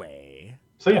 Anyway.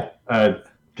 So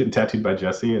getting tattooed by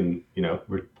Jesse, and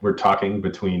we're talking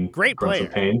between great player,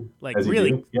 pain, like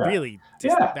really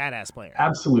just badass player,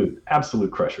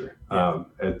 absolute crusher.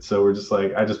 And so we're just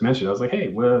like, I just mentioned, I was like, hey,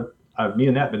 me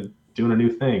and Nat been doing a new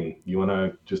thing. You want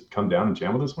to just come down and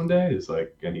jam with us one day? He's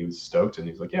like, and he was stoked, and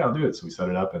he's like, yeah, I'll do it. So we set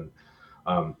it up, and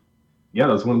that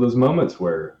was one of those moments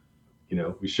where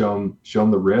we show him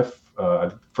the riff.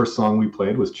 The first song we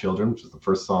played was Children, which is the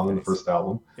first song in the first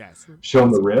album. Yes. Show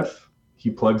him the riff. He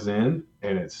plugs in,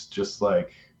 and it's just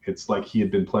like he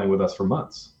had been playing with us for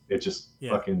months. It just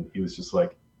he was just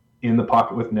like in the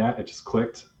pocket with Nat. It just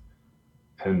clicked,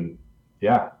 and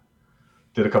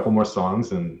did a couple more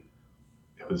songs, and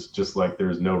it was just like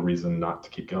there's no reason not to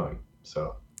keep going.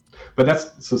 So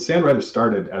Sandrider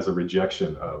started as a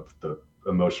rejection of the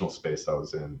emotional space I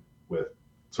was in with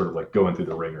sort of like going through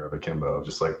the ringer of Akimbo.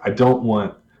 Just like, I don't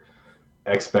want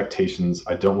expectations.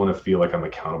 I don't want to feel like I'm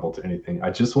accountable to anything.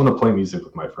 I just want to play music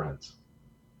with my friends.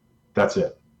 That's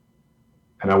it.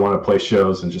 And I want to play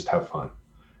shows and just have fun.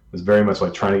 It was very much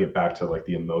like trying to get back to like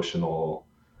the emotional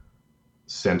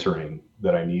centering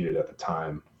that I needed at the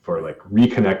time for like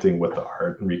reconnecting with the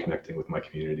art and reconnecting with my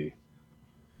community.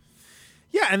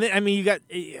 Yeah, and then, I mean,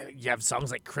 you have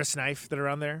songs like Chris Knife that are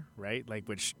on there, right? Like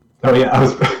which. Oh yeah,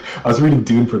 I was reading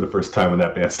Dune for the first time when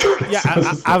that band started. Yeah,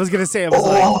 so I was gonna say,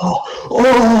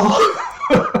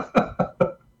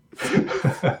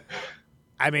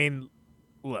 I mean,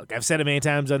 look, I've said it many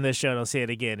times on this show, and I'll say it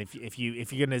again. If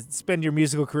you're gonna spend your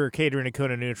musical career catering to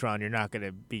Conan Neutron, you're not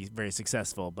gonna be very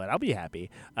successful. But I'll be happy.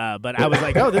 But I was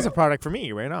like, oh, this is a product for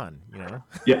me, right on,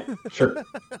 Yeah, sure.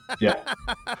 Yeah.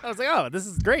 I was like, oh, this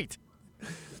is great.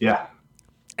 Yeah.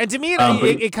 And to me,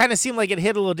 it kind of seemed like it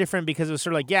hit a little different because it was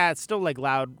sort of like, it's still like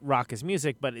loud raucous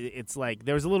music, but it's like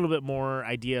there was a little bit more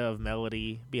idea of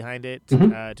melody behind it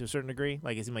to a certain degree.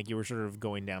 Like it seemed like you were sort of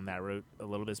going down that route a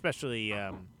little bit, especially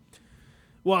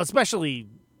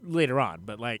later on.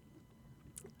 But like,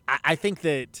 I think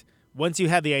that once you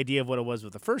had the idea of what it was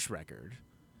with the first record,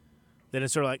 then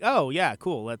it's sort of like, oh yeah,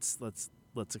 cool. Let's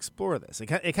explore this. It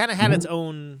kind of had its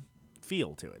own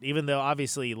feel to it, even though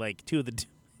obviously like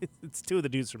it's two of the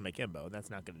dudes from Akimbo, and that's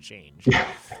not going to change.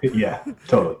 Yeah,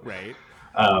 totally. Right.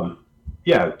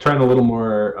 Trying a little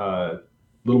more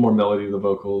melody to the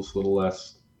vocals, a little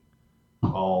less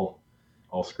all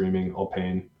screaming, all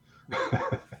pain.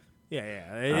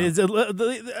 Yeah. It's a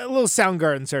little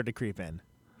Soundgarden started to creep in.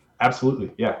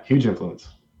 Absolutely, yeah, huge influence.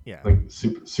 Yeah, like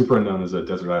Super Unknown is a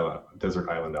desert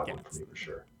island album for me for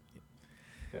sure.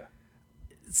 Yeah.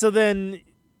 So then.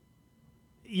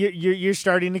 You're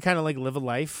starting to kind of like live a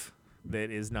life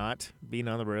that is not being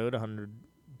on the road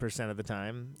 100% of the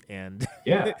time, and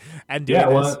and doing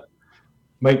this.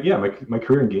 My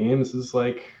career in games is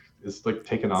like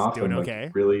taking off doing and okay.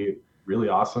 Like really really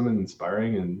awesome and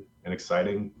inspiring, and and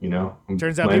exciting. You know, I'm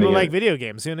Turns out landing people like at- video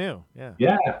games. Who knew? Yeah.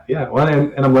 Yeah. Well,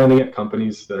 and I'm landing at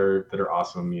companies that are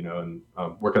awesome. You know, and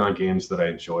working on games that I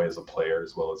enjoy as a player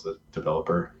as well as a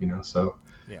developer. You know, so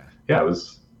Yeah. it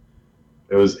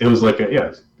was like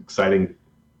a exciting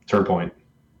turn point,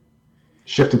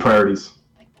 shift in priorities.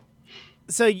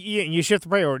 So you shift the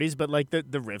priorities, but like the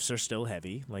riffs are still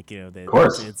heavy. Like, you know, Of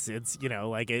course. it's you know,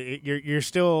 like you're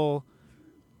still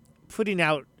putting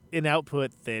out an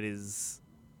output that is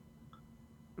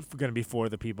going to be for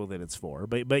the people that it's for,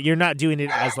 but you're not doing it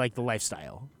as like the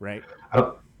lifestyle, right?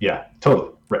 Yeah,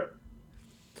 totally right.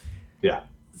 Yeah.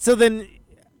 So then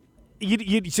you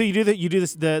do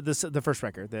the first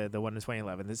record, the one in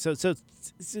 2011. So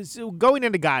going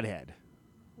into Godhead,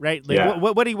 right? Like, Yeah.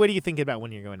 what do you think about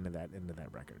when you're going into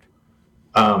that record?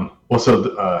 Well, so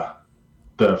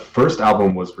the first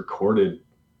album was recorded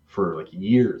for like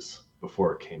years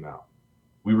before it came out.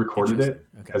 We recorded it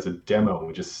as a demo and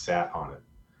we just sat on it.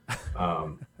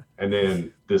 And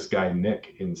then this guy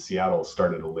Nick in Seattle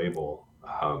started a label.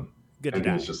 Good to and he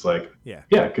Die. was just like, Yeah.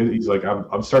 good. He's like,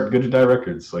 I'm starting Good to Die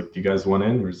Records. Like, do you guys want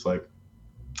in? We're just like,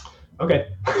 okay.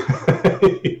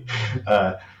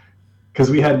 Because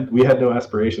we had no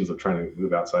aspirations of trying to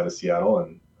move outside of Seattle,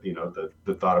 and you know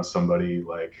the thought of somebody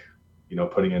like, you know,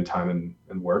 putting in time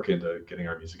and work into getting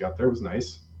our music out there was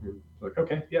nice. We were like,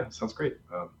 okay, yeah, sounds great.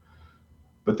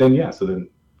 But then so then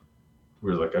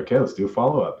we were like, okay, let's do a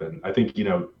follow up, and I think, you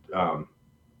know,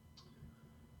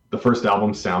 the first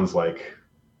album sounds like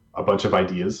a bunch of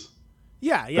ideas.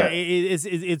 Yeah.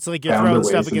 It's like you're found throwing their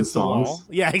stuff ways in against the songs. wall.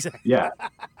 Yeah, exactly.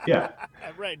 Yeah.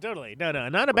 Right, totally. No,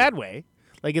 not in a bad way.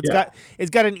 Like it's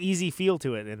got an easy feel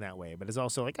to it in that way, but it's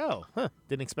also like,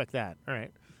 didn't expect that. All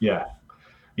right. Yeah,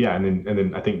 and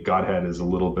then I think Godhead is a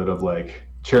little bit of like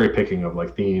cherry picking of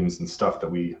like themes and stuff that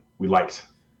we liked.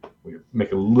 We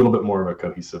make a little bit more of a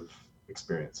cohesive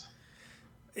experience.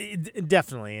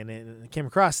 Definitely, and it came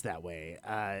across that way.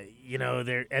 You know,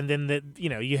 and then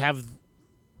you have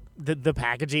the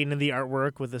packaging and the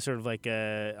artwork with the sort of like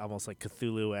almost like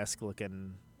Cthulhu-esque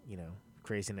looking, you know,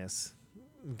 craziness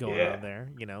going on there.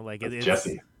 You know, like it's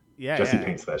Jesse. Yeah, Jesse yeah.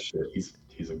 paints that shit.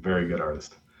 He's a very good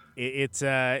artist.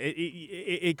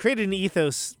 It created an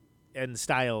ethos and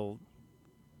style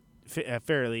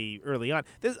fairly early on.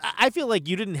 I feel like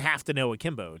you didn't have to know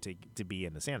Akimbo to be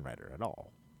in the Sandrider at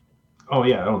all. Oh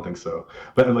yeah, I don't think so.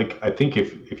 But like, I think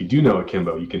if you do know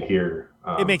Akimbo, you can hear.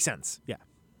 It makes sense. Yeah.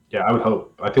 Yeah, I would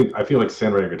hope. I feel like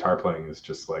Sandrider guitar playing is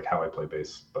just like how I play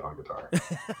bass, but on guitar.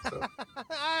 So.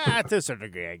 To a certain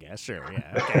degree, I guess. Sure.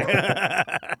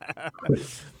 Yeah.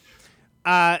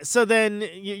 Okay. So then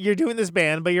you're doing this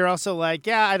band, but you're also like,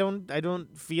 I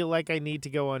don't feel like I need to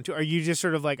go on tour. Are you just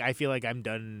sort of like, I feel like I'm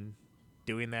done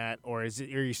doing that, or are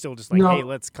you still just like, hey,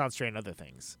 let's concentrate on other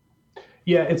things?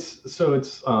 Yeah, it's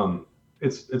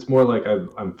more like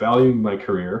I'm valuing my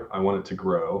career. I want it to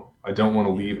grow. I don't want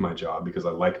to leave my job because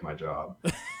I like my job.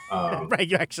 Right,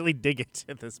 you actually dig it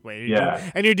at this point.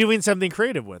 And you're doing something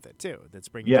creative with it too. That's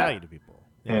bringing value to people.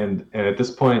 Yeah. And at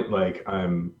this point, like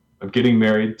I'm getting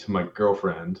married to my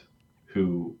girlfriend,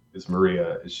 who is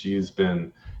Maria. She's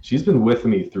been with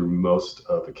me through most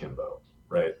of Akimbo,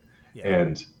 right? Yeah.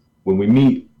 And when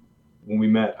we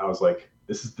met, I was like,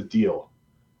 this is the deal.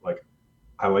 Like,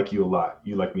 I like you a lot.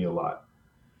 You like me a lot.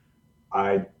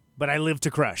 But I live to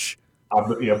crush. I'm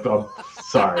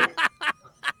sorry.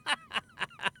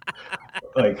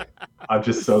 Like, I'm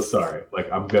just so sorry. Like,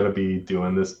 I'm gonna be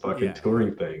doing this fucking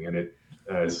touring thing, and it,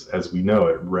 as we know,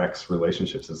 it wrecks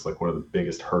relationships. It's like one of the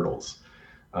biggest hurdles.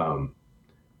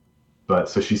 But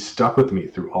so she stuck with me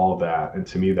through all that, and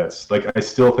to me, that's like, I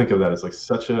still think of that as like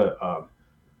such a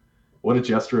what a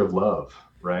gesture of love,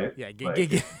 right? Yeah,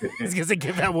 it's gonna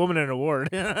give that woman an award.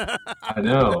 I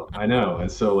know,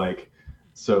 and so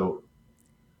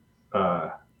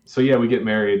yeah, we get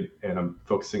married, and I'm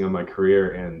focusing on my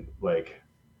career, and like,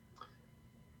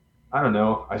 I don't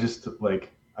know, I just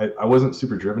like, I wasn't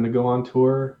super driven to go on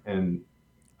tour, and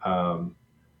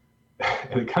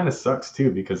it kind of sucks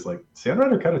too, because like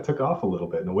Sandrider kind of took off a little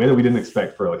bit in a way that we didn't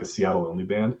expect for like a Seattle only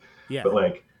band. Yeah. But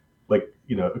like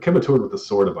you know, Akimbo toured with the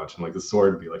Sword a bunch, and like the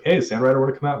Sword would be like, "Hey, is Sandrider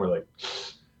want to come out?" And we're like,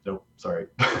 "Nope, sorry."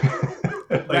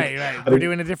 Like, right. We're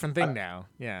doing a different thing now.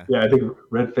 Yeah. Yeah, I think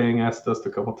Red Fang asked us a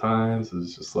couple times. It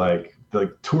was just like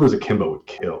tours Akimbo would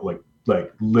kill,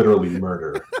 like literally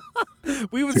murder.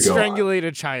 We would strangulate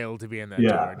a child to be in that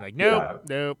tour. Like,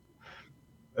 nope.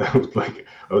 Like,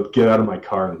 I would get out of my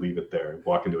car and leave it there, and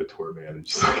walk into a tour van, and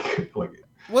just like.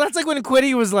 Well, that's like when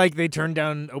Quiddy was like, they turned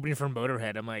down opening for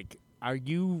Motorhead. I'm like, are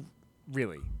you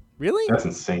really? Really? That's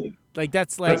insane. Like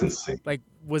that's insane. Like,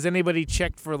 was anybody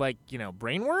checked for like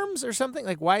brain worms or something?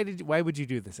 Like why would you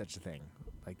do such a thing?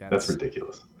 Like that's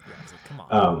ridiculous. Yeah, I was like, come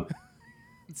on.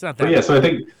 It's not that. But yeah, so I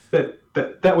think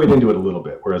that weighed into it a little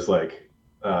bit. Whereas like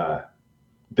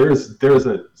there's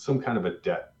some kind of a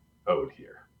debt owed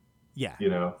here. Yeah.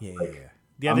 Yeah.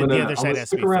 The other side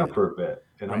has to stick around for a bit,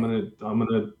 and right. I'm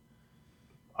gonna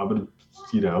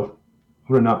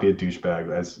not be a douchebag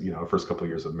as first couple of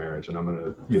years of marriage, and I'm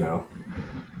gonna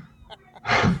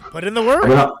put in the work,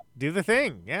 do the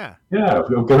thing. Yeah.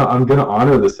 I'm gonna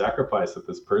honor the sacrifice that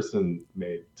this person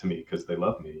made to me because they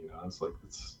love me. It's like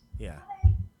it's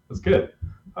good.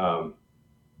 And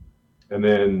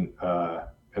then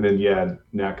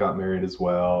Nat got married as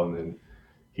well, and then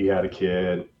he had a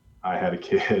kid. I had a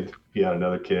kid. He had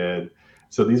another kid.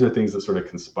 So these are things that sort of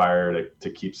conspire to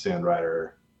keep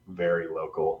Sandrider very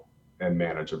local and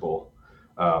manageable.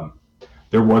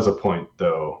 There was a point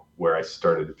though where I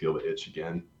started to feel the itch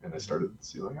again, and I started to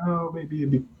see like, oh, maybe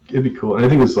it'd be cool. And I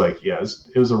think it was like, it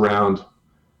was around,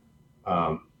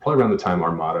 probably around the time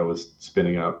Armada was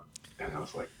spinning up, and I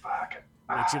was like, fuck,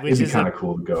 it'd be kind of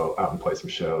cool to go out and play some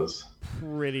shows.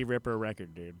 Pretty ripper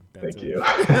record, dude. Thank you.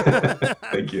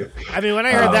 Thank you. I mean, when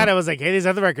I heard that, I was like, hey, these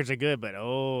other records are good, but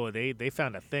they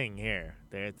found a thing here.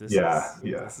 This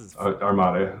is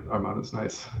Armada's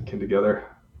nice. Came together.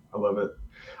 I love it.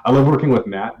 I love working with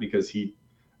Matt because he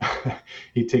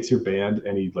takes your band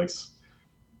and he like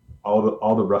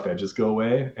all the rough edges go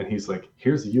away, and he's like,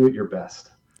 here's you at your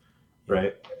best,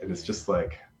 right? And it's just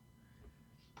like,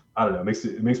 I don't know.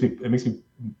 It makes me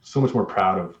so much more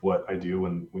proud of what I do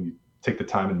when you take the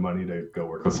time and money to go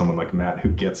work with someone like Matt who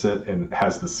gets it and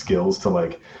has the skills to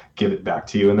like give it back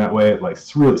to you in that way. Like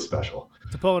it's really special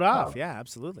to pull it off. Yeah,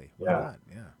 absolutely. Yeah.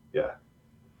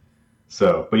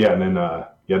 So, but yeah, and then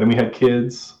then we had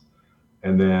kids,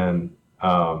 and then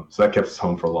so that kept us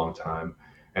home for a long time,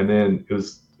 and then it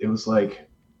was like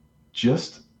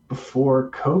just before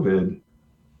COVID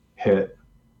hit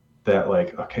that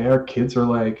like, okay, our kids are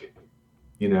like,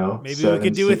 maybe 7, we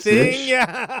could do a thing.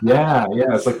 Yeah.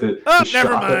 It's like the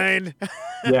never mind.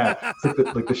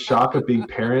 It's like the shock of being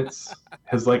parents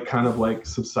has like kind of like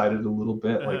subsided a little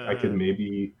bit. Like I could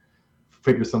maybe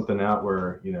figure something out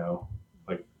where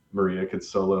like Maria could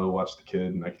solo watch the kid,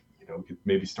 and like we could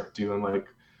maybe start doing like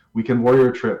weekend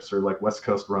warrior trips or like West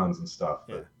Coast runs and stuff.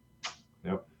 But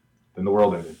then the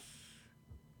world ended.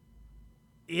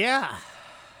 Yeah.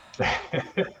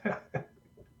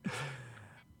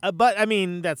 But I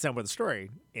mean, that's not where the story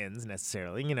ends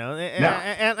necessarily,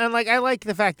 and like I like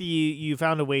the fact that you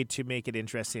found a way to make it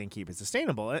interesting and keep it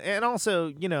sustainable, and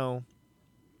also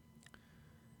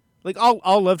like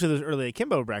I'll love to those early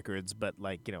Akimbo records, but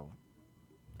like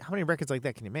how many records like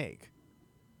that can you make?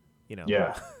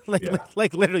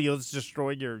 Like literally you'll just destroy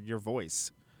your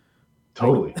voice.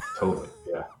 Totally,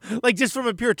 yeah. Like just from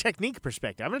a pure technique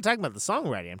perspective, I'm not talking about the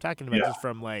songwriting. I'm talking about just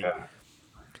from like.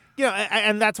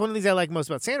 And that's one of the things I like most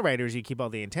about Sandrider is you keep all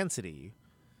the intensity,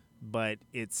 but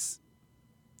it's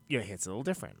it's a little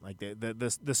different. Like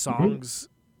the songs,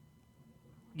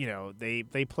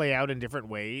 they play out in different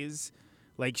ways.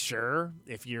 Like sure,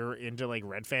 if you're into like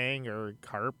Red Fang or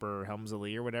Harp or Helms of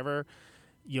Lee or whatever,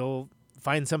 you'll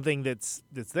find something that's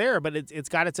there, but it's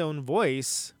got its own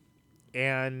voice,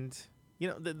 and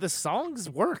the songs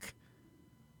work.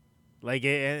 Like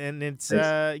and it's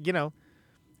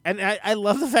And I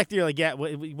love the fact that you're like,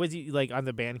 was you like on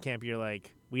the Bandcamp? You're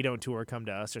like, we don't tour, come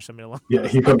to us, or something along. Yeah,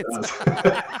 he comes to us.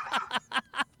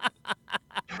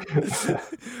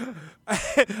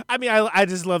 I mean, I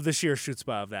just love the sheer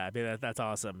chutzpah of that. I mean, that's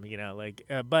awesome.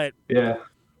 But yeah.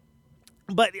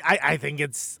 But I think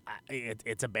it's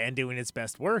a band doing its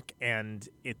best work, and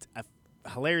it's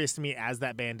hilarious to me as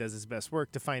that band does its best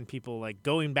work to find people like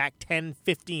going back 10,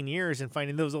 15 years and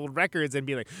finding those old records and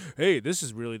be like, hey, this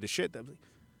is really the shit.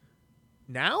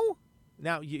 Now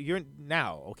you're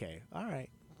okay, all right.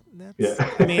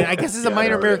 I mean, I guess it's a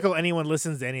minor miracle anyone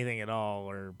listens to anything at all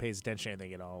or pays attention to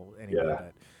anything at all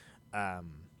anyway. But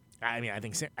I mean, I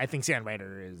think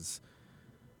Sandrider is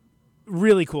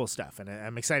really cool stuff, and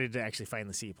I'm excited to actually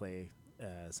finally see you play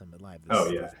some live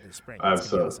this spring. I'm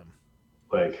so awesome.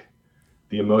 Like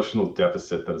the emotional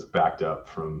deficit that is backed up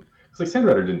from, it's like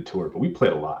Sandrider didn't tour, but we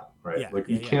played a lot, right?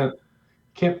 You can't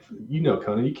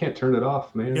Conan, you can't turn it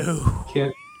off, man. No.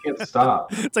 You can't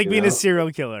stop. It's like being a serial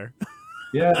killer.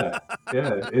 Yeah,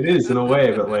 it is in a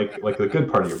way, but like the good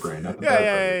part of your brain, not the bad part.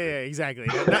 Yeah, exactly.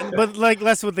 But like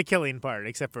less with the killing part,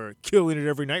 except for killing it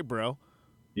every night, bro.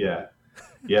 Yeah.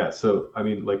 So I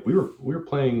mean, like we were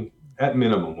playing at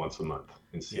minimum once a month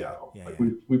in Seattle.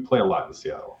 We play a lot in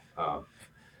Seattle,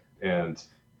 and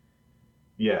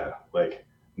yeah, like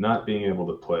not being able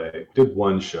to play. We did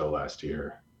one show last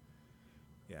year.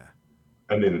 Yeah.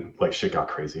 And then like shit got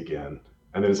crazy again.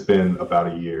 And then it's been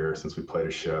about a year since we played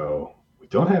a show. We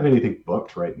don't have anything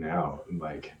booked right now. And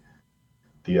like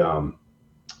the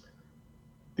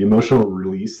emotional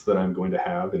release that I'm going to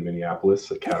have in Minneapolis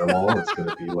at Caterwall is going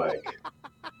to be like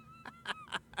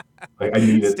I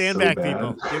need it. Stand so back,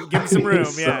 bad. people. Give some room.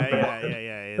 So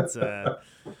Yeah. It's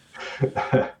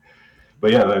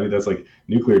But yeah, I mean that's like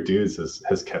Nuclear Dudes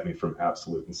has kept me from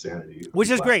absolute insanity, which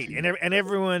is great, and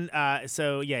everyone.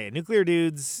 So yeah, Nuclear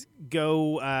Dudes,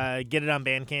 go get it on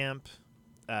Bandcamp.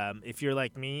 If you're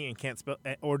like me and can't spell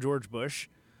or George Bush,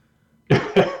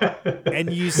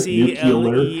 NUCLEAR,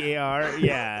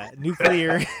 yeah,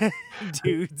 Nuclear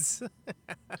Dudes.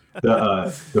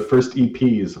 The first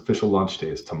EP's official launch day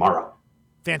is tomorrow.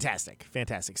 Fantastic.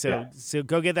 So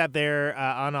go get that there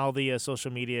on all the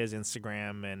social medias,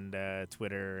 Instagram and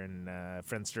Twitter and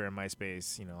Friendster and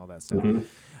MySpace, all that stuff.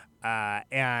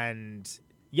 Mm-hmm. And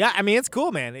yeah, I mean it's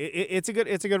cool, man. It's a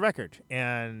good record,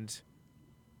 and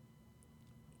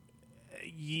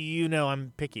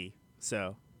I'm picky,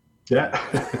 so yeah.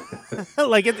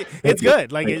 like it's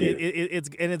good, like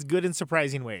it's good in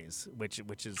surprising ways, which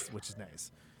is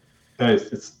nice.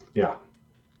 It's yeah.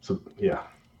 So yeah.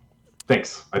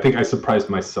 Thanks. I think I surprised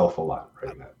myself a lot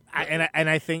writing that.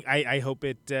 I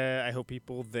hope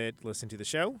people that listen to the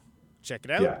show check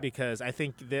it out, because I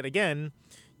think that again,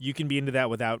 you can be into that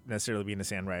without necessarily being a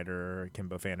Sandrider or a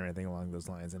Akimbo fan or anything along those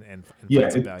lines. And yeah,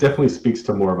 it definitely speaks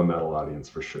to more of a metal audience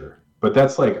for sure. But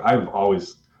that's like I've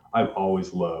always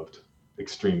loved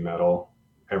extreme metal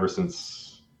ever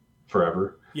since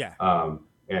forever. Yeah.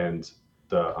 And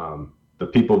the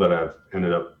people that I've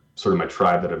ended up sort of my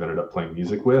tribe that I've ended up playing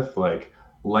music with, like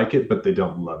it, but they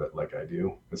don't love it like I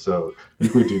do. And so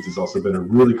Nuclear Dudes has also been a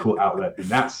really cool outlet in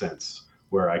that sense,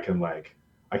 where I can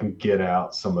get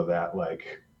out some of that,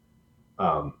 like,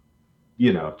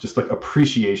 just like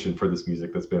appreciation for this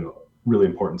music that's been really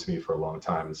important to me for a long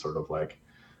time, and sort of like,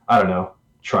 I don't know,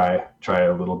 try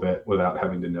a little bit without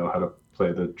having to know how to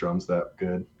play the drums that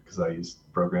good, because I use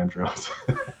programmed drums.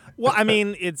 Well, I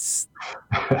mean, it's,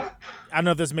 I don't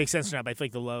know if this makes sense or not, but I feel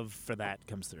like the love for that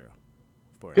comes through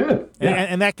for it. Good. Yeah.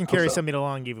 And that can carry something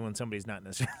along even when somebody's not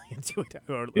necessarily into it.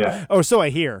 Or so I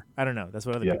hear. I don't know. That's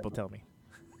what other people tell me.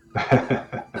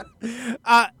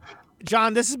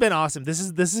 John, this has been awesome. This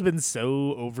has been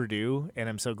so overdue, and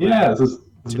I'm so glad. Yeah, this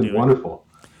has been wonderful.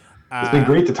 It's been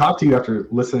great to talk to you after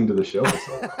listening to the show.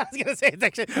 I was gonna say, it's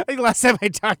actually, I think the last time I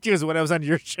talked to you was when I was on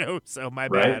your show, so my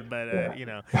bad. But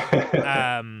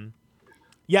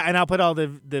yeah, and I'll put all the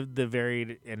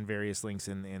varied and various links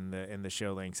in the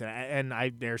show links, and I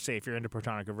dare say, if you're into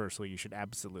Protonic Reversal, you should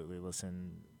absolutely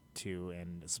listen to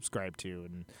and subscribe to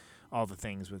and all the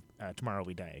things with Tomorrow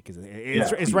We Die, because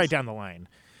it's right down the line.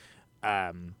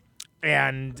 I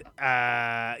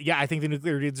think the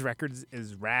Nuclear Dudes record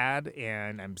is rad,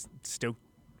 and I'm stoked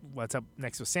what's up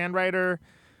next with Sandrider.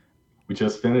 We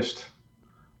just finished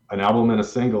an album and a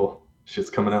single. Shit's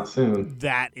coming out soon.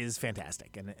 That is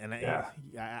fantastic, and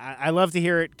I love to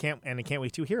hear it. I can't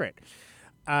wait to hear it.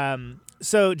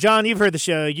 So John, you've heard the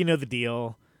show, you know the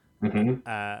deal.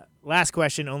 Mm-hmm. Last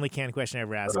question, only canned question I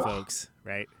ever ask folks,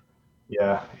 right?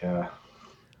 Yeah.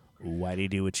 Why do you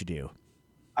do what you do?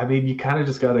 I mean, you kind of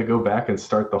just got to go back and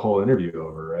start the whole interview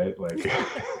over, right? Like,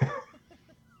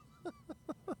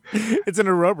 it's an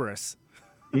Ouroboros.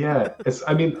 Yeah,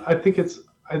 I think it's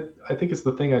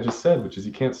the thing I just said, which is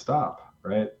you can't stop,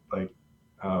 right? Like,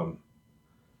 I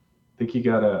think you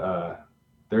gotta.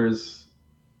 It's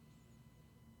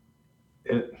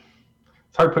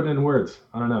hard putting it in words.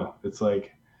 I don't know. It's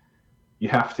like you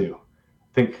have to.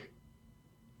 I think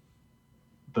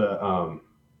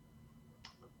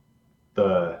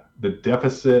the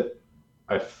deficit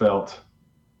I felt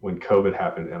when COVID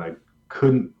happened, and I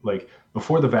couldn't, like,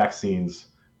 before the vaccines,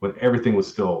 when everything was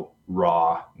still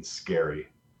raw and scary,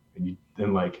 and you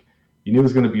knew it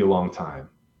was going to be a long time.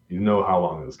 You know how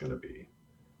long it was going to be.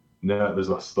 Now there's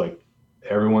just like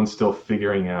everyone's still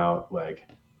figuring out like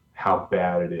how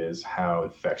bad it is, how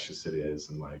infectious it is,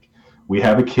 and like we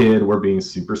have a kid, we're being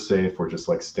super safe, we're just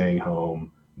like staying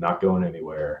home, not going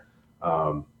anywhere.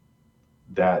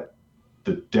 That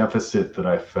the deficit that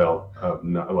I felt of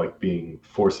not like being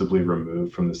forcibly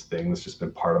removed from this thing that's just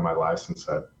been part of my life since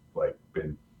I've like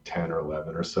been 10 or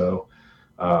 11 or so,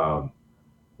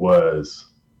 was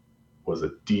a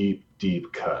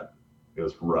deep cut. It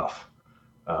was rough.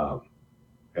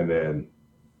 And then,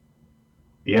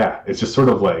 yeah, it's just sort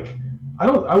of like, I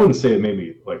wouldn't say it made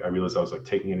me like, I realized I was like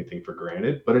taking anything for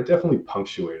granted, but it definitely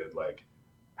punctuated like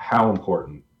how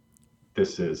important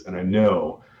this is. And I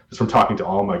know just from talking to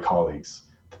all my colleagues,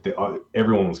 that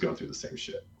everyone was going through the same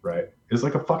shit, right? It's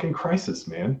like a fucking crisis,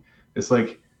 man. It's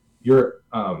like you're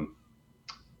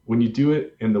when you do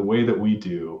it in the way that we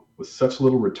do with such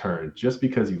little return, just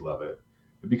because you love it,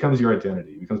 it becomes your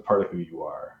identity, it becomes part of who you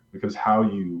are, it becomes how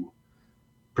you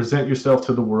present yourself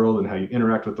to the world and how you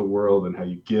interact with the world and how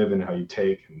you give and how you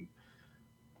take. And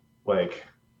like,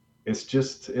 it's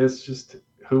just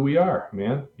who we are,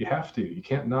 man. You have to, you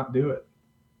can't not do it.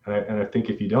 And I think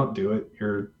if you don't do it,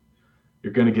 you're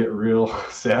going to get real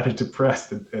sad and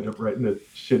depressed and end up writing a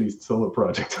shitty solo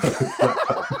project.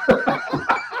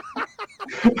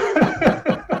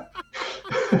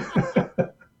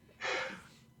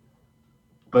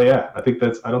 But yeah, I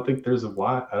don't think there's a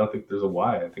why. I think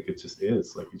it just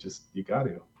is. Like, you got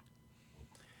to.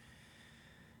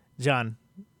 John.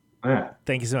 Yeah.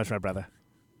 Thank you so much, my brother.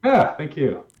 Yeah, thank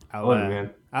you. I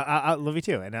love you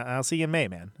too, and I'll see you in May,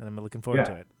 man. And I'm looking forward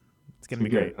to it. It's gonna be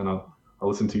great. And I'll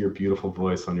listen to your beautiful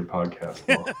voice on your podcast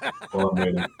while I'm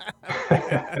waiting.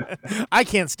 I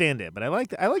can't stand it, but I like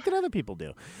that other people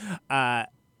do.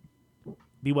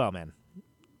 Be well, man.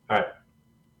 All right.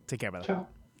 Take care, brother. Ciao.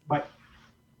 Bye.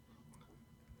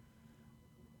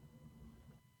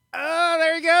 Oh,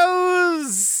 there he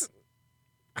goes.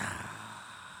 John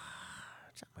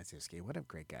Weisnewski, what a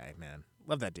great guy, man.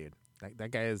 Love that dude.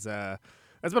 That guy is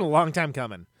that's been a long time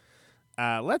coming.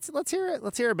 Let's hear it.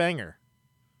 Let's hear a banger.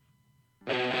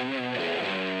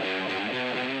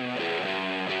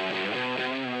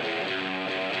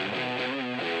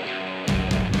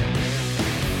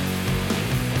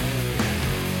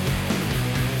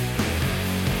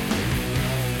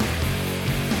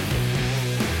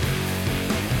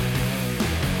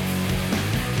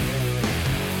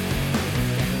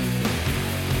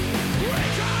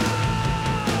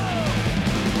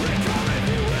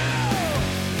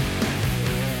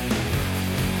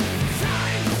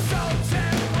 Time so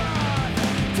terrible.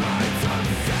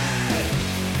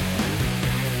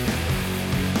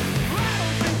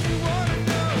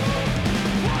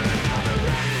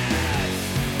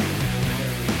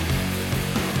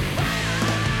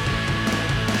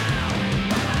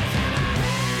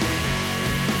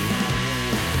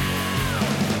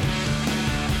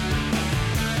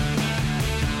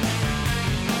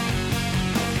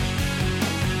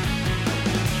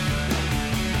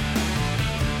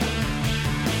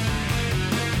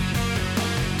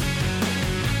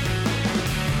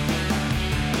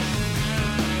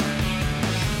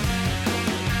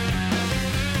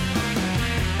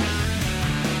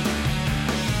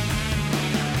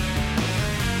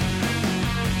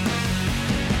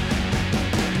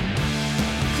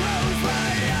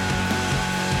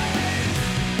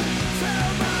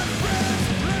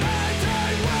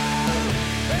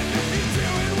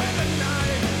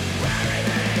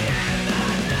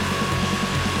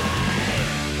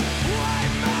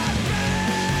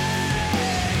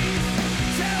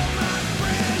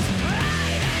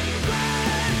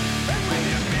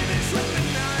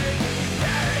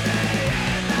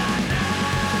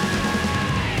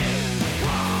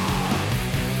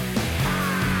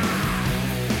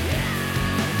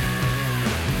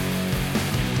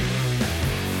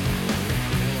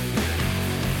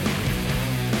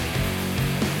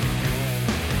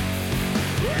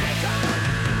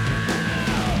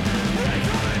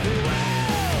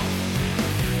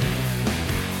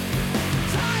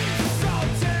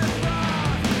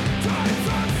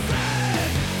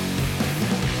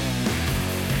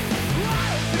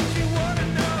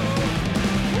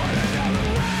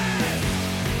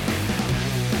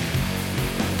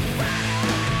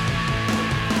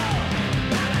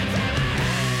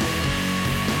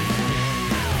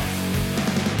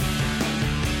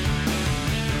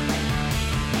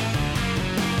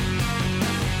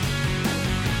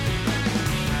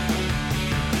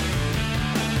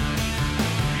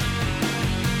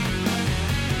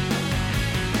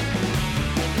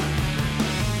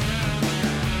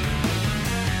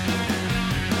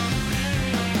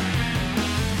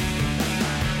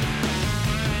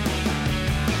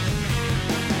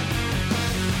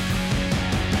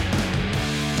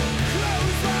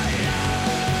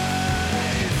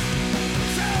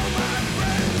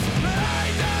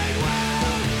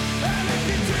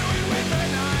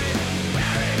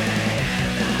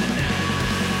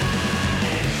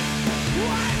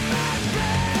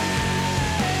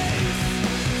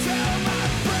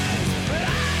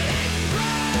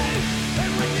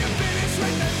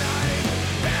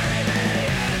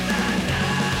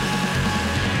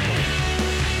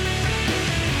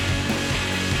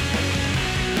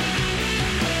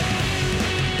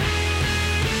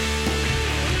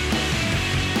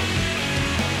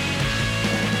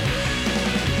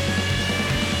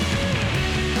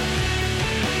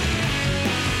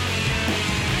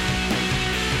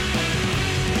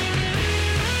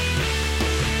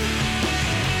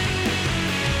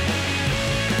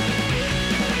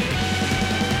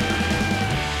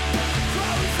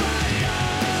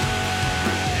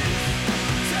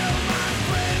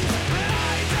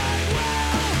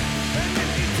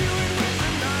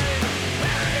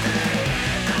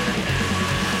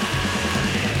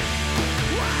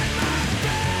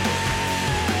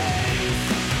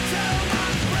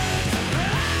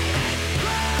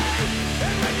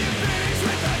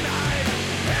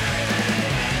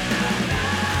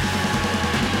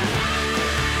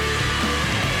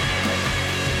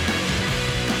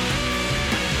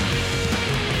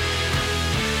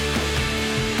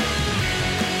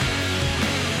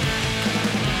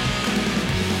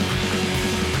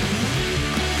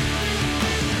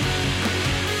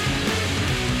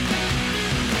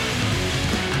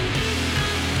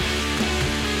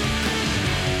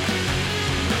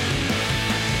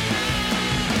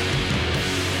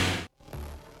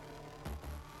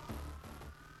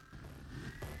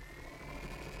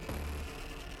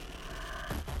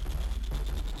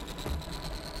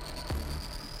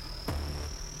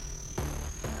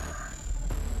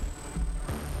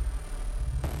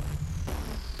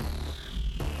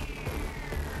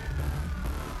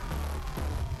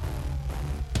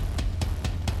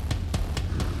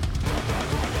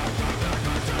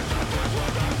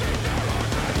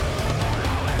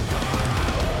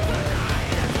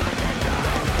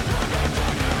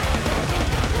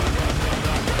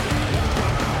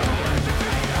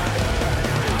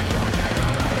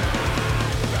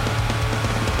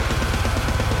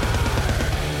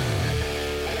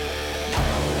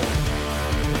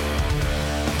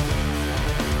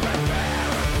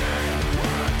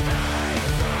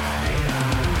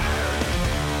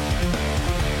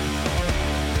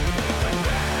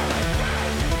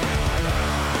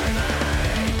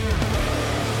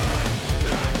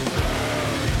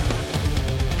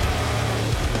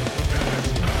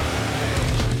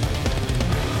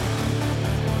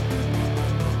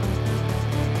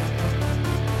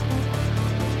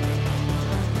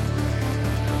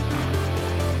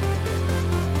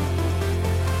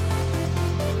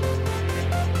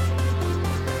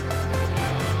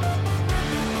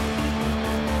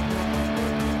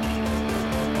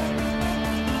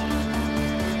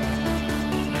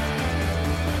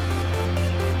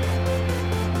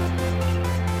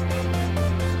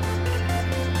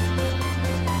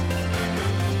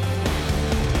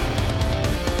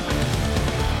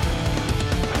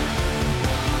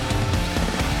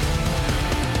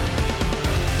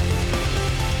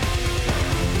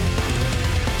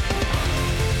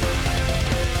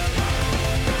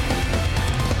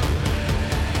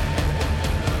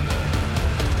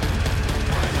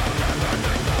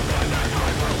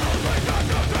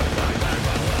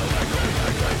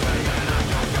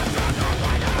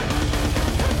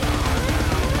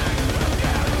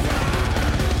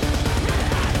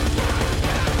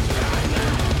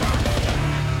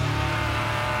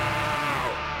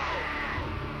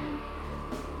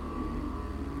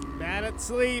 at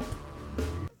sleep.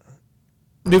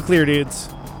 Nuclear dudes.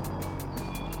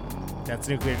 That's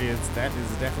nuclear dudes. That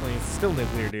is definitely still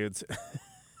nuclear dudes.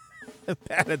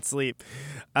 Bad at sleep.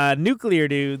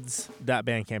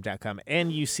 Nucleardudes.bandcamp.com.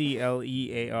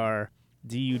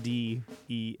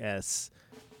 NUCLEARDUDES.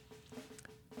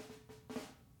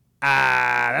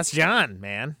 That's John,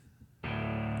 man.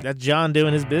 That's John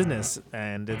doing his business,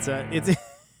 and it's an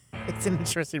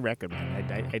interesting record,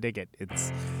 man. I dig it.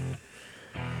 It's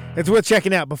worth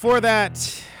checking out. Before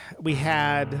that, we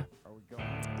had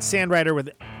Sandrider with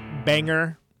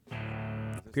Banger.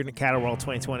 Appeared at Cattle World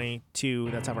 2022.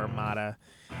 That's our Armada.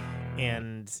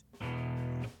 And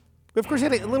we, of course,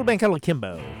 had a little band called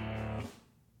Akimbo.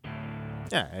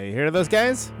 Yeah, you hear of those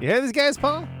guys? You hear these guys,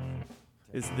 Paul?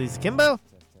 Is Akimbo?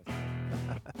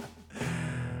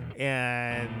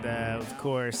 And, of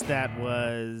course, that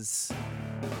was...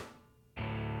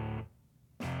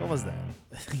 What was that?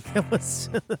 That was...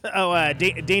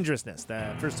 Dangerousness.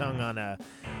 The first song on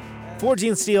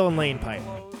Forging Steel and Lane Pipe.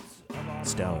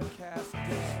 Stone.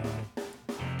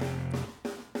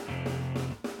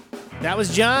 That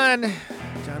was John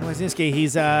Weisnewski.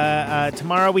 He's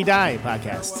Tomorrow We Die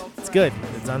podcast. It's good.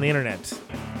 It's on the internet.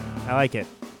 I like it.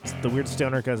 It's the weird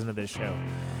stoner cousin of this show.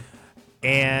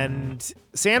 And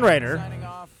Sandrider.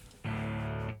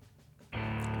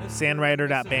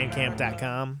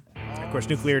 Sandrider.bandcamp.com. Of course,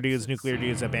 Nuclear Dudes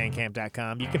at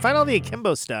bandcamp.com. You can find all the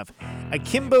Akimbo stuff.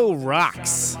 Akimbo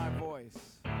Rocks.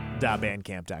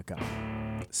 .bandcamp.com.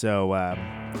 So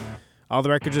all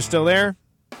the records are still there.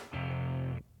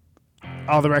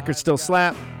 All the records still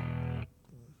slap.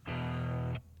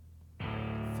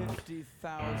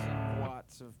 50,000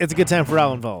 watts of... It's a good time for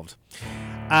all involved.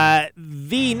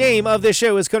 The name of this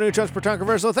show is Conan Neutron's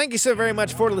Protonic. Thank you so very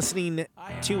much for listening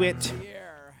to it.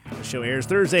 The show airs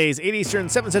Thursdays, 8 Eastern,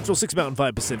 7 Central, 6 Mountain,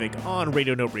 5 Pacific on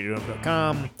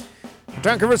RadioNope.com.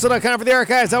 ProtonicConversal.com for the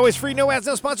archives. Always free, no ads,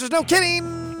 no sponsors, no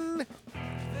kidding.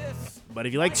 But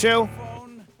if you like the show,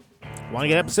 want to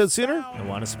get episodes sooner, and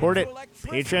want to support it,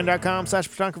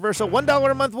 patreon.com/ProtonicConversal.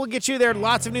 $1 a month will get you there.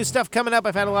 Lots of new stuff coming up.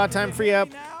 I've had a lot of time free up.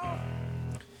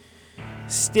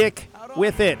 Stick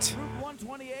with it.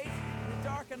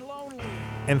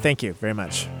 And thank you very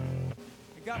much.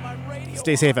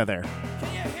 Stay safe out there.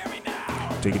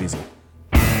 Take it easy.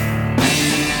 Can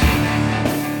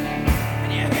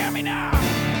you hear me now?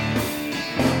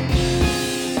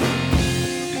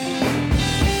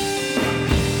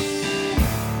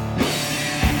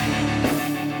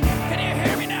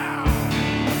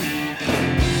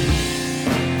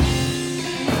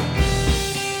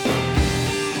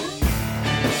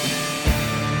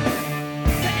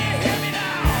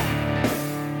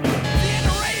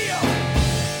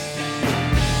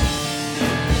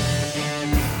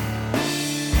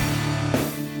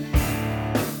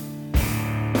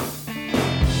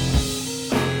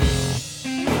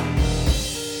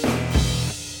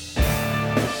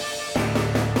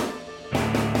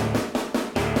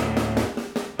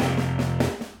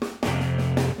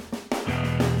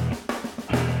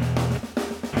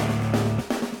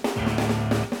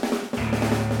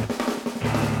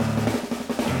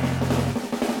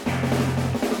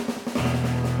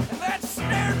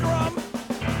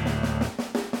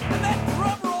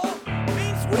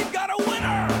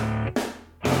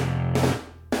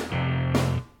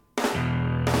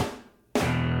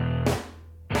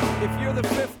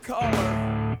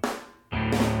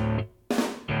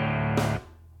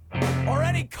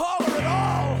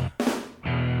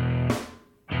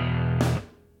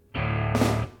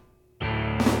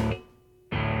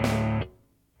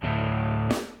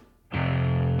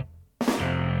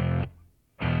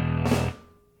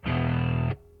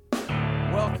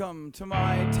 Welcome to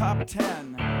my top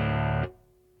 10.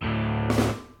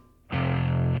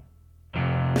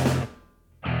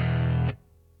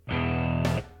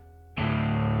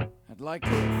 I'd like to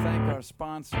thank our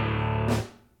sponsor.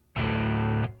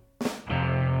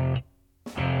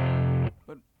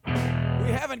 But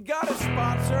we haven't got a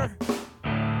sponsor.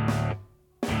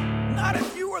 Not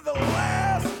if you were the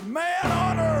last man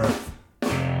on Earth.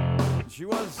 She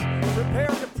was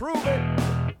prepared to prove it.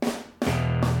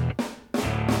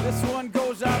 This one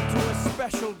goes out to a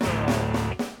special girl.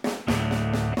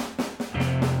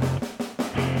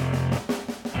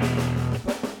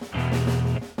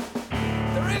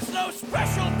 But there is no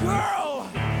special girl.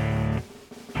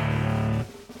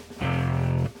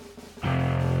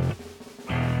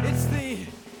 It's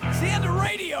the end of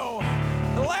radio.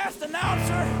 The last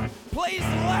announcer plays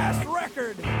the last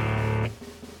record.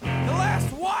 The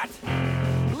last what?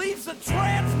 Leaves the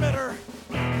transmitter.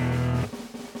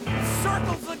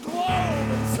 Circles the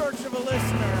globe in search of a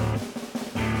listener.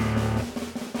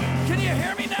 Can you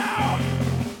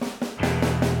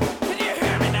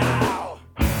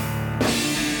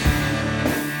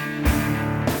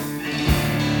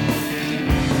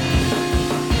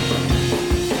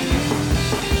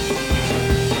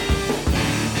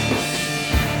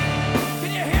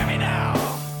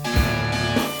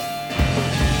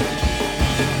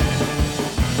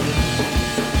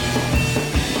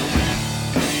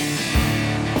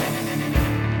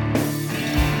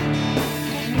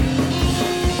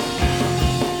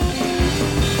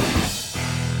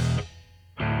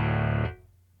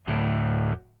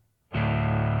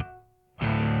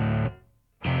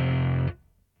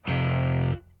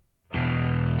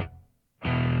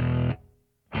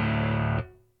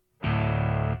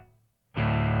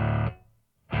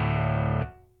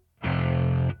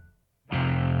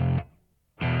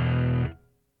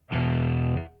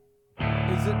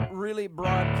Is it really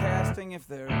broadcasting if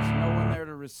there's no one there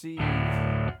to receive?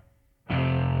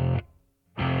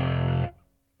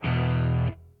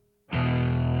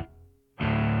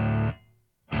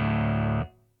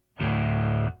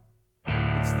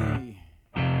 It's the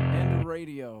end of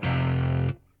radio.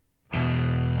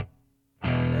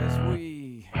 As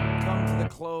we come to the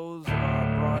close of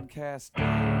our broadcast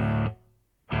day,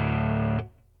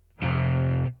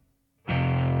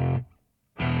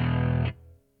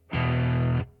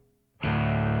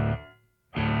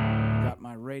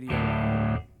 my radio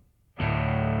on.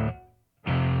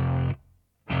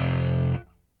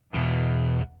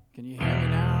 Can you hear me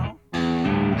now?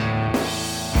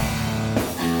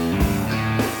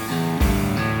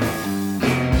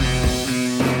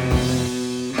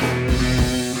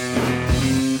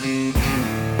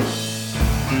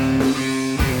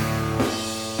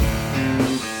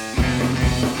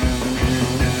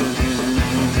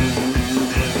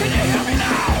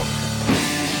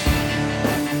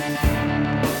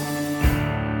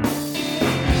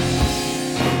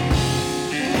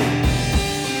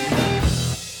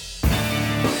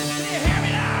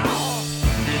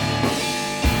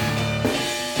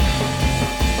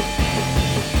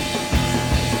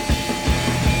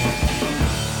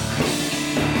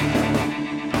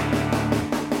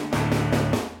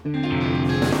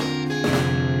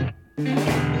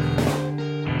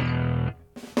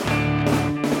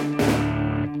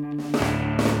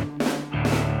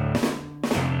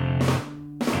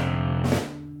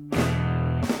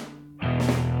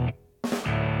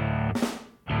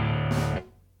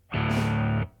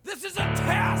 This is a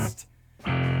test!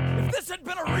 If this had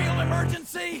been a real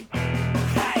emergency,